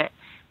out of it.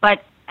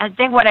 But I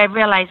think what I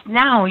realized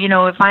now,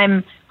 if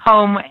I'm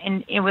home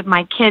and with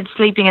my kids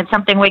sleeping and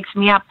something wakes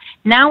me up,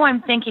 now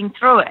I'm thinking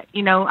through it.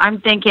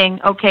 I'm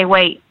thinking, okay,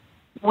 wait,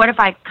 what if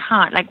I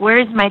can't? Like,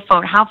 where's my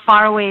phone? How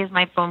far away is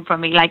my phone from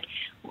me? Like,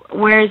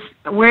 where's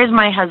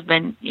my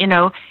husband?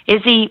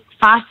 Is he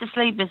fast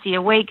asleep? Is he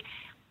awake?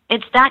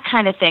 It's that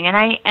kind of thing. And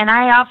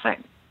I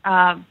often,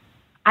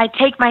 I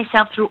take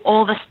myself through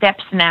all the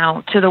steps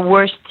now to the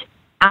worst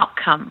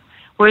outcome,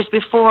 whereas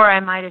before I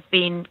might have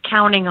been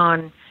counting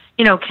on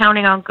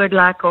good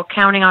luck or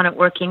counting on it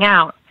working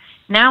out.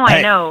 Now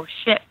I know,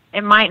 shit,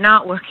 it might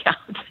not work out.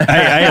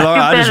 Hey, Laura,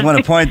 I just want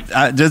to point,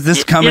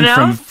 this coming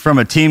from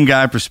a team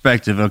guy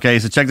perspective, okay?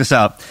 So check this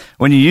out.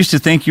 When you used to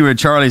think you were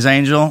Charlie's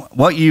Angel,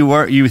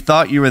 you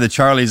thought you were the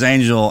Charlie's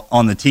Angel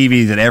on the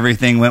TV, that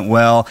everything went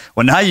well.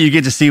 Well, now you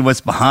get to see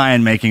what's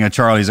behind making a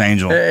Charlie's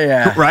Angel,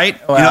 right?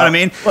 Well, you know what I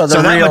mean? Well,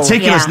 so that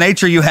meticulous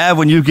nature you have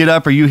when you get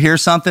up or you hear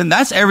something,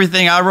 that's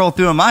everything I roll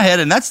through in my head,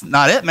 and that's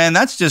not it, man.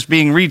 That's just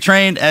being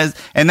retrained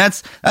and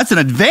that's an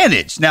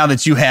advantage now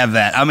that you have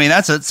that. I mean,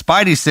 that's a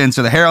spidey sense,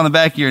 or the hair on the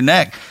back of your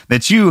neck,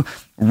 that you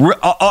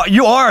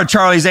are a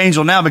Charlie's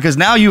Angel now, because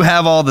now you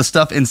have all the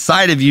stuff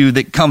inside of you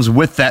that comes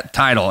with that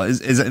title.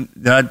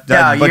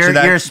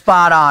 You're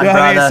spot on, brother.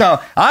 I mean? So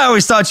I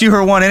always thought you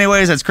were one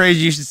anyways. That's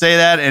crazy you should say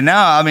that. And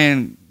now, I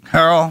mean,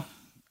 Carol,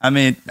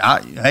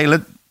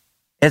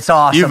 it's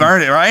awesome. You've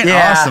earned it, right?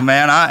 Yeah. Awesome,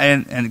 man.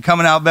 And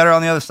coming out better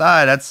on the other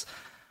side, that's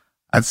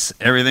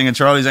everything a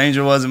Charlie's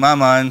Angel was in my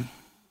mind.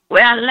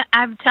 Well,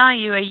 I'm telling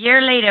you, a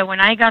year later,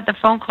 when I got the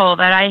phone call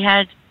that I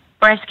had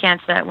breast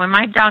cancer, when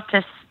my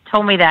doctor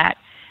told me that,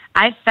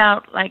 I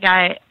felt like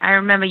I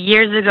remember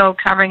years ago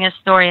covering a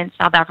story in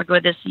South Africa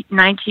with this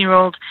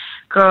 19-year-old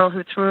girl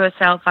who threw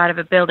herself out of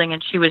a building,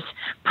 and she was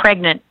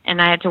pregnant,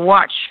 and I had to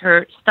watch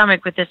her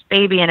stomach with this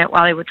baby in it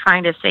while they were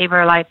trying to save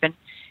her life. And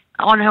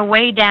on her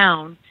way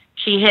down,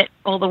 she hit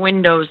all the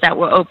windows that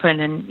were open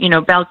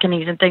and,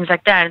 balconies and things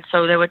like that. And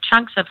so there were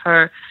chunks of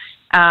her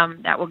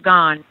that were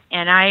gone.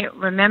 And I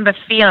remember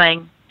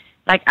feeling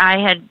like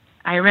I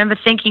remember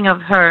thinking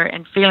of her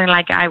and feeling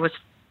like I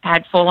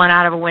had fallen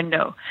out of a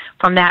window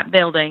from that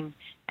building,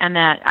 and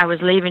that I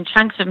was leaving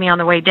chunks of me on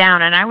the way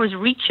down, and I was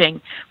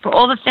reaching for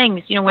all the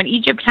things. When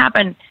Egypt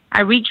happened,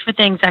 I reached for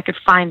things I could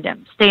find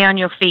them. Stay on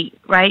your feet,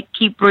 right?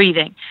 Keep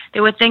breathing.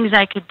 There were things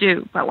I could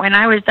do. But when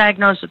I was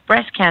diagnosed with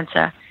breast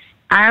cancer,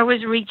 I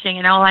was reaching,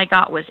 and all I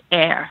got was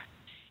air.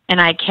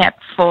 And I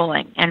kept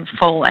falling and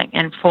falling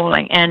and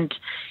falling. And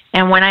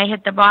when I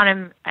hit the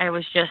bottom, I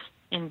was just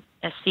in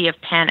a sea of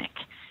panic.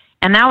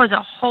 And that was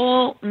a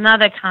whole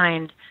nother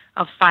kind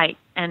of fight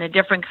and a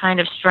different kind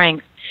of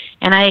strength.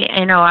 And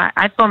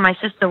I phoned my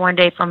sister one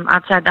day from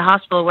outside the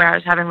hospital where I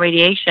was having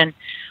radiation,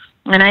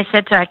 and I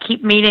said to her, I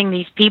keep meeting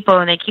these people,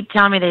 and they keep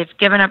telling me they've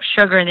given up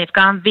sugar and they've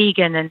gone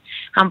vegan, and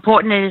how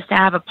important it is to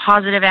have a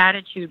positive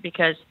attitude,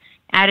 because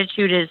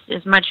attitude is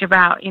as much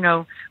about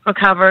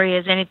recovery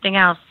as anything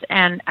else.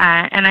 And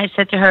I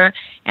said to her,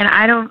 and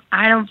I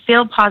don't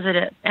feel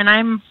positive, and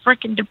I'm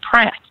freaking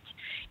depressed.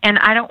 And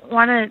I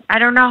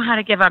don't know how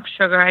to give up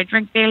sugar. I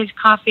drink Bailey's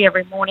coffee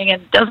every morning,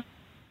 and it doesn't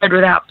good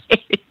without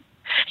Bailey's.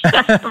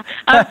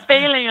 I'm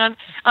failing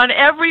on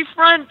every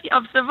front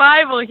of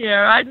survival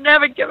here. I've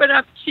never given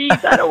up cheese.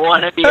 I don't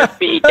want to be a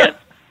vegan,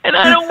 and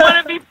I don't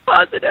want to be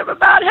positive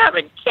about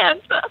having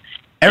cancer.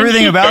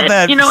 Everything about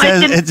that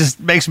says it just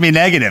makes me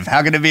negative.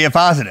 How can it be a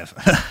positive?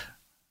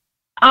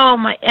 Oh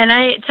my! And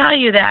I tell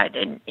you that,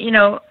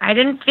 I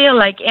didn't feel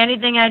like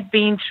anything I'd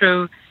been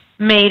through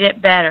made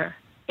it better.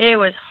 It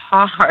was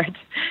hard.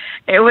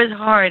 It was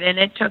hard, and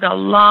it took a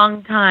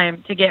long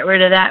time to get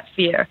rid of that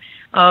fear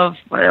of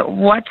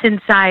what's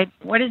inside.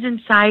 What is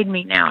inside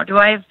me now? Do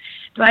I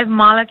have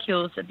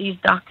molecules that these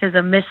doctors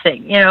are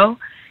missing?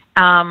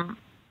 And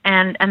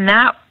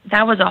that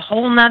was a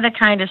whole nother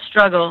kind of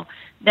struggle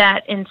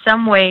that in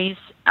some ways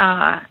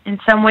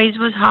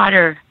was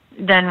harder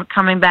than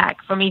coming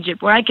back from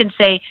Egypt, where I can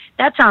say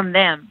that's on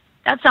them,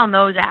 that's on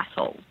those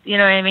assholes. You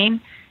know what I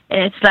mean?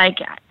 It's like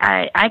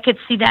I could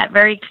see that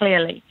very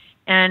clearly,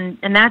 and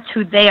that's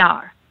who they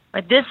are.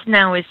 But this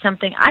now is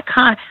something I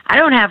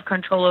don't have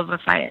control over.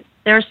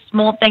 There's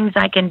small things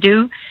I can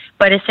do,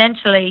 but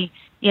essentially,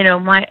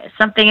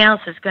 something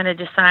else is going to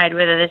decide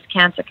whether this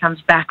cancer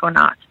comes back or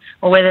not,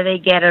 or whether they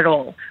get it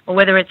all, or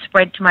whether it's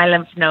spread to my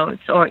lymph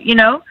nodes, or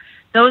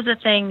those are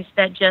things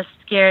that just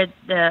scared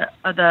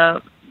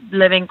the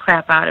living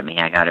crap out of me.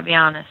 I got to be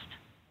honest.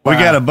 We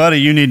got a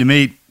buddy you need to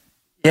meet.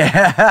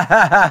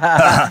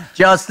 Yeah,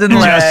 Justin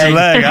Legg. Justin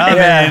Legg.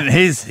 I mean,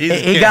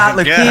 he got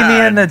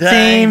leukemia in the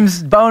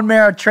team's bone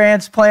marrow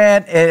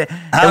transplant. It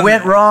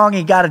went wrong.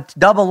 He got a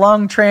double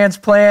lung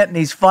transplant, and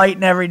he's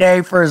fighting every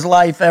day for his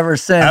life ever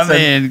since. I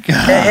mean,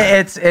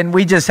 and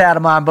we just had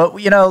him on. But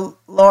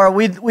Laura,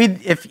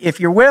 if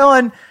you're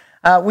willing.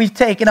 We've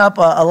taken up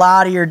a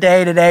lot of your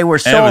day today. We're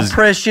so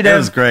appreciative. It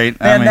was great.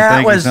 And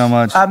thank you so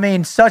much.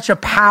 Such a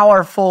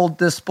powerful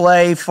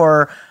display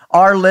for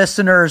our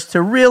listeners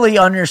to really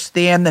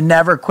understand the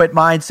never quit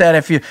mindset.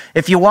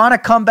 If you want to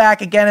come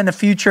back again in the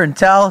future and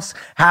tell us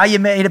how you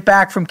made it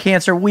back from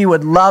cancer, we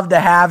would love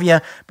to have you.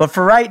 But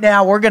for right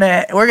now, we're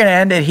gonna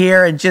end it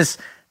here and just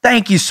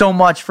thank you so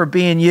much for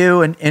being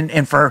you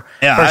and for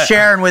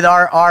sharing with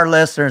our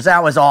listeners.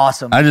 That was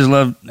awesome. I just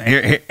love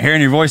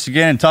hearing your voice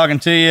again and talking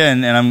to you,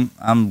 and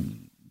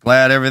I'm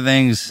glad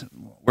everything's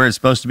where it's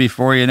supposed to be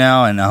for you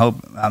now. And I hope,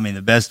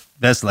 the best.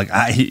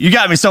 You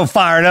got me so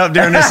fired up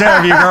during this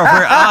interview,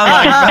 girlfriend.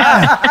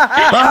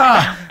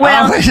 I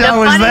wish I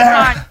was there.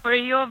 Part for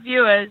your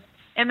viewers,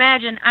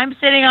 imagine I'm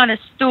sitting on a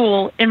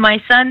stool in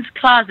my son's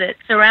closet,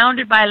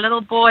 surrounded by little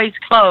boys'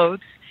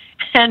 clothes.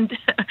 And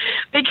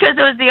because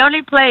it was the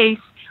only place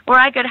where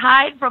I could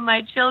hide from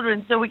my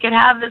children so we could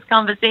have this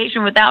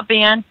conversation without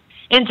being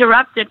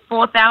interrupted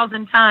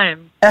 4,000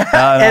 times.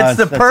 It's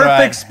the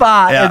perfect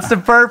spot. Yeah. It's the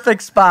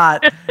perfect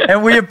spot.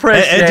 And we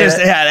appreciate it.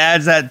 It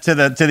adds that to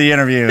the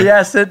interview.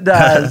 Yes, it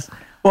does.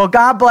 Well,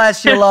 God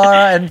bless you,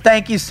 Laura, and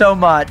thank you so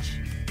much.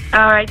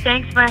 All right.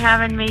 Thanks for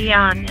having me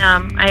on.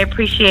 I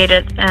appreciate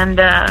it. And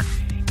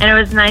it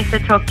was nice to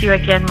talk to you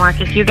again,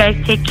 Marcus. You guys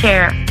take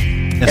care.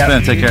 Yes,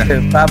 ma'am. Take care.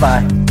 Too.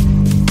 Bye-bye.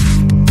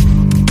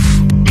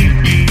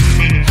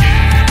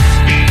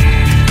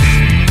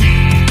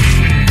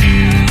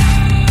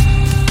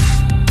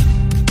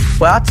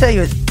 Well, I'll tell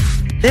you,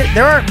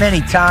 there aren't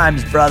many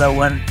times, brother,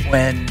 when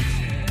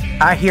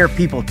I hear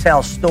people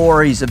tell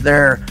stories of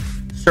their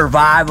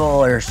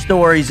survival or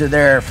stories of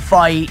their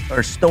fight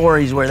or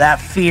stories where that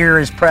fear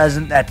is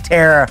present, that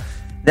terror,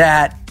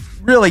 that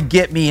really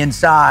get me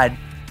inside.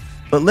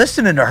 But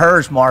listening to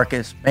hers,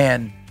 Marcus,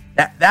 man,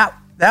 that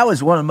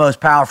was one of the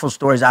most powerful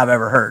stories I've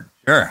ever heard.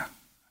 Sure.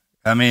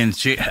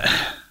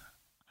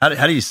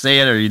 How do you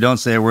say it or you don't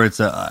say it where it's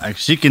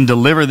she can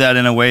deliver that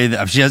in a way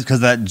that she has,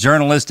 because that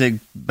journalistic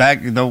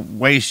the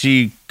way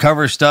she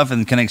covers stuff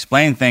and can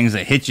explain things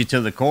that hit you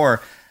to the core.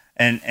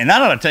 And I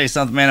don't know, to tell you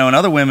something, man, when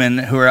other women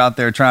who are out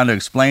there trying to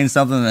explain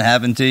something that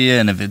happened to you,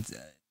 and if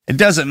it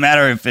doesn't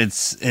matter if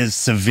it's as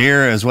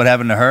severe as what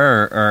happened to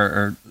her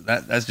or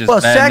that's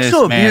just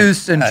sexual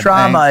abuse and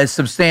trauma is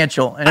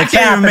substantial, and it's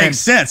can't even make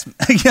sense.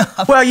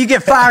 Well, you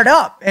get fired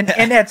up, and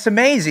that's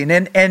amazing.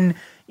 And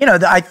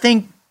I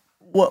think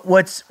what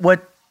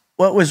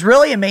was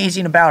really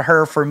amazing about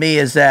her for me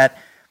is that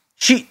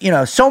she,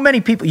 so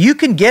many people, you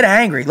can get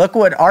angry. Look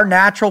what our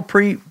natural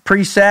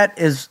preset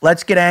is.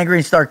 Let's get angry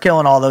and start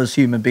killing all those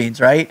human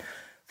beings, right?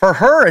 For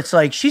her, it's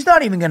like she's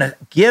not even going to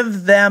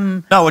give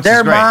them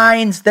their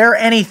minds, their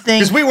anything.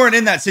 Because we weren't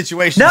in that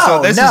situation.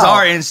 So this is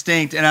our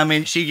instinct.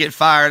 And she'd get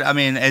fired.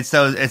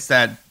 It's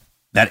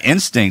that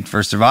instinct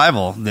for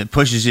survival that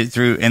pushes you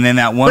through. And then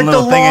that one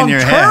little thing in your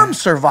head. But the long-term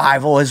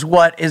survival is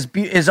what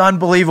is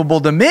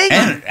unbelievable to me.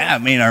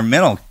 And our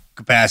mental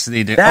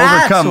capacity to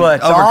overcome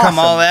awesome.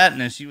 All that.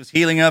 And she was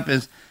healing up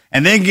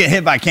and then get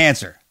hit by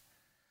cancer.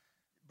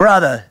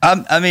 Brother,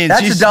 that's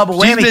a double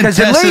whammy, because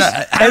at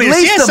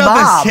least the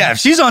mob. Yeah, if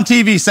she's on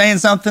TV saying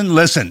something,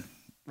 listen,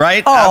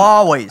 right? Oh,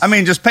 always. I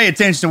mean, just pay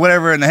attention to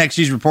whatever in the heck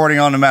she's reporting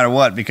on, no matter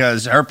what,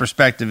 because her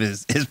perspective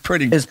is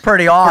pretty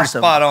awesome. Pretty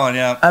spot on,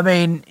 yeah. I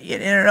mean,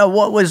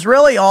 what was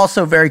really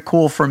also very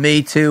cool for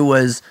me too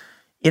was,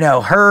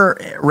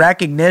 her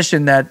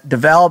recognition that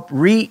developed.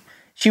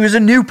 She was a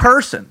new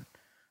person,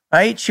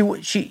 right?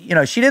 She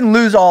didn't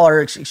lose all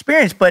her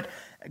experience, but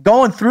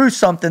going through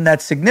something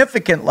that's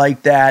significant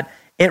like that,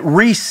 it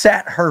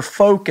reset her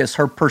focus,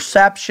 her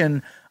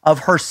perception of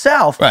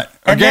herself. Right.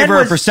 Or gave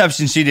her a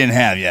perception she didn't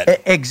have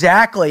yet.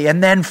 Exactly.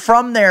 And then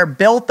from there,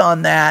 built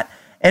on that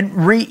and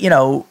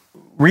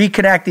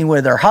reconnecting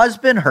with her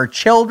husband, her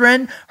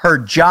children, her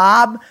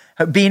job,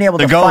 being able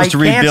to fight cancer. The goal is to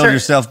rebuild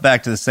yourself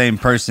back to the same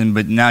person,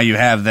 but now you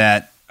have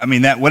that. I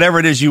mean, that whatever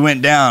it is you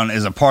went down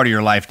is a part of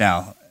your life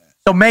now.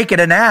 So make it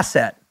an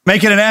asset.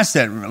 Make it an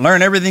asset.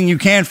 Learn everything you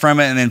can from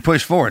it, and then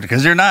push forward.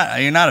 Because you're not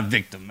a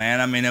victim,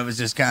 man. I mean, it was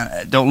just kind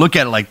of, don't look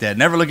at it like that.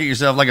 Never look at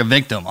yourself like a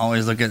victim.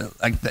 Always look at it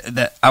like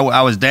that.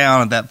 I was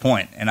down at that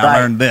point, and I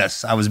learned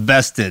this. I was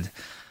bested,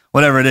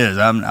 whatever it is.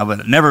 I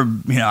would never,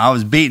 I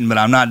was beaten, but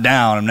I'm not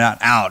down. I'm not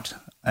out,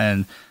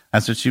 and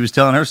that's what she was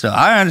telling herself.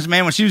 I understand,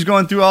 man. When she was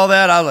going through all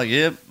that, I was like,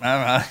 "Yep,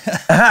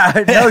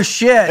 no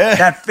shit."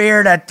 That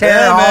fear, that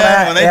terror, all man.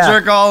 that. When they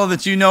jerk all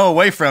that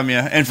away from you,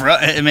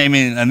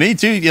 and me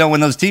too.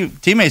 When those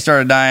teammates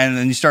started dying,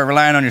 and you start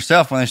relying on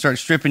yourself, when they start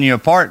stripping you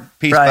apart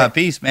piece by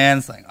piece, man,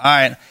 it's like, all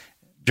right,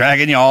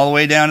 dragging you all the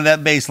way down to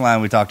that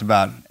baseline we talked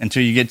about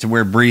until you get to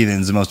where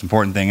breathing is the most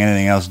important thing.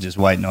 Anything else is just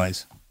white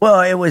noise.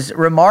 Well, it was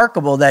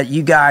remarkable that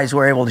you guys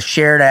were able to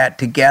share that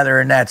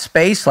together in that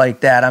space like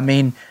that. I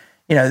mean.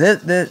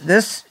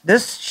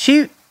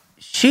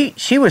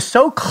 She was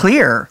so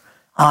clear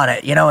on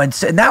it,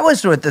 and that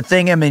was what the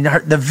thing. I mean,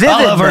 the vividness.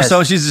 I love her,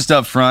 so she's just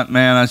up front,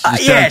 man.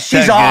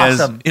 She's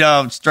awesome. Straight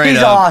up.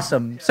 She's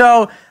awesome.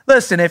 So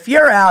listen, if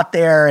you're out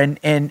there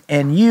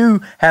and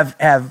you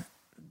have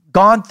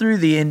gone through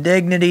the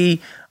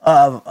indignity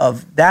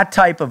of that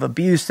type of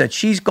abuse that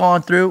she's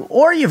gone through,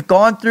 or you've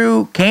gone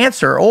through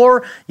cancer,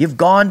 or you've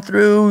gone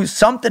through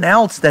something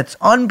else that's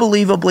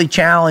unbelievably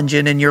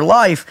challenging in your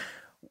life,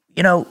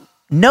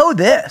 know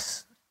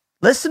this.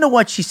 Listen to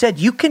what she said.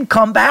 You can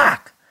come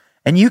back,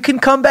 and you can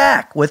come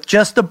back with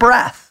just a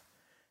breath.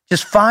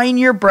 Just find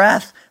your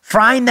breath,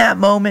 find that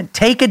moment,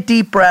 take a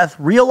deep breath,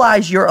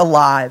 realize you're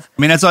alive.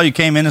 I mean, that's all you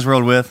came in this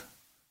world with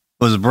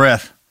was a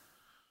breath.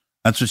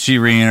 That's what she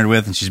re-entered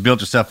with, and she's built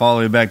herself all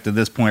the way back to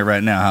this point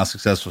right now, how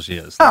successful she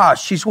is. Oh,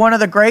 she's one of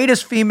the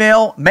greatest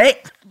female,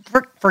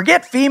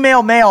 forget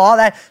female, male, all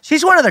that.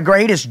 She's one of the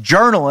greatest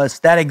journalists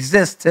that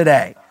exists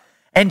today.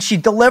 And she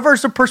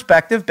delivers a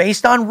perspective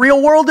based on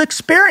real-world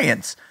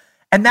experience.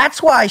 And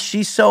that's why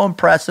she's so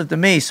impressive to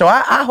me. So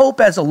I hope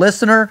as a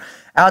listener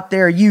out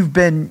there,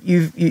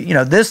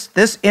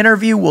 this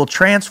interview will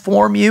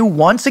transform you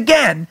once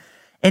again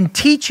and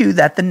teach you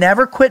that the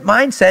never quit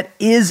mindset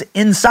is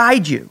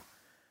inside you.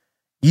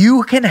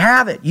 You can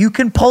have it. You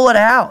can pull it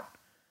out.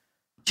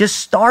 Just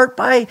start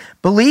by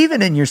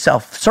believing in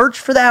yourself. Search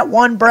for that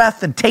one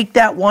breath and take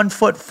that one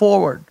foot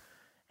forward.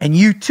 And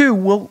you too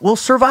will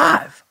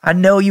survive. I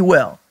know you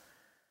will.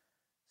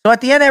 So at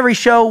the end of every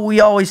show, we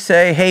always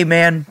say, hey,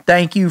 man,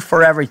 thank you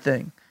for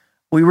everything.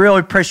 We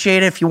really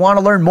appreciate it. If you want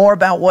to learn more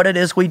about what it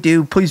is we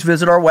do, please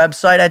visit our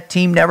website at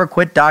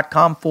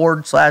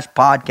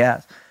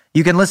teamneverquit.com/podcast.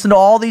 You can listen to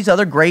all these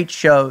other great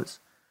shows.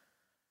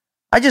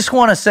 I just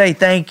want to say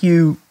thank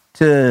you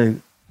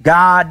to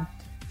God.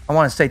 I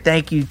want to say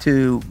thank you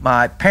to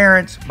my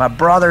parents, my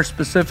brother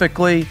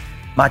specifically,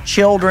 my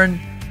children.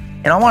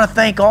 And I want to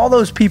thank all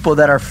those people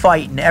that are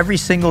fighting every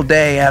single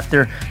day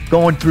after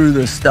going through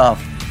this stuff.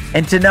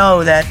 And to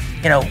know that,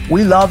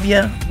 we love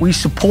you, we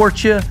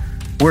support you,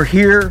 we're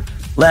here,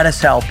 let us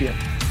help you.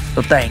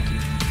 So thank you.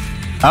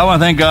 I want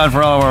to thank God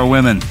for all of our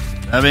women.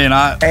 I mean,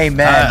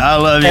 Amen. I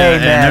love you.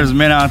 Amen. And there's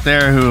men out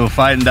there who will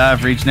fight and die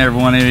for each and every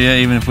one of you,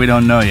 even if we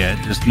don't know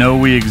yet. Just know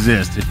we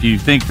exist. If you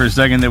think for a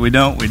second that we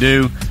don't, we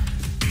do.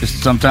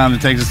 Just sometimes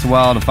it takes us a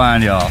while to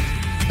find y'all.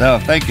 So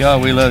thank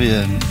y'all. We love you,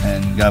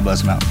 and God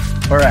bless them out.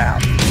 We're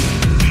out.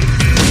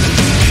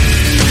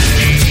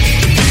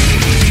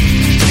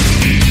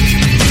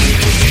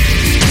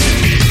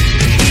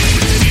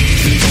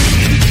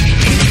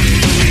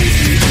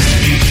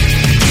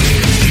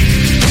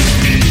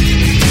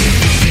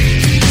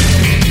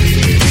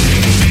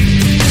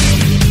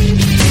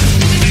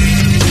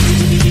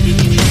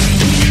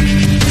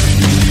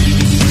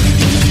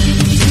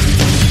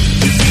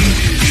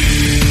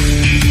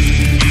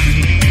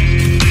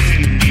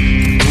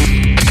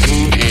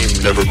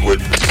 Never quit.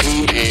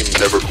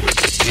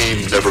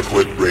 Team Never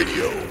Quit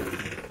Radio.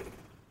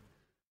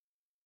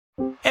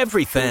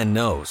 Every fan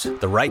knows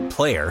the right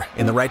player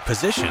in the right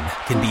position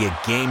can be a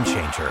game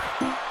changer.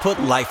 Put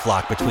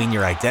LifeLock between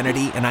your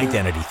identity and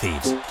identity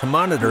thieves to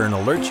monitor and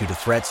alert you to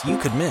threats you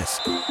could miss.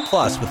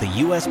 Plus, with a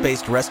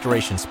U.S.-based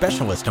restoration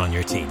specialist on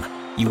your team,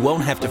 you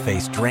won't have to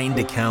face drained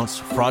accounts,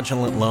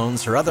 fraudulent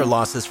loans, or other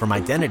losses from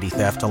identity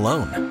theft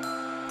alone.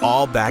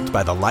 All backed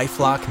by the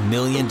LifeLock $1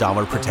 Million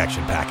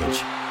Protection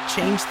Package.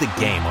 Change the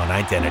game on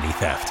identity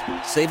theft.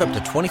 Save up to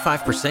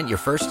 25% your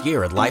first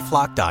year at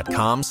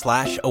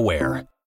LifeLock.com/aware.